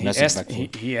 whatever.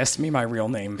 He asked me my real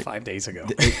name 5 days ago.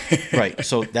 Right.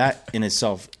 So that in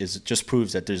itself just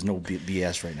proves that there's no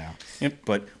BS right now. Yep.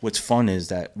 But what's fun is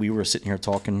that we were sitting here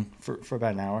talking for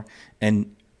about an hour,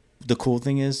 and the cool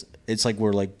thing is it's like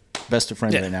we're like best of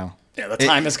friends right now. Yeah, the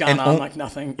time has gone on like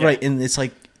nothing. Yeah. Right, and it's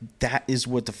like that is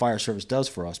what the fire service does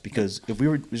for us, because if we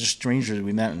were just strangers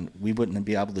we met, and we wouldn't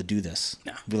be able to do this.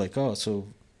 No. Be like, oh, so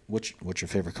what's your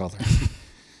favorite color?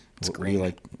 It's green.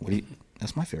 What do you?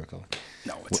 That's my favorite color.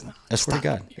 No, it's not. I swear to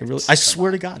God, I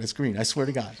swear to God, it's green. I swear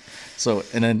to God. So,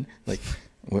 and then like,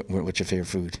 what's your favorite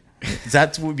food?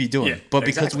 That's what we'd be doing. But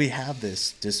because we have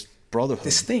this brotherhood,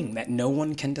 this thing that no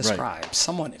one can describe. Right.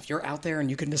 Someone, if you're out there and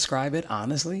you can describe it,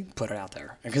 honestly, put it out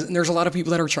there. Because there's a lot of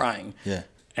people that are trying. Yeah.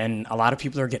 And a lot of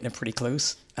people are getting it pretty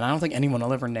close. And I don't think anyone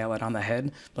will ever nail it on the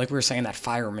head. Like we were saying, that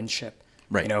firemanship.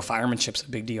 Right. You know, firemanship's a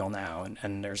big deal now.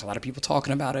 And there's a lot of people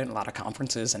talking about it and a lot of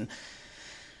conferences. And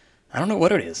I don't know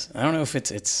what it is. I don't know if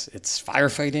it's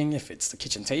firefighting, if it's the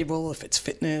kitchen table, if it's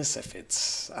fitness, if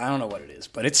it's, I don't know what it is.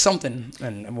 But it's something,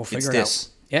 and we'll figure it out.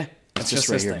 Yeah. It's just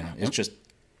right here, man. It's just,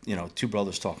 you know, two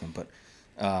brothers talking. But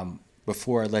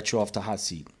before I let you off the hot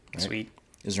seat, right? Sweet.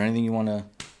 Is there anything you want to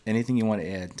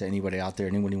add to anybody out there?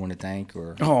 Anyone you want to thank?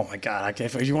 Or oh my God,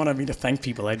 if you wanted me to thank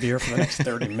people, I'd be here for the next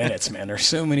 30 minutes, man. There's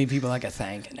so many people I could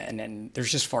thank, and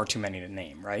there's just far too many to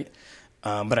name, right?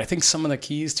 But I think some of the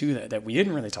keys too that we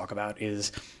didn't really talk about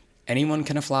is anyone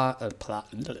can apply.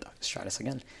 Let's try this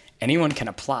again. Anyone can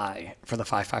apply for the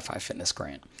 555 Fitness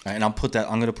Grant. All right, and I'm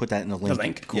going to put that in the link. The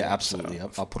link? Cool. Yeah, absolutely.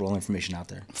 So, I'll put all the information out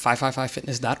there.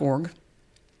 555fitness.org.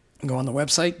 Go on the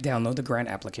website, download the grant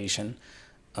application.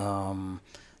 The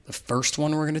first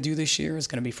one we're going to do this year is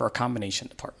going to be for a combination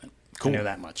department. Cool. I know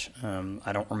that much.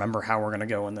 I don't remember how we're going to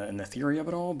go in the theory of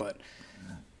it all, but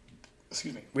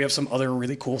excuse me. We have some other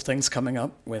really cool things coming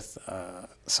up with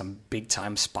some big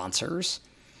time sponsors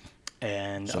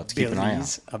and so keep an eye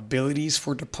out. Abilities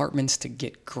for departments to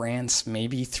get grants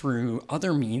maybe through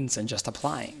other means than just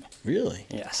applying. Really?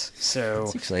 Yes. So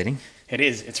that's exciting. It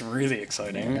is. It's really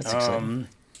exciting. Yeah, that's exciting.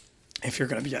 If you're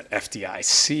going to be at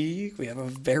FDIC, we have a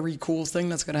very cool thing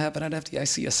that's going to happen at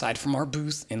FDIC aside from our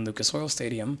booth in Lucas Oil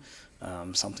Stadium.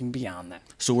 Something beyond that.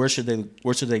 So where should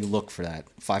they look for that?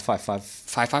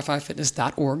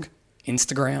 555fitness.org,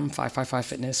 Instagram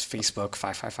 555fitness, Facebook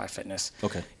 555fitness.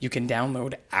 Okay. You can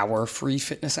download our free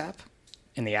fitness app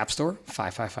in the App Store,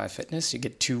 555fitness. You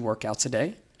get 2 workouts a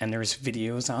day, and there's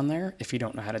videos on there if you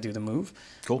don't know how to do the move.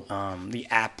 Cool. The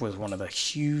app was one of the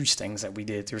huge things that we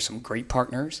did through some great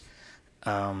partners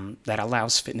that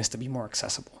allows fitness to be more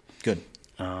accessible. Good.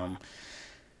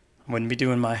 Wouldn't be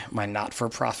doing my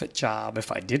not-for-profit job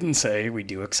if I didn't say we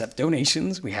do accept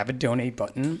donations. We have a donate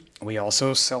button. We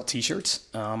also sell T-shirts.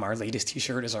 Our latest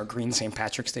T-shirt is our Green St.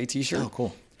 Patrick's Day T-shirt. Oh,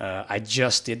 cool. I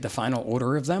just did the final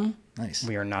order of them. Nice.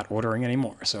 We are not ordering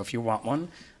anymore. So if you want one,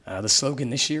 the slogan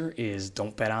this year is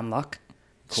 "Don't bet on luck.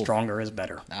 Cool. Stronger is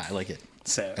better." I like it.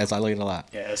 So I like it a lot.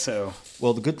 Yeah. So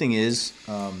well, the good thing is,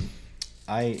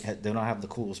 I do not have the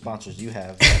cool sponsors you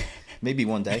have. Maybe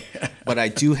one day, but I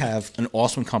do have an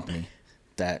awesome company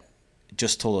that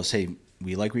just told us, "Hey,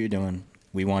 we like what you're doing.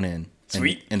 We want in."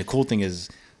 Sweet. And the cool thing is,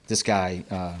 This guy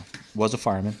was a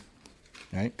fireman,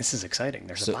 right? This is exciting.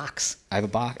 There's So- a box. I have a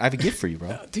box. I have a gift for you,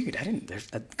 bro. Dude, I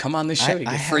didn't. Come on this show. You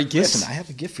get free have, gifts. Listen, I have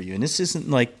a gift for you, and this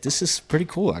is pretty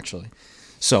cool actually.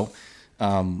 So,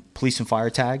 police and fire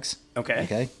tags. Okay.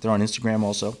 Okay. They're on Instagram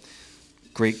also.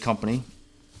 Great company.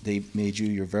 They made you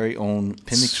your very own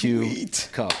Pin the Q Sweet.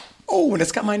 cup. Oh, and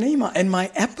it's got my name on and my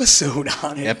episode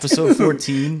on it. Episode dude.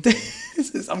 14.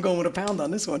 I'm going with a pound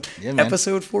on this one. Yeah, man.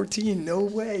 Episode 14. No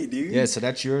way, dude. Yeah, so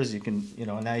that's yours. You can,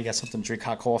 now you got something to drink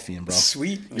hot coffee in, bro.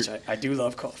 Sweet, which I do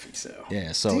love coffee, so.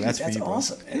 Yeah, so Dude, that's for that's you, bro.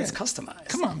 awesome. And Yeah. it's customized.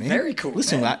 Come on, man. Very cool.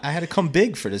 Listen, man. I had to come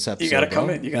big for this episode. You gotta bro. come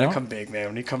in. You gotta know? come big, man.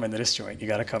 When you come into this joint, you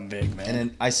gotta come big, man. And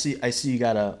then I see you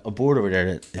got a board over there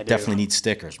that I do. definitely needs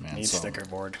stickers, man. Need sticker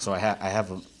board. So I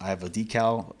have a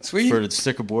decal Sweet. for the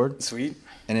sticker board. Sweet,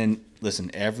 And then listen,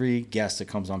 every guest that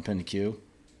comes on Pin the Q,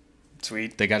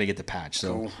 sweet. they got to get the patch.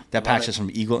 So Cool. that Love patch it. is from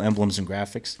Eagle Emblems and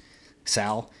Graphics.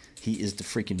 Sal, he is the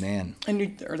freaking man.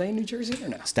 And are they in New Jersey or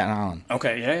no? Staten Island.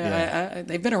 Okay, yeah.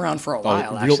 They've been around for a Oh,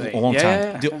 while, real actually. a long Yeah,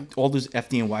 time. yeah, yeah. All those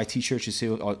FDNY T-shirts you see,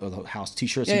 all the house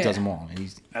T-shirts, he Yeah, does yeah. them all.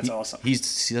 And That's awesome. He's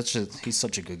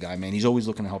such a good guy, man. He's always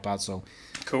looking to help out. So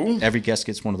Cool. every guest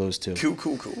gets one of those too.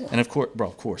 Cool. And of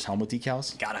course, helmet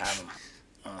decals. Gotta have them.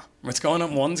 What's going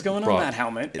on? One's going Bro, on that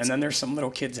helmet, and then there's some little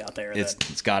kids out there It's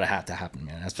that got to have to happen,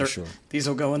 man. That's for sure. these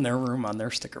will go in their room on their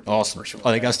sticker board. Awesome. For sure.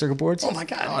 Oh, they got sticker boards? Oh my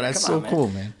god! Oh, that's come so on, cool,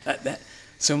 man.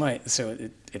 So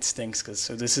it stinks because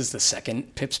this is the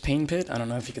second Pips Pain Pit. I don't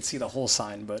know if you could see the whole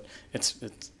sign, but it's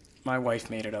my wife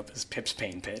made it up as Pips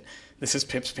Pain Pit. This is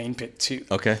Pips Pain Pit 2.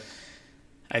 Okay.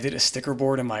 I did a sticker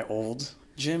board in my old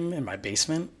gym in my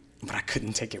basement, but I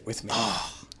couldn't take it with me.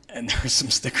 And there were some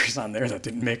stickers on there that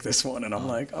didn't make this one, and I'm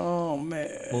like, oh man.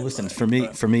 Well, listen, for me,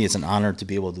 it's an honor to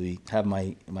be able to have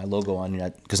my logo on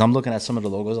that because I'm looking at some of the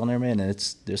logos on there, man,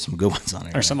 and there's some good ones on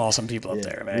there. There's man. some awesome people up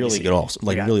there, man. You Really see- good, awesome,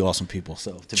 we got really awesome people.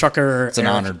 So Trucker, it's an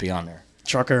Eric- honor to be on there.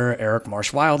 Trucker, Eric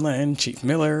Marsh Wildland, Chief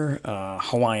Miller,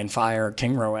 Hawaiian Fire,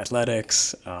 King Row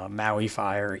Athletics, Maui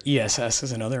Fire, ESS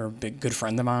is another big good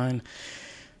friend of mine.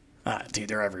 Dude,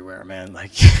 they're everywhere, man.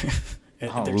 Like,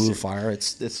 Honolulu Fire.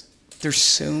 there's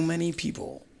so many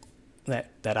people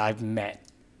that I've met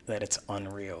that it's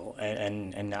unreal,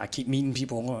 and I keep meeting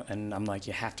people, and I'm like,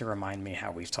 you have to remind me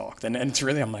how we've talked, and it's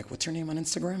really, I'm like, what's your name on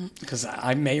Instagram? Because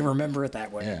I may remember it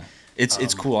that way. Yeah,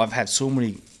 it's cool. I've had so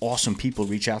many awesome people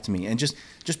reach out to me, and just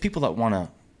people that want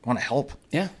to help.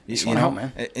 Yeah, You just want to help,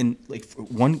 man. And like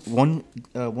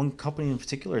one company in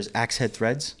particular is Axe Head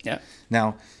Threads. Yeah.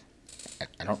 Now,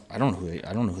 I don't know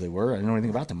who they were. I don't know anything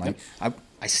about them.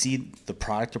 I see the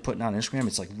product they're putting out on Instagram.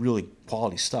 It's like really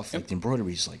quality stuff. Like the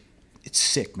embroidery is like, it's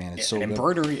sick, man. It's so And good.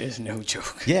 embroidery is no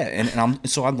joke. Yeah, and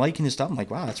I'm liking his stuff. I'm like,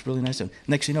 wow, that's really nice.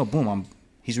 Next thing you know, boom,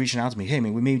 he's reaching out to me. Hey,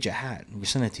 man, we made you a hat. We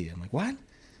sent it to you. I'm like, what?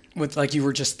 With like you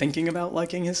were just thinking about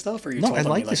liking his stuff, or you No, told I him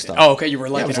like you this liked stuff. it? Oh, okay, you were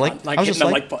Yeah, I liking was it, like, like I was hitting just the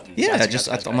like, like button. yeah,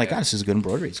 Gotcha, I'm like, yeah. God, this is good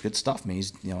embroidery. It's good stuff, man.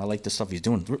 He's, I like the stuff he's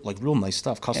doing, like real nice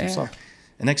stuff, custom Yeah. stuff.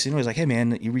 And next thing you know, he's like, hey,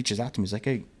 man, he reaches out to me. He's like,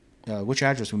 hey, what's your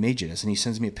address? We made you this, and he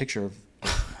sends me a picture of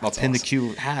a Pin the awesome.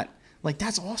 Q hat. Like,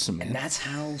 that's awesome, man. And that's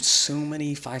how so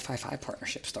many 555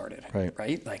 partnerships started. Right.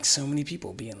 Right? Like so many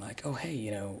people being like, oh, hey,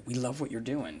 we love what you're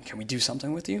doing. Can we do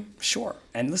something with you? Sure.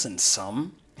 And listen,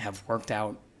 some have worked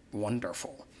out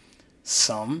wonderful.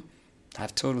 Some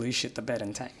have totally shit the bed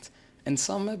and tanked. And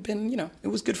some have been, it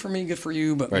was good for me, good for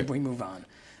you, but Right. we move on.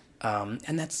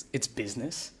 And it's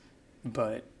business,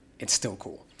 but it's still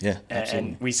cool. Yeah, And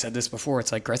absolutely. we said this before.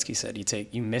 It's like Gretzky said,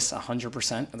 you miss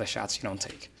 100% of the shots you don't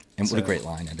take. And what a So- great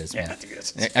line that is, Yeah, man. dude,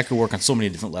 it's- I could work on so many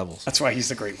different levels. That's why he's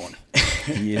the great one.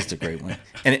 He is the great one.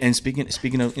 And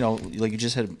speaking of, like you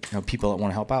just had, people that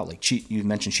want to help out. Like you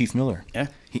mentioned Chief Miller. Yeah.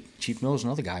 Chief Miller's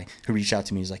another guy who reached out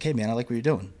to me. He's like, hey, man, I like what you're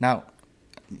doing. Now,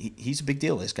 he's a big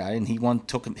deal, this guy, and he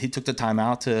took the time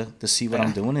out to see what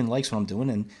I'm doing and likes what I'm doing.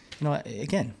 And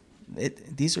again,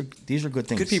 these are good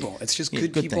things. Good people. It's just Yeah,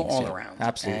 good people things, all yeah. around.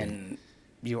 Absolutely. And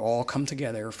you all come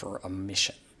together for a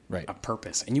mission, Right. a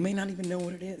purpose, and you may not even know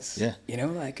what it is. Yeah.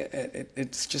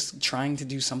 It's just trying to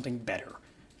do something better.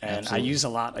 And Absolutely. I use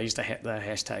the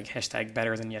hashtag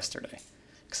better than yesterday.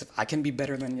 Because if I can be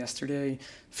better than yesterday,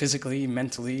 physically,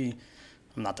 mentally,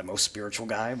 I'm not the most spiritual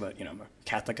guy, but I'm a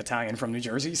Catholic Italian from New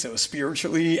Jersey, so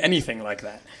spiritually, anything like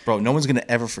that. Bro, no one's gonna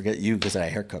ever forget you because of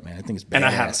that haircut, man. I think it's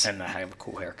badass. And I have a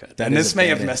cool haircut. That and is this a may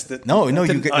have badass- messed it. No, you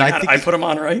Didn't- get- I, I had- think I you- put them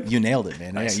on right. You nailed it,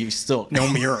 man. Nice. Yeah, you still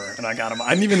No mirror, and I got them. I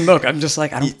didn't even look. I'm just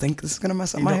like, I don't think this is gonna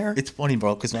mess up my hair. It's funny,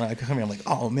 bro, because when I come here, I'm like,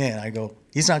 oh man. I go,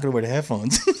 he's not gonna wear the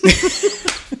headphones.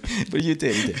 But you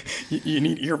did. You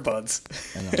need earbuds.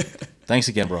 I know. Thanks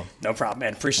again, bro. No problem,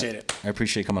 man. Appreciate it. I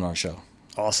appreciate you coming on our show.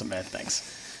 Awesome, man.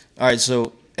 Thanks. All right,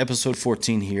 so episode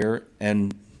 14 here,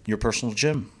 and your personal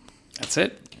gym. That's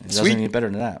it. It doesn't get better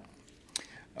than that.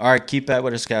 All right, keep that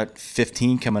with us. Got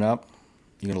 15 coming up.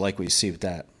 You're going to like what you see with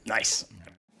that. Nice.